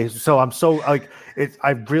J. So I'm so like it.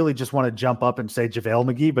 I really just want to jump up and say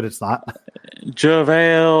JaVale McGee, but it's not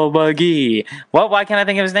JaVale McGee. Why can't I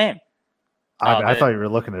think of his name? I thought you were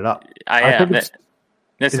looking it up. I am. This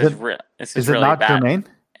is really not bad. Jermaine?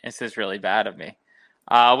 This is really bad of me.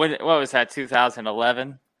 What was that?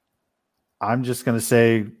 2011. I'm just gonna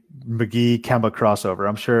say McGee Kemba crossover.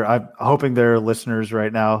 I'm hoping there are listeners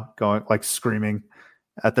right now going like screaming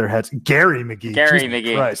at their heads. Gary McGee.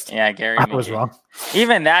 Christ. Yeah, Gary McGee. I was wrong.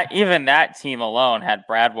 Even that team alone had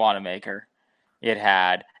Brad Wanamaker. It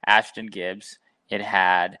had Ashton Gibbs. It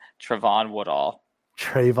had Trayvon Woodall.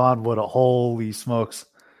 Holy smokes.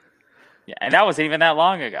 Yeah, and that wasn't even that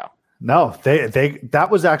long ago. No, that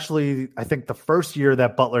was actually, I think, the first year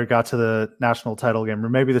that Butler got to the national title game, or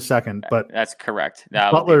maybe the second. But that's correct.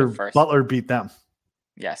 Butler beat them.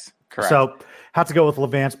 Yes, correct. So have to go with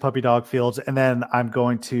Levance Puppy Dog Fields, and then I'm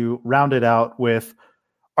going to round it out with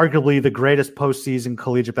arguably the greatest postseason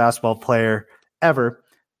collegiate basketball player ever,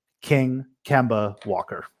 King Kemba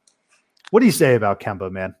Walker. What do you say about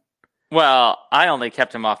Kemba, man? Well, I only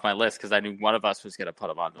kept him off my list because I knew one of us was going to put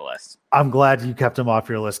him on the list. I'm glad you kept him off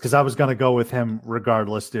your list because I was going to go with him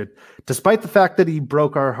regardless, dude. Despite the fact that he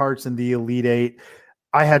broke our hearts in the Elite Eight,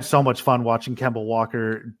 I had so much fun watching Kemba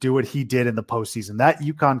Walker do what he did in the postseason. That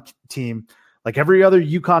UConn team, like every other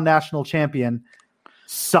UConn national champion,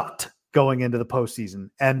 sucked going into the postseason,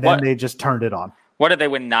 and then they just turned it on. What did they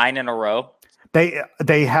win 9 in a row?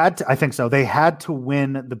 They had to, I think so. They had to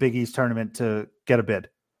win the Big East tournament to get a bid.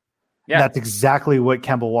 Yeah, that's exactly what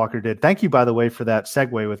Kemba Walker did. Thank you, by the way, for that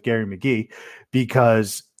segue with Gary McGee,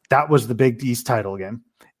 because that was the Big East title game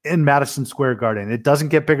in Madison Square Garden. It doesn't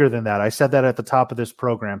get bigger than that. I said that at the top of this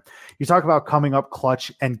program. You talk about coming up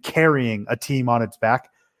clutch and carrying a team on its back.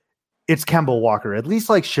 It's Kemba Walker. At least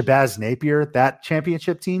like Shabazz Napier, that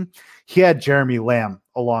championship team, he had Jeremy Lamb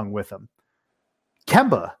along with him.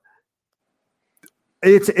 Kemba,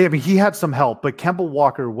 he had some help, but Kemba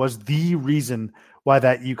Walker was the reason why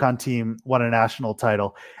that UConn team won a national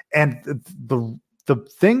title. And the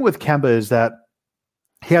thing with Kemba is that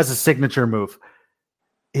he has a signature move.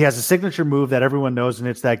 He has a signature move that everyone knows, and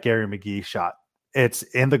it's that Gary McGee shot. It's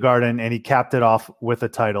in the Garden, and he capped it off with a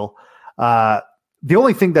title. The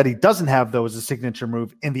only thing that he doesn't have, though, is a signature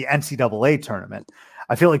move in the NCAA tournament.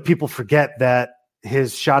 I feel like people forget that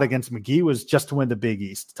his shot against McGee was just to win the Big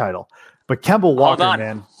East title. But Kemba Walker,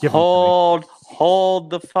 man,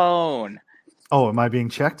 hold the phone. Oh, am I being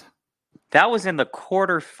checked? That was in the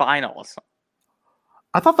quarterfinals.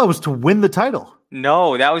 I thought that was to win the title.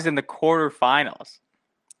 No, that was in the quarterfinals.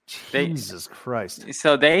 Jesus Christ.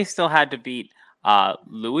 So they still had to beat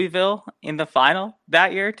Louisville in the final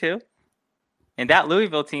that year, too. And that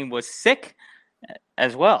Louisville team was sick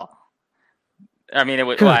as well. I mean, it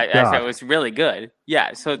was it was really good.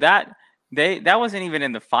 Yeah, so that wasn't even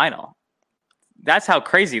in the final. That's how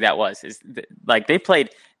crazy that was. They played.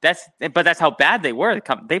 That's how bad they were.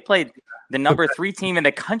 They played the number 3 team in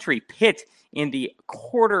the country, Pitt, in the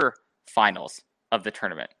quarterfinals of the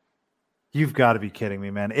tournament. You've got to be kidding me,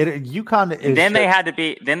 man. UConn is. And then they had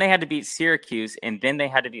to beat Syracuse, and then they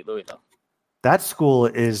had to beat Louisville. That school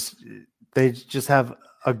is. They just have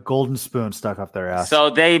a golden spoon stuck up their ass. So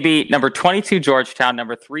they beat number 22 Georgetown,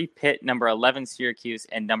 number 3 Pitt, number 11 Syracuse,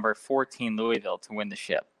 and number 14 Louisville to win the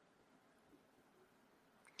ship.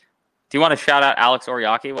 Do you want to shout out Alex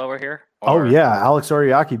Oriaki while we're here? Oh yeah, Alex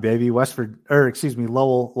Oriaki, baby,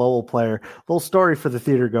 Lowell player. Little story for the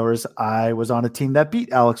theater goers. I was on a team that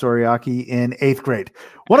beat Alex Oriaki in 8th grade.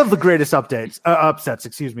 One of the greatest upsets,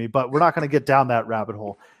 but we're not going to get down that rabbit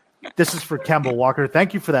hole. This is for Kemba Walker.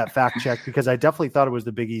 Thank you for that fact check, because I definitely thought it was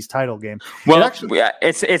the Big East title game. Well,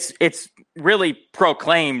 it's really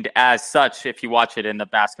proclaimed as such if you watch it in the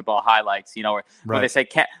basketball highlights. You know, when they say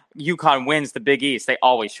UConn wins the Big East, they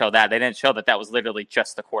always show that. They didn't show that was literally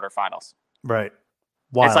just the quarterfinals. Right.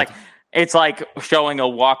 Wild. It's like showing a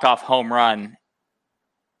walk-off home run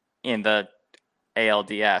in the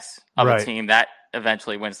ALDS of a team that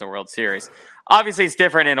eventually wins the World Series. Obviously, it's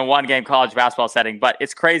different in a one-game college basketball setting, but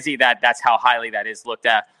it's crazy that that's how highly that is looked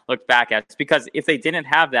back at. It's because if they didn't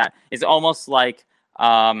have that, it's almost like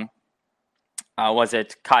was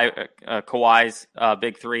it Kawhi's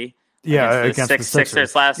Big Three? Yeah, against the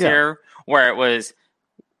Sixers last year, where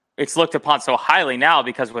it's looked upon so highly now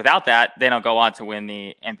because without that, they don't go on to win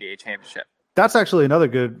the NBA championship. That's actually another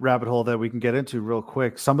good rabbit hole that we can get into real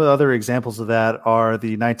quick. Some of the other examples of that are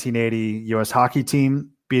the 1980 U.S. hockey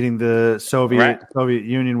team beating the Soviet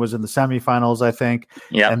Union was in the semifinals, I think.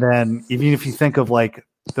 Yeah. And then even if you think of like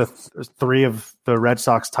the 3 of the Red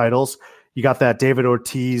Sox titles, you got that David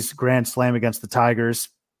Ortiz grand slam against the Tigers.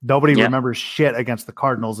 Nobody remembers shit against the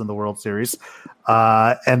Cardinals in the World Series.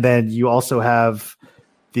 And then you also have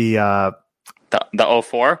the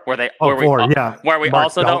 04 where we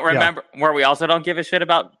also don't remember where we also don't give a shit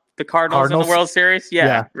about the Cardinals in the World Series.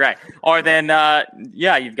 Yeah. Right. Or then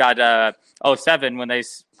you've got 07 when they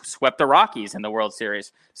swept the Rockies in the World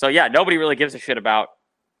Series. So nobody really gives a shit about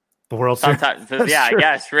the World Series. I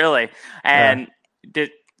guess really. And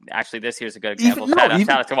actually this year's a good example. Shout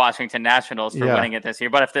out to Washington Nationals for winning it this year.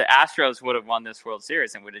 But if the Astros would have won this World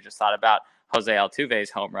Series, and we'd have just thought about Jose Altuve's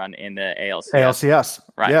home run in the ALCS.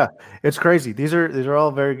 Right. Yeah, it's crazy. These are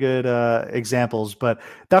all very good examples, but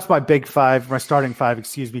that's my starting five,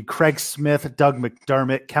 Craig Smith, Doug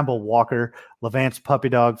McDermott, Kemba Walker, Levance Puppy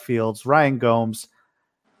Dog Fields, Ryan Gomes.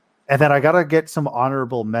 And then I got to get some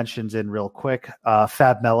honorable mentions in real quick.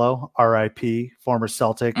 Fab Melo, RIP, former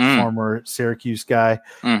Celtic, former Syracuse guy,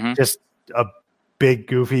 just a big,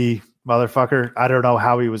 goofy motherfucker. I don't know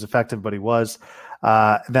how he was effective, but he was.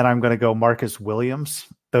 Then I'm going to go Marcus Williams.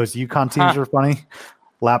 Those UConn teams were funny.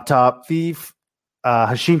 Laptop Thief,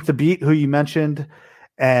 Hashim Thabit, who you mentioned,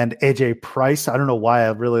 and AJ Price. I don't know why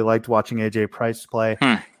I really liked watching AJ Price play.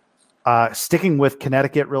 Sticking with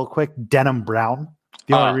Connecticut real quick, Denham Brown.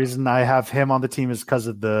 The only reason I have him on the team is because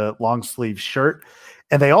of the long sleeve shirt.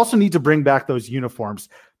 And they also need to bring back those uniforms.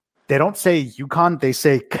 They don't say UConn, they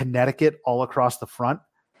say Connecticut all across the front.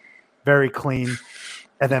 Very clean.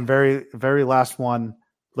 And then very, very last one,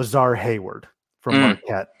 Lazar Hayward from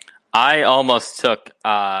Marquette. I almost took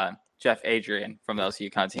Jeff Adrian from those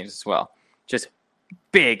UConn teams as well. Just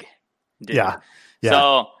big dude. Yeah.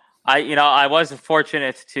 So I was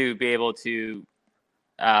fortunate to be able to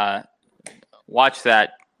watch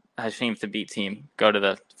that Hashim Thabit team go to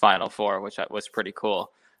the Final Four, which was pretty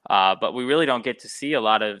cool. But we really don't get to see a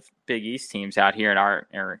lot of Big East teams out here in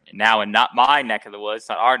not my neck of the woods,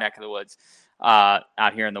 not our neck of the woods.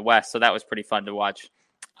 Out here in the West. So that was pretty fun to watch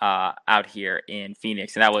out here in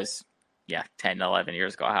Phoenix. And that was, 10, 11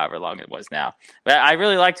 years ago, however long it was now. But I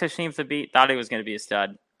really liked Hashim Thabit. Thought he was going to be a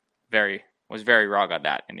stud. Was very wrong on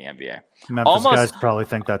that in the NBA. Memphis guys probably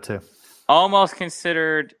think that too. Almost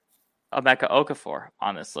considered Emeka Okafor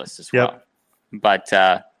on this list as well. But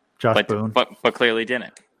Josh Boone. But clearly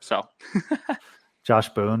didn't. So Josh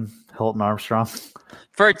Boone, Hilton Armstrong.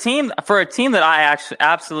 For a team that I actually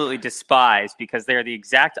absolutely despise because they're the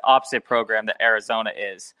exact opposite program that Arizona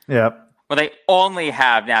is. Yep. Where they only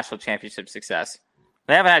have national championship success.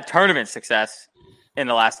 They haven't had tournament success in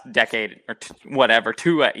the last decade or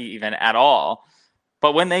two even at all.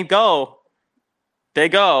 But when they go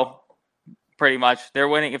pretty much. They're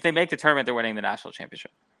winning. If they make the tournament, they're winning the national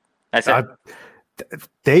championship. That's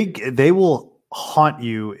it. They will haunt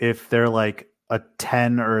you if they're like a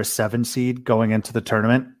 10 or a 7 seed going into the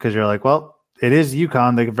tournament because you're like, well, it is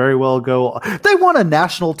UConn. They could very well go. They won a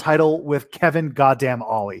national title with Kevin goddamn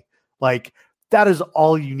Ollie. Like, that is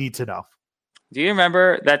all you need to know. Do you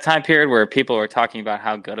remember that time period where people were talking about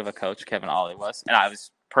how good of a coach Kevin Ollie was? And I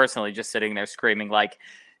was personally just sitting there screaming like,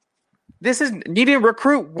 you need to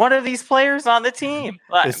recruit one of these players on the team.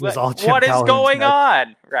 This was all Jim what is Calhoun's going neck.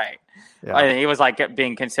 on? Right. Yeah. He was like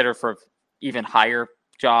being considered for even higher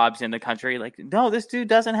jobs in the country. Like, no, this dude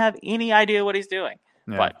doesn't have any idea what he's doing.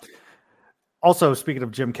 Yeah. But also, speaking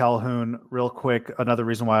of Jim Calhoun, real quick, another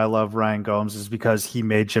reason why I love Ryan Gomes is because he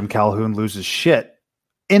made Jim Calhoun lose his shit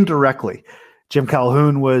indirectly. Jim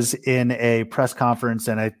Calhoun was in a press conference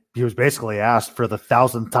and he was basically asked for the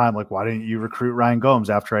 1,000th time, like, why didn't you recruit Ryan Gomes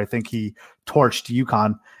after I think he torched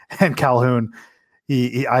UConn? And Calhoun,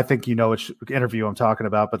 I think you know which interview I'm talking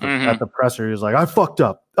about, but at the presser, he was like, I fucked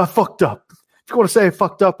up. If you want to say I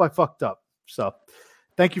fucked up, I fucked up. So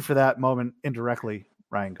thank you for that moment indirectly,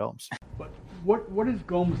 Ryan Gomes. But what does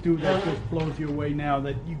Gomes do that just blows you away now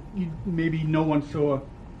that you maybe no one saw?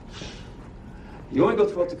 You only go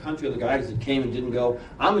throughout the country of the guys that came and didn't go,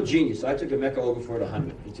 I'm a genius. I took Emeka Okafor at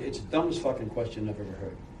 100. It's the dumbest fucking question I've ever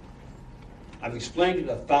heard. I've explained it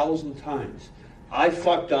 1,000 times. I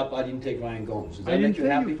fucked up. I didn't take Ryan Gomes. Does that make you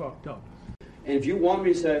happy? You fucked up. And if you want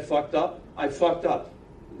me to say I fucked up, I fucked up.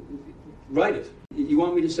 Write it. You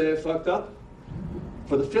want me to say I fucked up?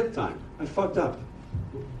 For the 5th time, I fucked up.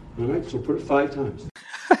 All right, so put it 5 times.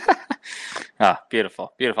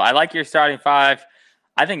 Beautiful. I like your starting 5.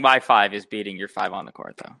 I think my 5 is beating your 5 on the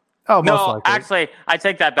court, though. Oh, most no, likely. Actually, I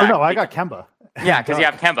take that back. Oh, no, I got Kemba. Yeah, because you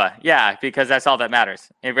have Kemba. Yeah, because that's all that matters.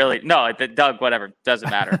 It really Doug, whatever, doesn't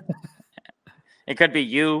matter. It could be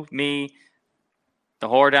you, me, the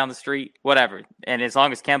whore down the street, whatever. And as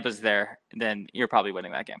long as Kemba's there, then you're probably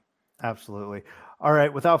winning that game. Absolutely. All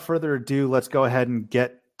right. Without further ado, let's go ahead and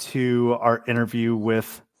get to our interview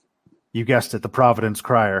with, you guessed it, the Providence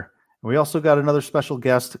Crier. And we also got another special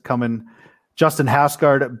guest coming, Justin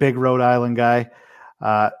Hasgard, big Rhode Island guy.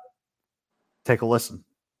 Take a listen.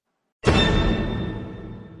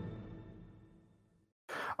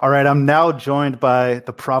 All right, I'm now joined by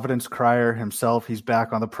the Providence Crier himself. He's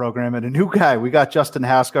back on the program, and a new guy. We got Justin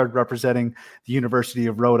Hasgard representing the University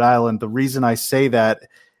of Rhode Island. The reason I say that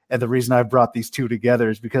and the reason I brought these two together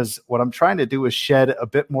is because what I'm trying to do is shed a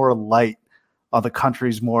bit more light on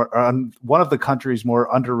one of the country's more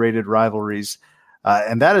underrated rivalries,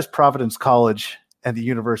 and that is Providence College and the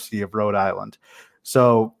University of Rhode Island.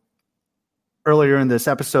 So earlier in this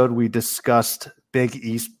episode, we discussed Big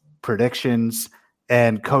East predictions,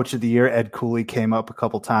 and Coach of the Year, Ed Cooley, came up a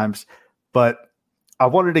couple times. But I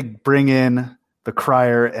wanted to bring in the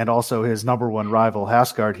Crier and also his number one rival,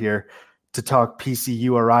 Hasgard, here to talk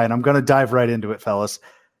PCURI. And I'm going to dive right into it, fellas.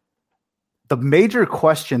 The major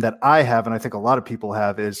question that I have, and I think a lot of people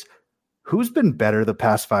have, is who's been better the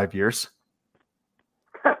past 5 years?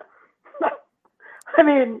 I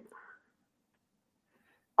mean,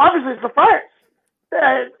 obviously it's the Friars.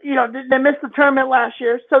 They missed the tournament last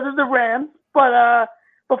year, so did the Rams. But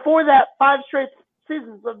before that, 5 straight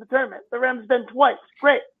seasons of the tournament. The Rams been twice.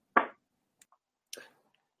 Great.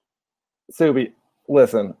 Subi,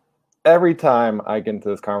 listen, every time I get into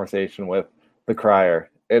this conversation with the Crier,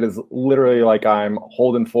 it is literally like I'm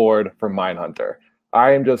Holden Ford from Mindhunter.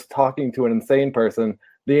 I am just talking to an insane person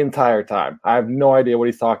the entire time. I have no idea what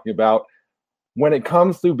he's talking about. When it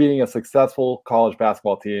comes to being a successful college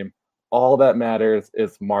basketball team, all that matters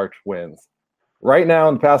is March wins. Right now,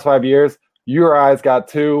 in the past 5 years, URI's got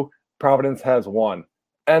 2, Providence has 1.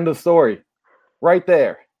 End of story. Right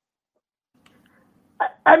there.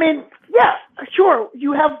 I mean, yeah, sure,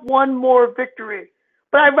 you have one more victory.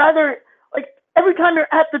 But I'd rather, every time you're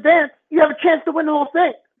at the dance, you have a chance to win the whole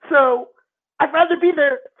thing. So I'd rather be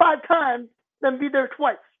there 5 times than be there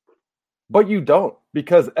twice. But you don't,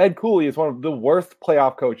 because Ed Cooley is one of the worst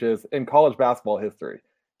playoff coaches in college basketball history.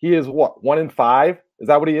 He is, 1 in 5? Is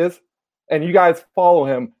that what he is? And you guys follow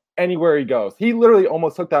him anywhere he goes. He literally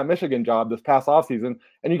almost took that Michigan job this past offseason,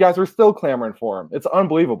 and you guys were still clamoring for him. It's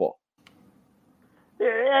unbelievable.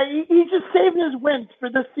 Yeah, he's just saving his wins for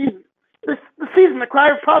this season. The season, the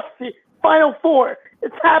Crier Prophecy, Final Four,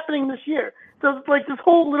 it's happening this year. So it's like this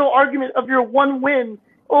whole little argument of your one win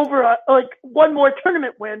over one more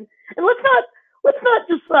tournament win. And let's not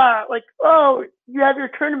just you have your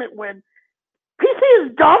tournament win. PC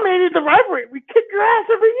has dominated the rivalry. We kick your ass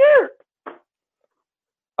every year.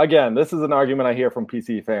 Again, this is an argument I hear from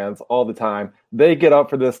PC fans all the time. They get up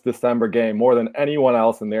for this December game more than anyone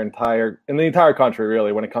else in the entire country,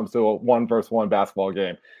 really, when it comes to a 1-versus-1 basketball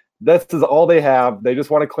game. This is all they have. They just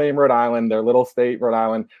want to claim Rhode Island, their little state, Rhode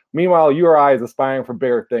Island. Meanwhile, URI is aspiring for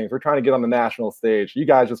bigger things. We're trying to get on the national stage. You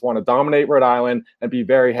guys just want to dominate Rhode Island and be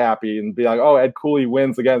very happy and be like, oh, Ed Cooley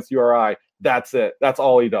wins against URI. That's it. That's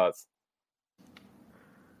all he does.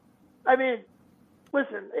 I mean,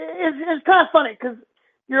 listen, it's kind of funny because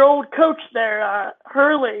your old coach there,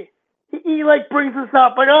 Hurley, he like brings this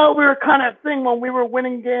up, like, oh, we were kind of thing when we were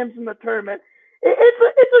winning games in the tournament.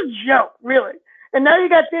 It's a joke, really. And now you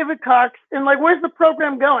got David Cox, and like, where's the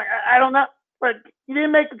program going? I don't know. Like, you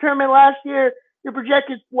didn't make the tournament last year. You're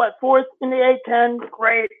projected, fourth in the A10.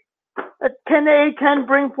 Great. Can the A10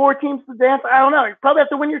 bring 4 teams to the dance? I don't know. You probably have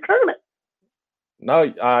to win your tournament.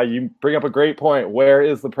 No, you bring up a great point. Where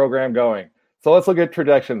is the program going? So let's look at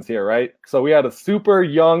projections here, right? So we had a super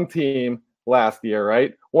young team last year,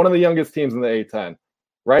 right? One of the youngest teams in the A10,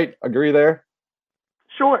 right? Agree there?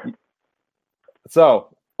 Sure.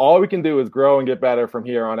 So all we can do is grow and get better from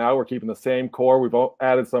here on out. We're keeping the same core. We've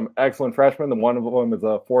added some excellent freshmen, and one of them is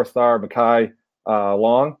a 4-star, Mekhi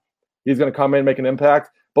Long. He's going to come in, make an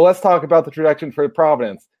impact. But let's talk about the projection for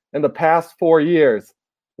Providence. In the past 4 years,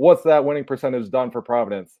 what's that winning percentage done for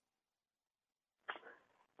Providence?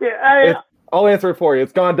 Yeah, I'll answer it for you.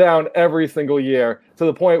 It's gone down every single year to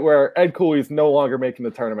the point where Ed Cooley's no longer making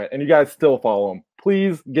the tournament, and you guys still follow him.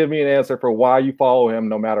 Please give me an answer for why you follow him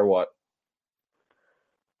no matter what.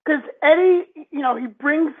 Because Eddie, he's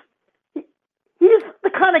the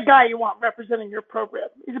kind of guy you want representing your program.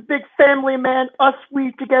 He's a big family man, us,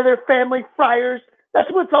 we together, family, Friars. That's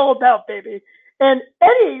what it's all about, baby. And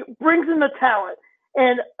Eddie brings in the talent,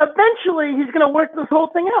 and eventually he's going to work this whole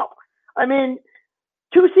thing out. I mean,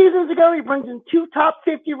 2 seasons ago, he brings in 2 top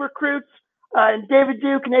 50 recruits, and David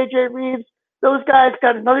Duke and AJ Reeves. Those guys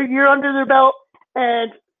got another year under their belt,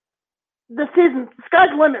 and the sky's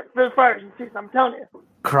the limit for the Friars this season, I'm telling you.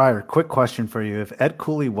 Crier, quick question for you. If Ed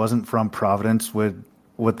Cooley wasn't from Providence, would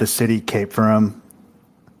the city cape for him?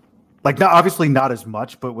 Like, obviously not as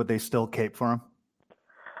much, but would they still cape for him?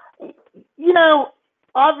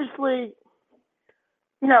 Obviously,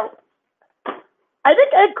 I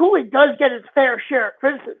think Ed Cooley does get his fair share of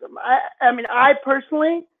criticism. I mean, I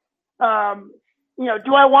personally, do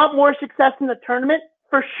I want more success in the tournament?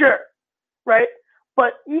 For sure, right?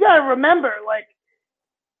 But you got to remember, like,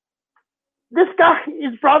 this guy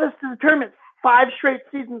has brought us to the tournament 5 straight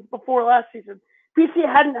seasons before last season. BC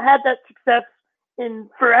hadn't had that success in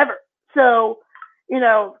forever. So,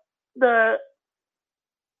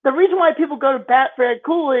 the reason why people go to bat for Ed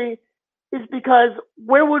Cooley is because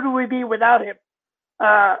where would we be without him?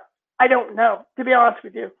 I don't know, to be honest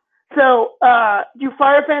with you. So do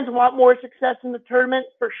Fire fans want more success in the tournament?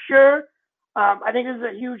 For sure. I think this is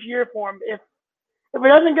a huge year for him. If it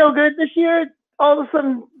doesn't go good this year, all of a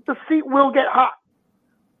sudden the seat will get hot.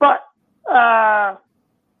 But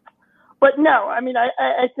no, I mean,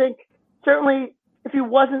 I think certainly if he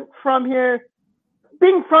wasn't from here,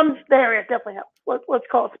 being from the area definitely helps. Let's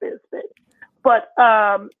call it spade a spade. But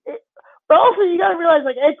also you got to realize,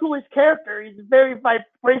 like, Ed Cooley's character, he's a very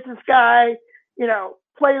vivacious guy,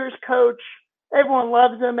 players coach. Everyone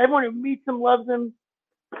loves him. Everyone who meets him loves him.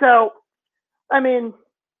 So, I mean,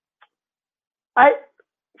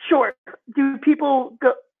 sure. Do people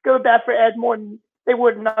go to bat for Ed more than they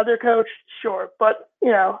would another coach? Sure. But,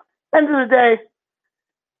 end of the day,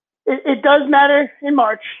 it does matter in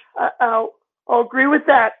March. I'll agree with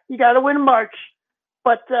that. You got to win in March.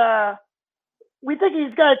 But we think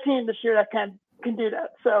he's got a team this year that can do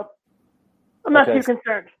that. So I'm not too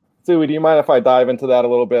concerned. Suey, do you mind if I dive into that a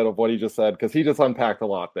little bit of what he just said? Because he just unpacked a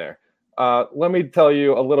lot there. Let me tell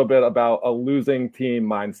you a little bit about a losing team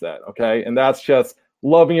mindset, okay? And that's just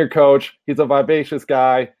loving your coach. He's a vivacious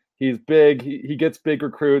guy. He's big. He gets big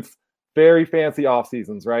recruits, very fancy off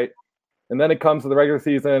seasons, right? And then it comes to the regular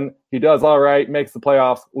season. He does all right, makes the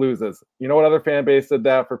playoffs, loses. You know what other fan base did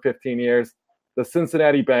that for 15 years? The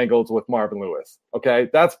Cincinnati Bengals with Marvin Lewis. Okay,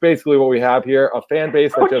 that's basically what we have here. A fan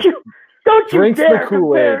base that just drinks the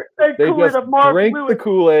Kool-Aid. They just drink the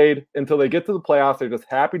Kool-Aid until they get to the playoffs. They're just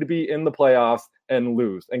happy to be in the playoffs and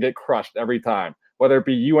lose and get crushed every time, whether it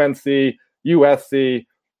be UNC, USC,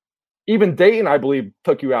 even Dayton, I believe,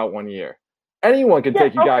 took you out one year. Anyone can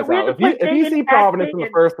take you guys out. If you see Providence in the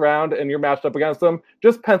first round and you're matched up against them,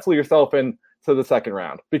 just pencil yourself in to the second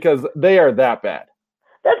round because they are that bad.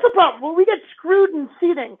 That's the problem. Well, we get screwed in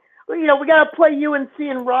seeding. We got to play UNC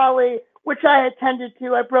in Raleigh, which I attended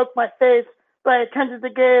to. I broke my face, but I attended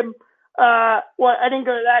the game. I didn't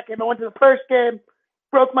go to that game. I went to the first game,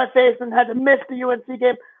 broke my face, and had to miss the UNC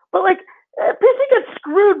game. But, PC gets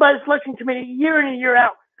screwed by the selection committee year in and year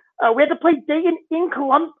out. We had to play Dayton in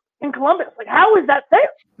Columbus. Like, how is that fair?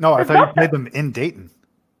 No, I thought you played them in Dayton.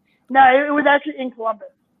 No, it was actually in Columbus.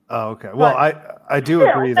 Oh, okay. Well, I do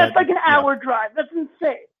agree that's that like an hour drive. That's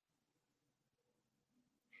insane.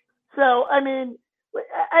 So, I mean,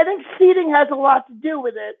 I think seeding has a lot to do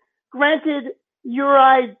with it. Granted,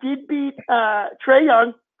 Uri did beat Trae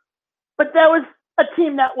Young, but that was a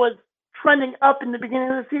team that was trending up in the beginning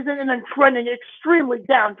of the season and then trending extremely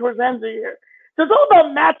down towards the end of the year. So it's all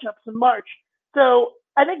about matchups in March. So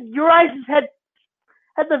I think Urias had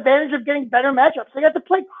the advantage of getting better matchups. They got to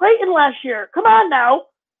play Creighton last year. Come on now.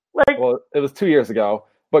 Well, it was 2 years ago,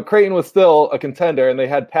 but Creighton was still a contender, and they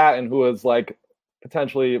had Patton, who was like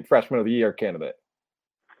potentially freshman of the year candidate.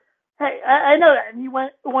 Hey, I know that. And he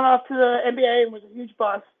went off to the NBA and was a huge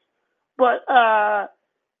bust. But,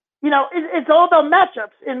 it's all about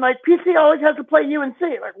matchups. And, PC always has to play UNC.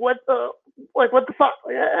 What the fuck?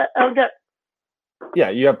 I don't get it. Yeah,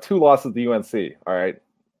 you have 2 losses to UNC, all right?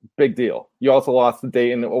 Big deal. You also lost to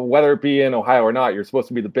Dayton. Whether it be in Ohio or not, you're supposed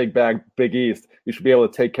to be the big bag, Big East. You should be able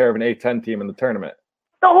to take care of an A-10 team in the tournament.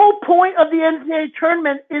 The whole point of the NCAA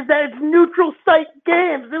tournament is that it's neutral site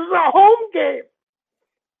games. This is a home game.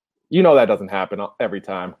 You know that doesn't happen every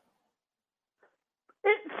time.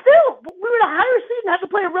 Still, we were the higher seed and had to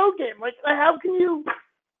play a road game. How can you?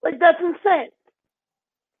 That's insane.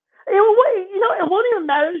 It won't even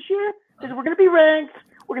matter this year because we're going to be ranked.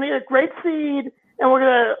 We're going to get a great seed, and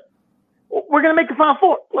we're gonna make the Final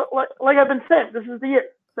Four. Like I've been saying, this is the year.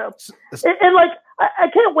 So, I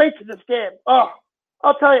can't wait for this game. Oh,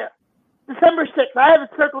 I'll tell you, December 6th. I have it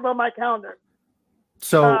circled on my calendar.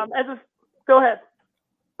 So, go ahead.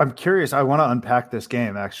 I'm curious. I want to unpack this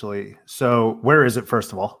game, actually. So where is it,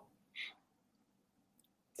 first of all?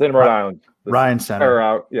 It's in Rhode Island. Ryan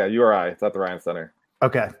Center. URI. It's at the Ryan Center.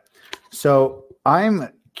 Okay. So I'm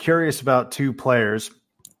curious about 2 players.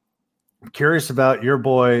 I'm curious about your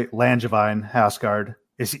boy, Langevin Houseguard.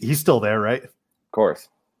 He's still there, right? Of course.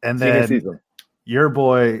 And then your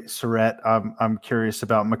boy, Surratt, I'm curious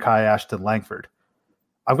about Makai Ashton Langford.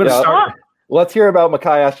 I'm going to start. Let's hear about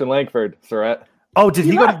Makai Ashton Langford, Surratt. Oh, did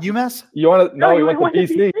he go to UMass? You want to? No, he went to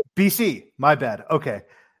BC. BC. My bad. Okay.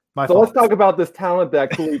 Let's talk about this talent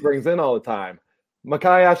that Cooley brings in all the time.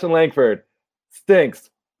 Makai Ashton Langford stinks.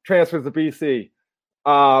 Transfers to BC.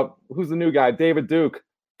 Who's the new guy? David Duke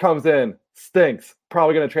comes in, stinks.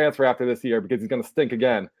 Probably going to transfer after this year because he's going to stink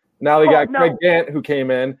again. Now they got Craig Gant who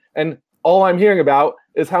came in, and all I'm hearing about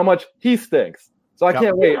is how much he stinks. So I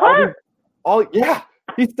can't wait.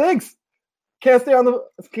 He stinks. Can't stay on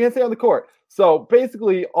the court. So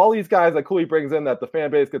basically, all these guys that Cooley brings in that the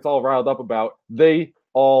fan base gets all riled up about, they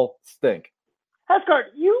all stink. Houseguard,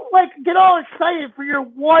 you get all excited for your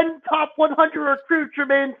one top 100 recruit,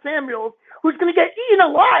 Jermaine Samuels, who's going to get eaten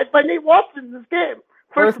alive by Nate Watson in this game.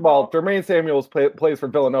 First of all, Jermaine Samuels plays for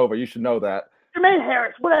Villanova. You should know that. Jermaine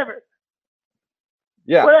Harris, whatever.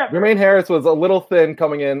 Yeah, whatever. Jermaine Harris was a little thin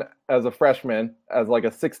coming in as a freshman, as a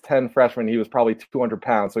 6'10 freshman. He was probably 200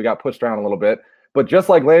 pounds, so he got pushed around a little bit. But just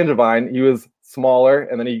like Langevin, he was smaller,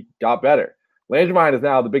 and then he got better. Langevin is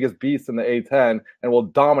now the biggest beast in the A-10 and will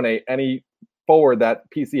dominate any forward that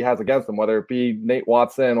PC has against him, whether it be Nate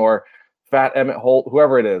Watson or Fat Emmett Holt,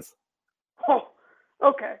 whoever it is. Oh,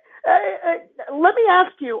 okay. Let me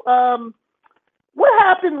ask you, what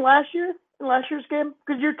happened last year in last year's game?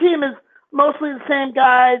 Because your team is mostly the same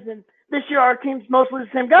guys, and this year our team's mostly the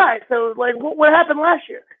same guys. So, what happened last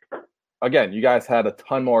year? Again, you guys had a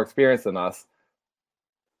ton more experience than us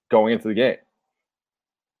going into the game.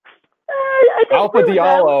 Alpha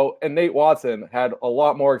Diallo and Nate Watson had a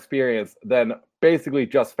lot more experience than basically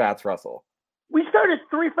just Fats Russell. We started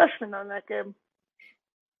 3 freshmen on that game.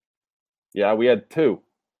 Yeah, we had 2.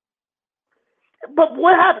 But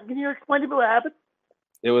what happened? Can you explain to me what happened?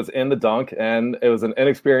 It was in the dunk, and it was an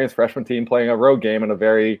inexperienced freshman team playing a road game in a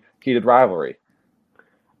very heated rivalry.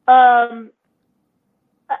 I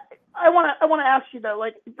want to ask you though,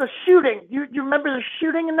 the shooting. You remember the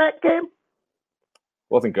shooting in that game?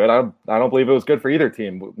 Wasn't good. I don't believe it was good for either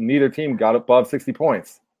team. Neither team got above 60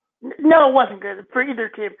 points. No, it wasn't good for either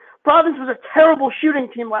team. Providence was a terrible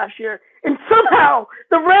shooting team last year, and somehow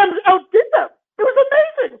the Rams outdid them. It was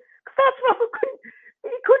amazing. Fats Russell couldn't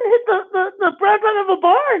hit the bread of a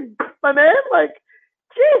barn, my man.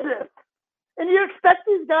 Jesus. And you expect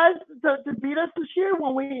these guys to beat us this year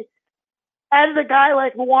when we added a guy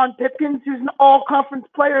like Luwan Pipkins, who's an all-conference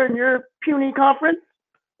player in your puny conference.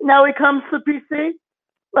 Now he comes to PC.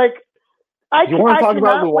 You want to talk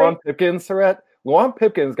about Luwan Pipkins, Surratt? Luwan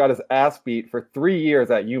Pipkins got his ass beat for 3 years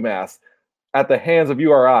at UMass at the hands of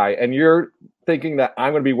URI, and you're thinking that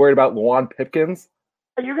I'm going to be worried about Luwan Pipkins?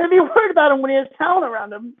 You're going to be worried about him when he has talent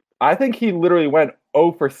around him. I think he literally went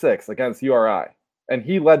 0 for 6 against URI, and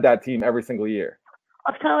he led that team every single year.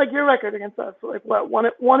 It's kind of like your record against us. What's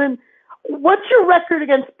your record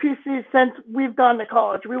against PC since we've gone to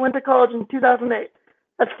college? We went to college in 2008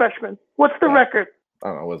 as freshmen. What's the record? I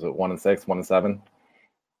don't know. Was it 1-6, 1-7?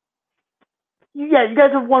 Yeah, you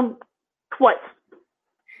guys have won twice.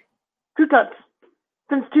 2 times.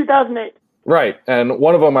 since 2008. Right, and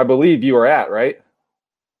one of them I believe you were at, right?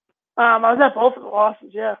 I was at both of the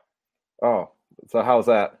losses, yeah. Oh, so how's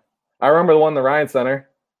that? I remember the one in the Ryan Center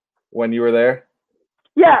when you were there.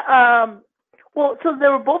 Yeah, well, so they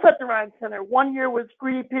were both at the Ryan Center. One year was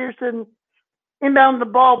Greedy Pearson inbounded the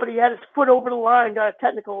ball, but he had his foot over the line, got a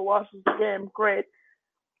technical, lost the game. Great.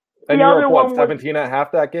 And you were, what, 17 at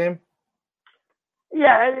half that game?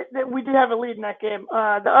 Yeah, we did have a lead in that game.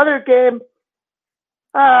 The other game,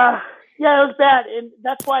 yeah, it was bad, and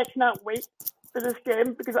that's why I cannot wait for this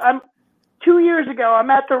game, because 2 years ago, I'm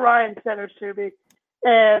at the Ryan Center, Subi,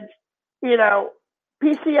 and, you know,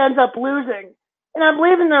 PC ends up losing, and I'm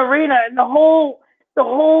leaving the arena, and the whole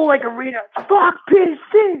like arena, fuck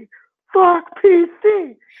PC,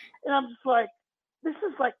 and I'm just like, this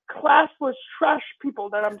is like classless trash people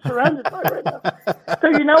that I'm surrounded by right now. So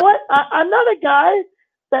you know what? I'm not a guy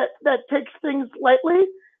that takes things lightly.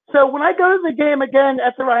 So when I go to the game again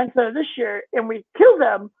at the Ryan Center this year and we kill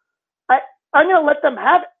them, I'm gonna let them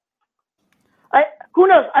have it. Who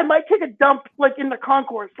knows? I might take a dump like in the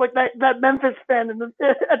concourse, like that Memphis fan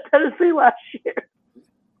at Tennessee last year.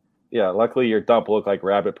 Yeah, luckily your dump looked like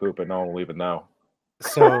rabbit poop and no one will even know.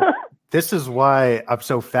 So this is why I'm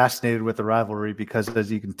so fascinated with the rivalry, because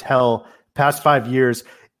as you can tell, past 5 years,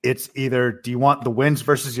 it's either do you want the wins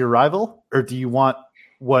versus your rival, or do you want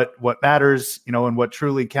what matters, you know, and what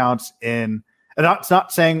truly counts in. And it's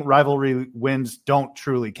not saying rivalry wins don't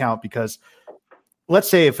truly count, because let's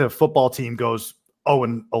say if a football team goes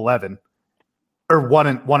 0-11 or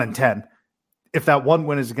 1-10, if that one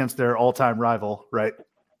win is against their all-time rival, right?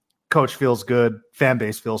 Coach feels good, fan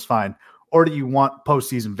base feels fine. Or do you want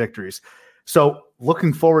postseason victories? So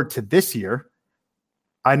looking forward to this year,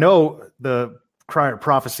 I know the Crier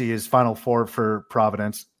prophecy is Final Four for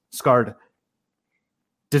Providence. Scard,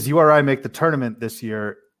 does URI make the tournament this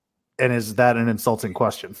year? And is that an insulting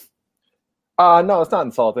question? No, it's not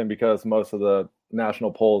insulting, because most of the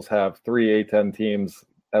national polls have 3 A10 teams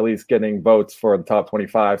at least getting votes for the top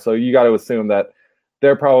 25. So you got to assume that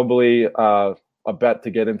they're probably a bet to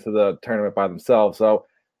get into the tournament by themselves. So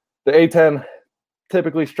the A10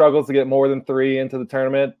 typically struggles to get more than 3 into the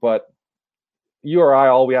tournament, but URI,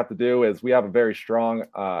 all we have to do is we have a very strong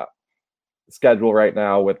schedule right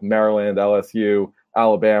now with Maryland, LSU,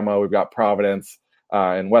 Alabama. We've got Providence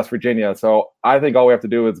and West Virginia. So I think all we have to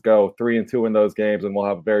do is go 3-2 in those games, and we'll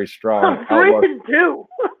have a very strong 3-2.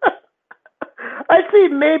 I see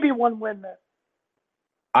maybe one win there.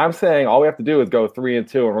 I'm saying all we have to do is go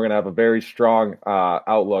 3-2, and we're going to have a very strong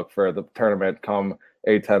outlook for the tournament come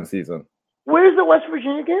A10 season. Where's the West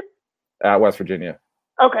Virginia game? At West Virginia.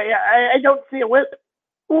 Okay, yeah, I don't see a win.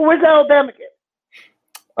 Well, where's the Alabama game?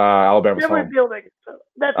 Alabama's Different home. building. So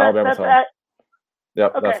Alabama's home.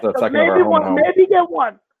 Yep, okay, that's the so second maybe of our home. Maybe get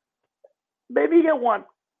one. Maybe you get one.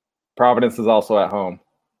 Providence is also at home.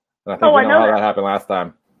 And I think we know how that happened last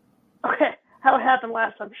time. Okay, how it happened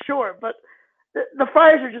last time, sure. But the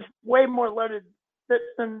Friars are just way more loaded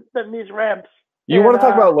than these Rams. You want to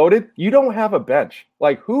talk about loaded? You don't have a bench.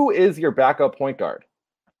 Like, who is your backup point guard?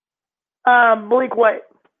 Malik White.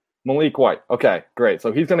 Malik White. Okay, great.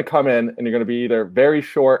 So he's going to come in, and you're going to be either very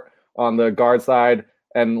short on the guard side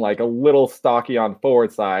and like a little stocky on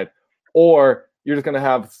forward side, or you're just going to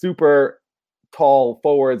have super tall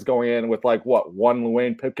forwards going in with like one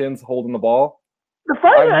Luane Pipkins holding the ball. The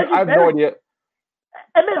Friars I have no idea.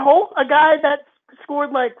 Emmett Holt, a guy that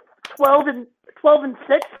scored like 12 and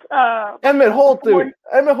 6. Emmett Holt, dude.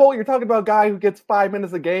 Emmett Holt, you're talking about a guy who gets 5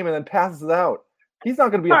 minutes a game and then passes it out. He's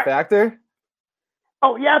not going to be a factor.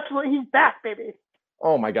 Oh, yeah, absolutely. He's back, baby.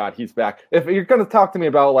 Oh, my God, he's back. If you're going to talk to me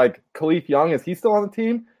about, like, Khalif Young, is he still on the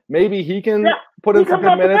team? Maybe he can put in some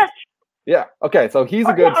good minutes. Yeah, okay, so he's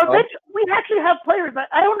a good bench, we actually have players.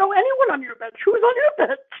 I don't know anyone on your bench. Who's on your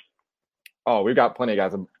bench? Oh, we've got plenty of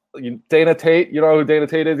guys. Dana Tate, you know who Dana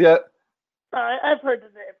Tate is yet? I've heard the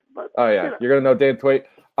name. But, oh, yeah, you're going to know Dana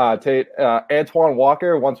Tate. Antoine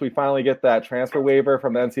Walker, once we finally get that transfer waiver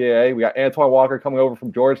from the NCAA, we got Antoine Walker coming over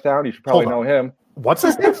from Georgetown. You should probably know him. What's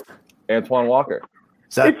his name? Antoine Walker.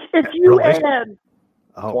 It's UAN.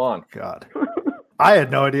 Oh, Twan. God. I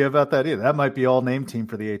had no idea about that either. That might be all name team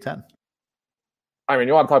for the A10. I mean,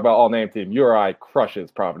 you want to talk about all name team. URI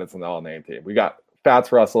crushes Providence in the all name team. We got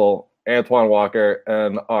Fats Russell, Antoine Walker,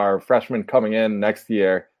 and our freshman coming in next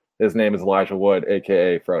year. His name is Elijah Wood,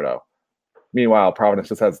 a.k.a. Frodo. Meanwhile, Providence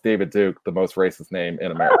just has David Duke, the most racist name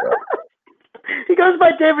in America. He goes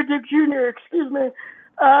by David Duke Jr., excuse me.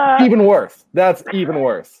 Even worse. That's even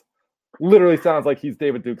worse. Literally sounds like he's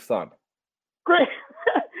David Duke's son. Great.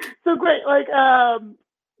 So great. Like,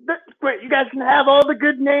 That's great. You guys can have all the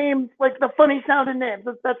good names, like the funny sounding names.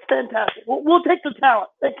 That's fantastic. We'll take the talent.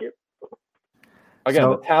 Thank you. Again,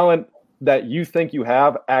 the talent that you think you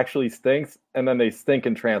have actually stinks, and then they stink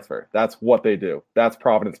and transfer. That's what they do. That's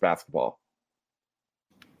Providence basketball.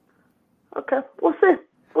 Okay, we'll see.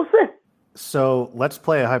 So let's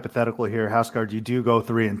play a hypothetical here. Houseguard, you do go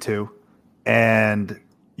 3-2, and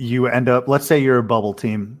you end up, let's say you're a bubble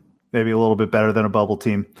team, maybe a little bit better than a bubble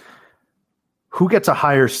team. Who gets a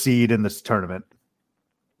higher seed in this tournament?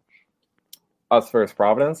 Us versus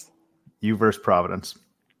Providence? You versus Providence.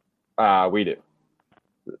 We do.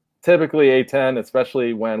 Typically, A10,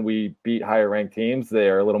 especially when we beat higher-ranked teams, they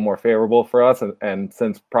are a little more favorable for us. And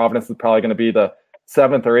since Providence is probably going to be the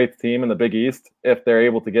 7th or 8th team in the Big East, if they're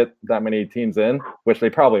able to get that many teams in, which they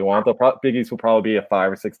probably won't, Big East will probably be a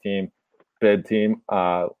 5 or 6 team bid team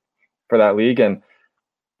for that league. And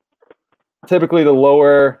typically, the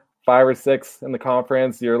lower 5 or 6 in the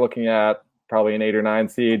conference, you're looking at probably an 8 or 9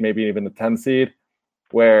 seed, maybe even the 10 seed.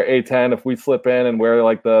 Where A10, if we slip in and we're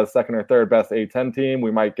like the 2nd or 3rd best A10 team,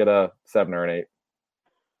 we might get a 7 or an 8.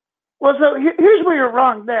 Well, so here's where you're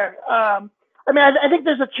wrong there. I think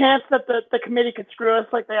there's a chance that the committee could screw us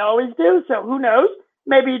like they always do. So who knows?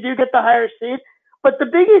 Maybe you do get the higher seed. But the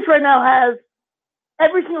Big East right now has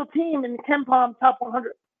every single team in the KenPom top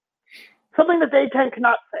 100. Something that the A10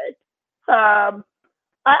 cannot say.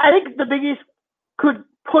 I think the Big East could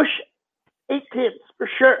push 8 teams for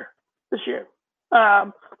sure this year.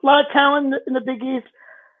 A lot of talent in the Big East.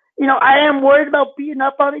 I am worried about beating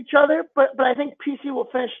up on each other, but I think PC will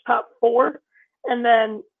finish top 4. And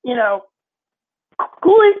then,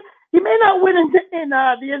 Cooley, he may not win in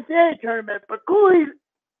the NCAA tournament, but Cooley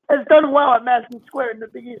has done well at Madison Square in the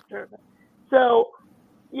Big East tournament. So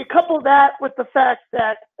you couple that with the fact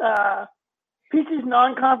that PC's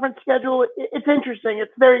non-conference schedule, it's interesting.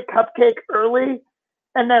 It's very cupcake early,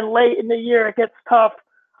 and then late in the year it gets tough.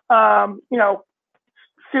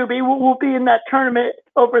 Subi will be in that tournament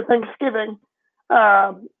over Thanksgiving,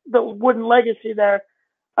 the Wooden Legacy there.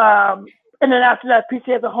 And then after that,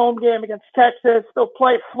 PC has a home game against Texas. They'll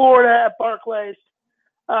play Florida at Barclays.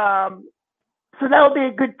 So that'll be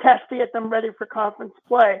a good test to get them ready for conference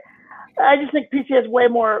play. I just think PC has way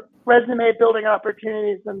more resume building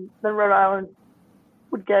opportunities than Rhode Island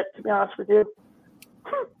would get, to be honest with you.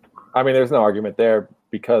 There's no argument there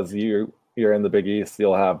because you're in the Big East.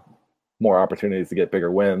 You'll have more opportunities to get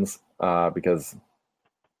bigger wins because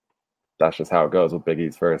that's just how it goes with Big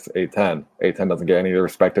East versus A10. A10 doesn't get any of the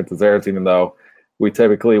respect it deserves, even though we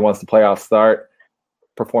typically, once the playoffs start,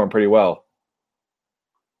 perform pretty well.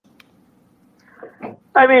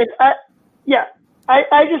 I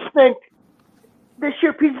just think this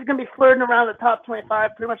year PC is going to be flirting around the top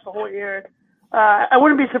 25 pretty much the whole year. I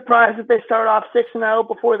wouldn't be surprised if they start off 6-0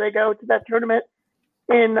 before they go to that tournament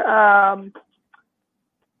in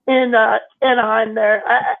Anaheim there.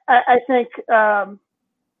 I think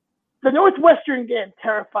the Northwestern game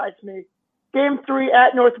terrifies me. Game 3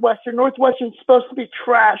 at Northwestern. Northwestern's supposed to be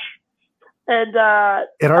trash. And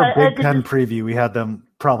in our Big Ten preview, we had them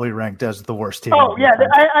probably ranked as the worst team. Oh yeah,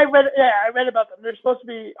 I read about them. They're supposed to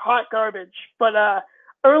be hot garbage. But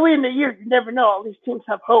early in the year, you never know. All these teams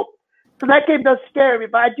have hope. So that game does scare me.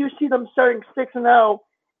 But I do see them starting 6-0,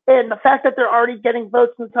 and the fact that they're already getting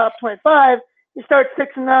votes in the top 25. You start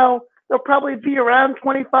 6-0, they'll probably be around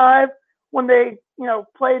 25 when they,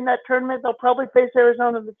 play in that tournament. They'll probably face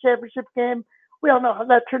Arizona in the championship game. We all know how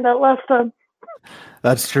that turned out last time.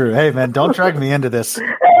 That's true. Hey, man, don't drag me into this.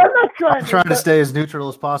 I'm trying to stay as neutral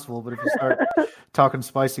as possible, but if you start talking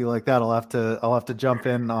spicy like that, I'll have to jump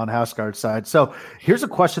in on Houseguard's side. So here's a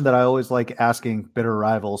question that I always like asking bitter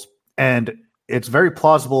rivals, and it's very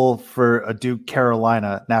plausible for a Duke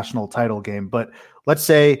Carolina national title game. But let's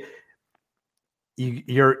say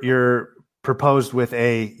you're proposed with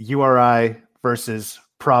a URI versus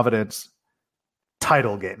Providence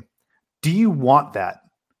title game. Do you want that?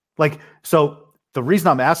 So the reason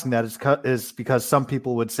I'm asking that is because some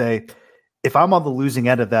people would say, if I'm on the losing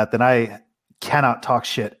end of that, then I cannot talk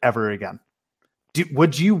shit ever again.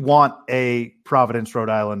 Would you want a Providence Rhode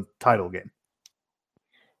Island title game?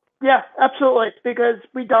 Yeah, absolutely. Because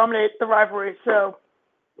we dominate the rivalry. So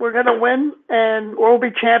we're going to win and we'll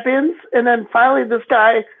be champions. And then finally this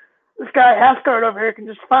guy Houseguard over here can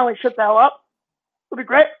just finally shut the hell up. It'll be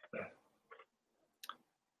great.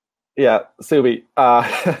 Yeah, Subi.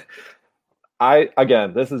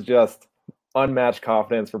 This is just unmatched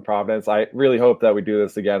confidence for Providence. I really hope that we do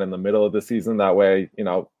this again in the middle of the season. That way,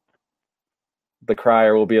 the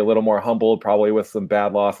Crier will be a little more humbled, probably with some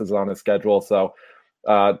bad losses on his schedule. So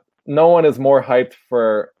no one is more hyped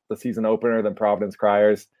for the season opener than Providence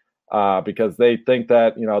Criers. because they think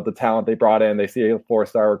that, the talent they brought in, they see a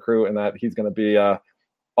 4-star recruit and that he's going to be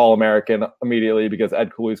All-American immediately because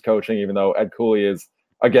Ed Cooley's coaching, even though Ed Cooley is,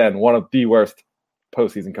 again, one of the worst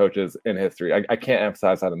postseason coaches in history. I can't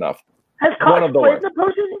emphasize that enough. Has Cox played in the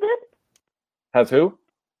postseason game? Has who?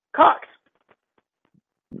 Cox.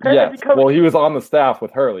 Yes. Well, he was on the staff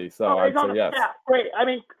with Hurley, so I'd say yes. Staff. Great. I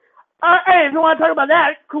mean, hey, if you want to talk about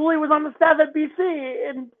that, Cooley was on the staff at BC,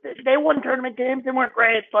 and they won tournament games. They weren't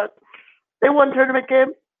great, but they won tournament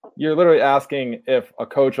games. You're literally asking if a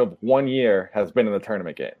coach of 1 year has been in the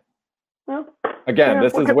tournament game. Well, Again,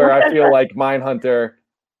 this is where I feel like Mindhunter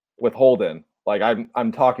with Holden. Like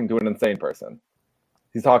I'm talking to an insane person.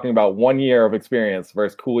 He's talking about 1 year of experience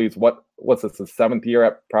versus Cooley's what's this, his 7th year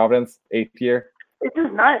at Providence? 8th year? It's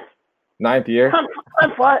just nice. 9th year?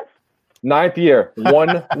 I'm fine. 9th year,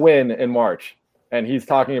 1 win in March. And he's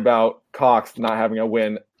talking about Cox not having a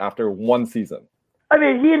win after 1 season. I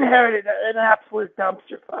mean, he inherited an absolute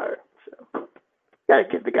dumpster fire. So, gotta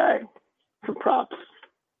give the guy some props.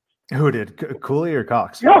 Who did? Cooley or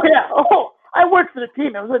Cox? Oh, yeah. Oh, I worked for the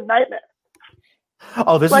team. It was a nightmare.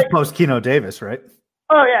 Oh, this is post Keno Davis, right?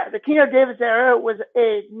 Oh, yeah. The Keno Davis era was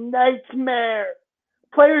a nightmare.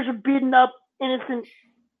 Players were beating up innocent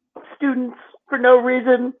students for no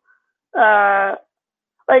reason. It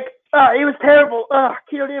was terrible.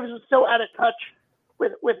 Keno Davis was so out of touch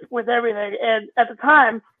with everything. And at the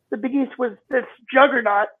time, the Big East was this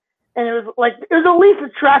juggernaut, and it was the least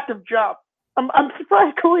attractive job. I'm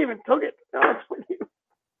surprised Cooley even took it, to be honest with you.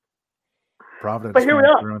 Providence. But here we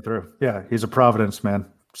are. Through and through. Yeah, he's a Providence man.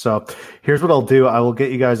 So here's what I'll do. I will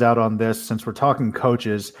get you guys out on this. Since we're talking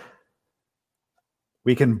coaches,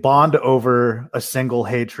 we can bond over a single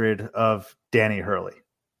hatred of Danny Hurley.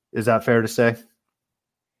 Is that fair to say?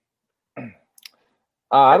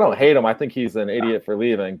 I don't hate him. I think he's an idiot for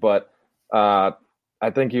leaving, but I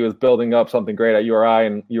think he was building up something great at URI,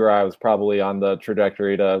 and URI was probably on the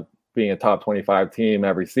trajectory to being a top 25 team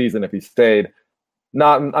every season if he stayed.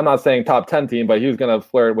 I'm not saying top 10 team, but he was going to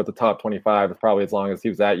flirt with the top 25 probably as long as he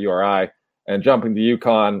was at URI. And jumping to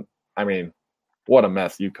UConn, I mean, what a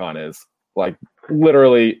mess UConn is. Like,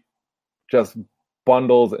 literally just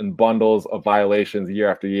bundles and bundles of violations year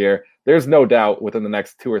after year. There's no doubt within the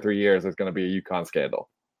next 2 or 3 years there's going to be a UConn scandal.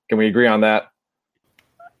 Can we agree on that?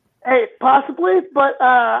 Hey, possibly, but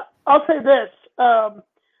I'll say this.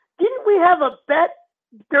 Didn't we have a bet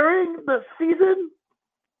during the season?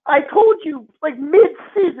 I told you,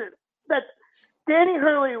 mid-season, that Danny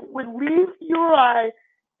Hurley would leave URI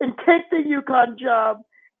and take the UConn job,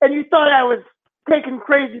 and you thought I was taking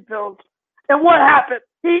crazy pills. And what happened?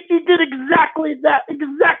 He did exactly that,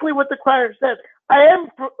 exactly what the Crier said. I am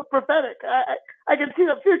prophetic. I can see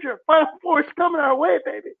the future. Final Four is coming our way,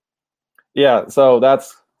 baby. Yeah, so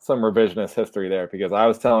that's some revisionist history there, because I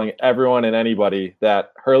was telling everyone and anybody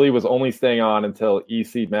that Hurley was only staying on until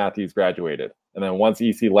E.C. Matthews graduated. And then once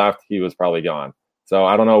E.C. left, he was probably gone. So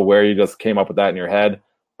I don't know where you just came up with that in your head,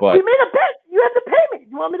 but we made a bet. You had to pay me.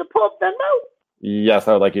 You want me to pull up Venmo? Yes,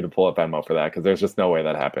 I would like you to pull up Venmo for that, because there's just no way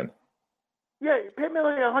that happened. Yeah, you paid me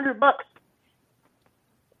like $100.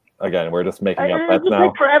 Again, we're just making up bets now. It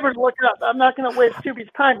takes forever to look it up. I'm not going to waste Stubby's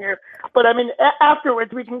time here. But, I mean,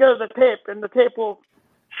 afterwards we can go to the tape, and the tape will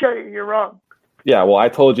show you you're wrong. Yeah, well, I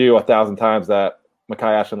told you 1,000 times that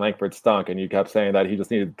Makai Ashton-Langford stunk, and you kept saying that he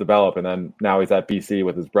just needed to develop, and then now he's at BC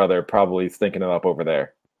with his brother, probably stinking it up over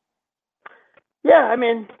there. Yeah, I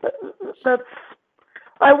mean,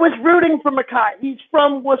 I was rooting for Makai. He's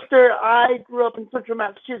from Worcester. I grew up in Central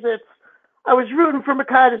Massachusetts. I was rooting for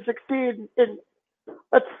Makai to succeed. He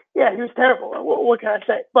was terrible. What can I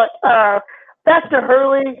say? But back to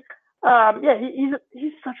Hurley.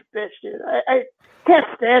 He's such a bitch, dude. I can't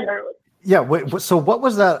stand Hurley. Yeah. Wait. So what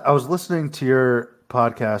was that? I was listening to your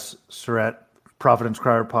podcast, Surratt, Providence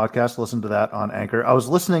Crier podcast. Listen to that on Anchor. I was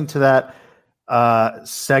listening to that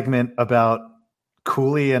segment about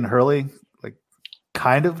Cooley and Hurley,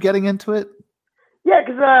 kind of getting into it. Yeah,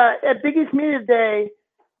 because at Big East Media Day,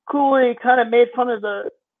 Cooley kind of made fun of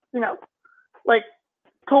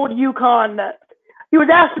told UConn that he was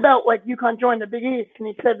asked about UConn joined the Big East, and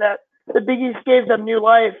he said that the Big East gave them new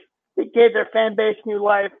life, it gave their fan base new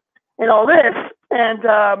life, and all this,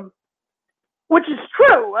 and which is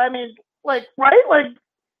true. I mean, right?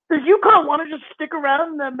 Does UConn want to just stick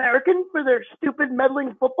around in the American for their stupid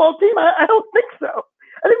meddling football team? I don't think so.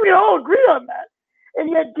 I think we all agree on that. And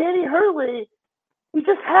yet Danny Hurley, he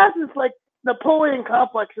just has this Napoleon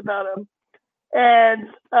complex about him, and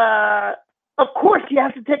of course he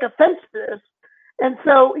has to take offense to this, and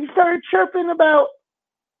so he started chirping about,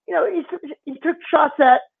 he took shots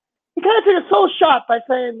at, he kind of took a soul shot by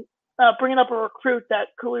saying bringing up a recruit that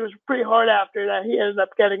Cooley was pretty hard after, that he ended up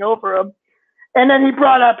getting over him. And then he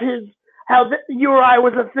brought up how the URI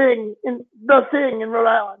was the thing in Rhode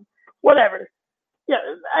Island. Whatever. Yeah,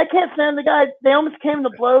 I can't stand the guy. They almost came to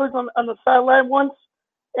blows on the sideline once,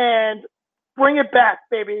 and bring it back,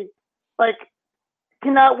 baby. Like,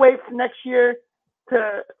 cannot wait for next year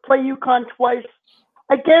to play UConn twice.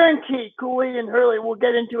 I guarantee Cooley and Hurley will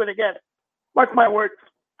get into it again. Mark my words.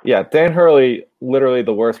 Yeah, Dan Hurley, literally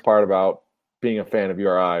the worst part about being a fan of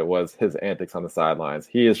URI was his antics on the sidelines.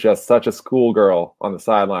 He is just such a schoolgirl on the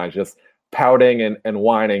sidelines, just pouting and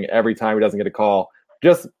whining every time he doesn't get a call.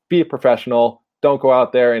 Just be a professional. Don't go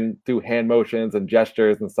out there and do hand motions and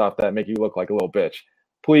gestures and stuff that make you look like a little bitch.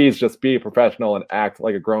 Please just be a professional and act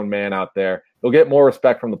like a grown man out there. You'll get more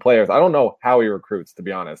respect from the players. I don't know how he recruits, to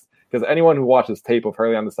be honest, because anyone who watches tape of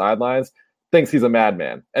Hurley on the sidelines thinks he's a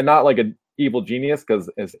madman, and not like an evil genius, because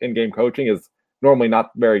his in-game coaching is normally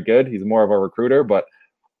not very good. He's more of a recruiter, but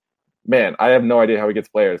man, I have no idea how he gets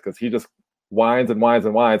players, because he just whines and whines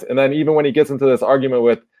and whines. And then even when he gets into this argument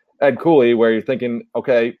with Ed Cooley, where you're thinking,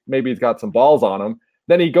 okay, maybe he's got some balls on him,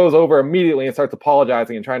 then he goes over immediately and starts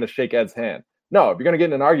apologizing and trying to shake Ed's hand. No, if you're going to get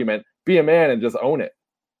in an argument, be a man and just own it.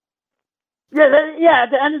 Yeah,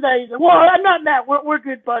 at the end of that, he's like, well, I'm not mad. We're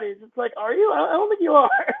good buddies. It's like, are you? I don't think you are.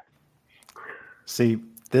 See,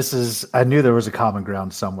 I knew there was a common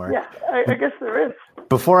ground somewhere. Yeah, I guess there is.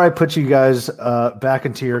 Before I put you guys back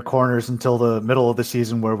into your corners until the middle of the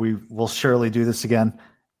season, where we will surely do this again,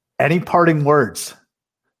 any parting words?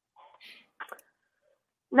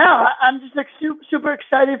 No, I'm just like super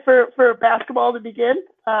excited for basketball to begin.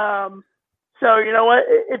 So you know what?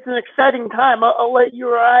 It's an exciting time. I'll let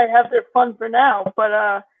URI have their fun for now.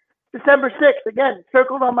 But December 6th, again,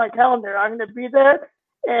 circled on my calendar. I'm going to be there,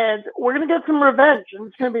 and we're going to get some revenge, and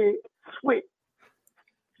it's going to be sweet.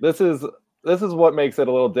 This is what makes it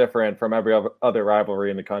a little different from every other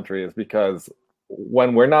rivalry in the country, is because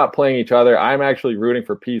when we're not playing each other, I'm actually rooting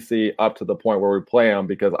for PC up to the point where we play them,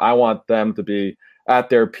 because I want them to be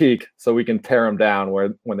at their peak so we can tear them down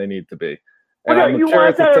when they need to be. And well, you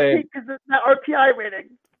want that peak because it's that RPI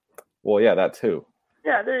rating. Well, yeah, that too.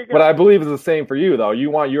 Yeah, there you go. But I believe it's the same for you, though.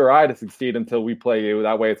 You want URI to succeed until we play you.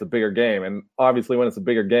 That way it's a bigger game. And obviously when it's a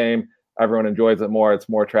bigger game, everyone enjoys it more. It's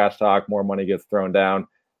more trash talk, more money gets thrown down.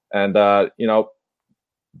 And,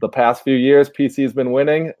 the past few years, PC's been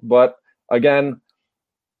winning. But, again,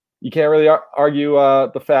 you can't really argue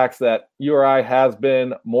the facts that URI has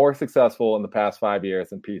been more successful in the past 5 years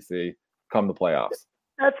than PC come the playoffs.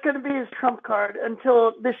 That's going to be his trump card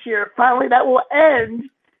until this year. Finally, that will end,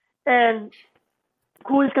 and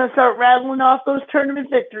Cooley's going to start rattling off those tournament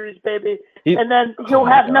victories, baby. And then he'll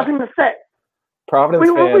have nothing to say. Providence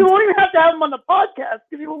fans. We won't even have to have him on the podcast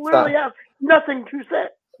because he will literally have nothing to say.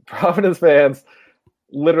 Providence fans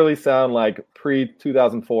literally sound like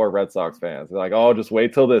pre-2004 Red Sox fans. They're like, oh, just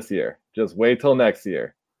wait till this year. Just wait till next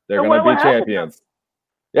year. They're going to be champions.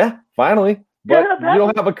 Yeah, finally. But you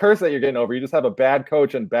don't have a curse that you're getting over. You just have a bad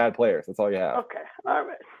coach and bad players. That's all you have. Okay. All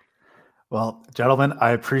right. Well, gentlemen,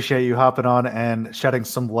 I appreciate you hopping on and shedding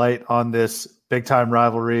some light on this big-time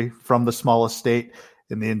rivalry from the smallest state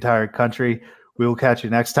in the entire country. We will catch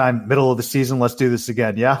you next time. Middle of the season. Let's do this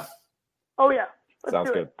again, yeah? Oh, yeah.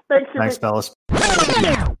 Sounds good. Thanks, fellas.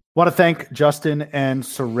 Want to thank Justin and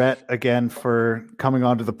Surrett again for coming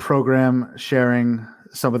onto the program, sharing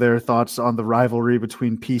some of their thoughts on the rivalry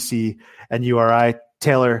between PC and URI.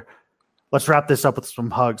 Taylor, let's wrap this up with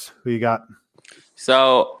some hugs. Who you got?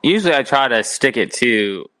 So usually I try to stick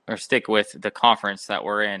with the conference that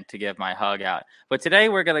we're in to give my hug out. But today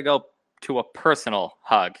we're going to go to a personal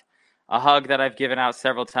hug, a hug that I've given out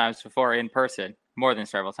several times before in person, more than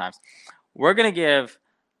several times. We're going to give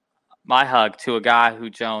my hug to a guy who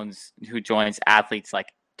joins athletes like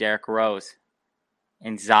Derrick Rose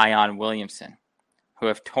and Zion Williamson, who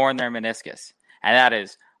have torn their meniscus. And that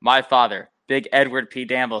is my father, Big Edward P.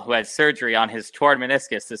 Damble, who had surgery on his torn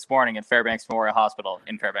meniscus this morning at Fairbanks Memorial Hospital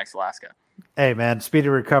in Fairbanks, Alaska. Hey, man, speedy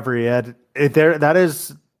recovery, Ed. That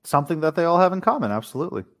is something that they all have in common,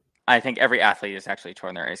 absolutely. I think every athlete has actually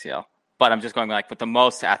torn their ACL. But I'm just going with the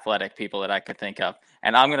most athletic people that I could think of.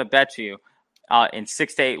 And I'm going to bet you in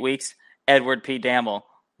 6 to 8 weeks, Edward P. Damble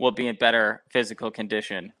will be in better physical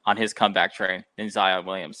condition on his comeback train than Zion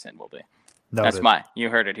Williamson will be. Noted. You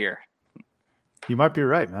heard it here. You might be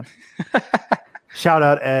right, man. Shout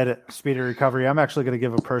out, Ed, speedy recovery. I'm actually going to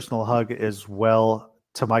give a personal hug as well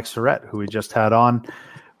to Mike Surrett, who we just had on.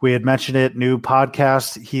 We had mentioned it, new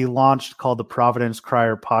podcast he launched called the Providence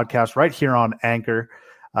Crier Podcast right here on Anchor.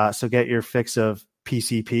 So get your fix of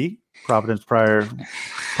PCP, Providence Crier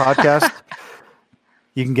Podcast.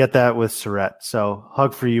 You can get that with Surratt. So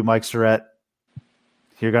hug for you, Mike Surratt.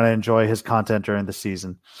 You're going to enjoy his content during the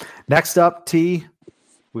season. Next up, T,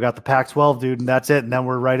 we got the Pac-12, dude, and that's it. And then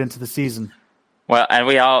we're right into the season. Well, and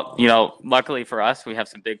we all, luckily for us, we have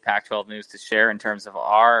some big Pac-12 news to share in terms of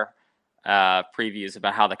our previews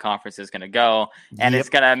about how the conference is going to go. And It's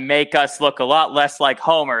going to make us look a lot less like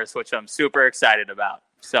homers, which I'm super excited about.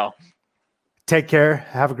 So take care.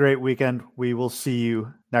 Have a great weekend. We will see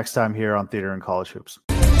you next time here on Theater and College Hoops.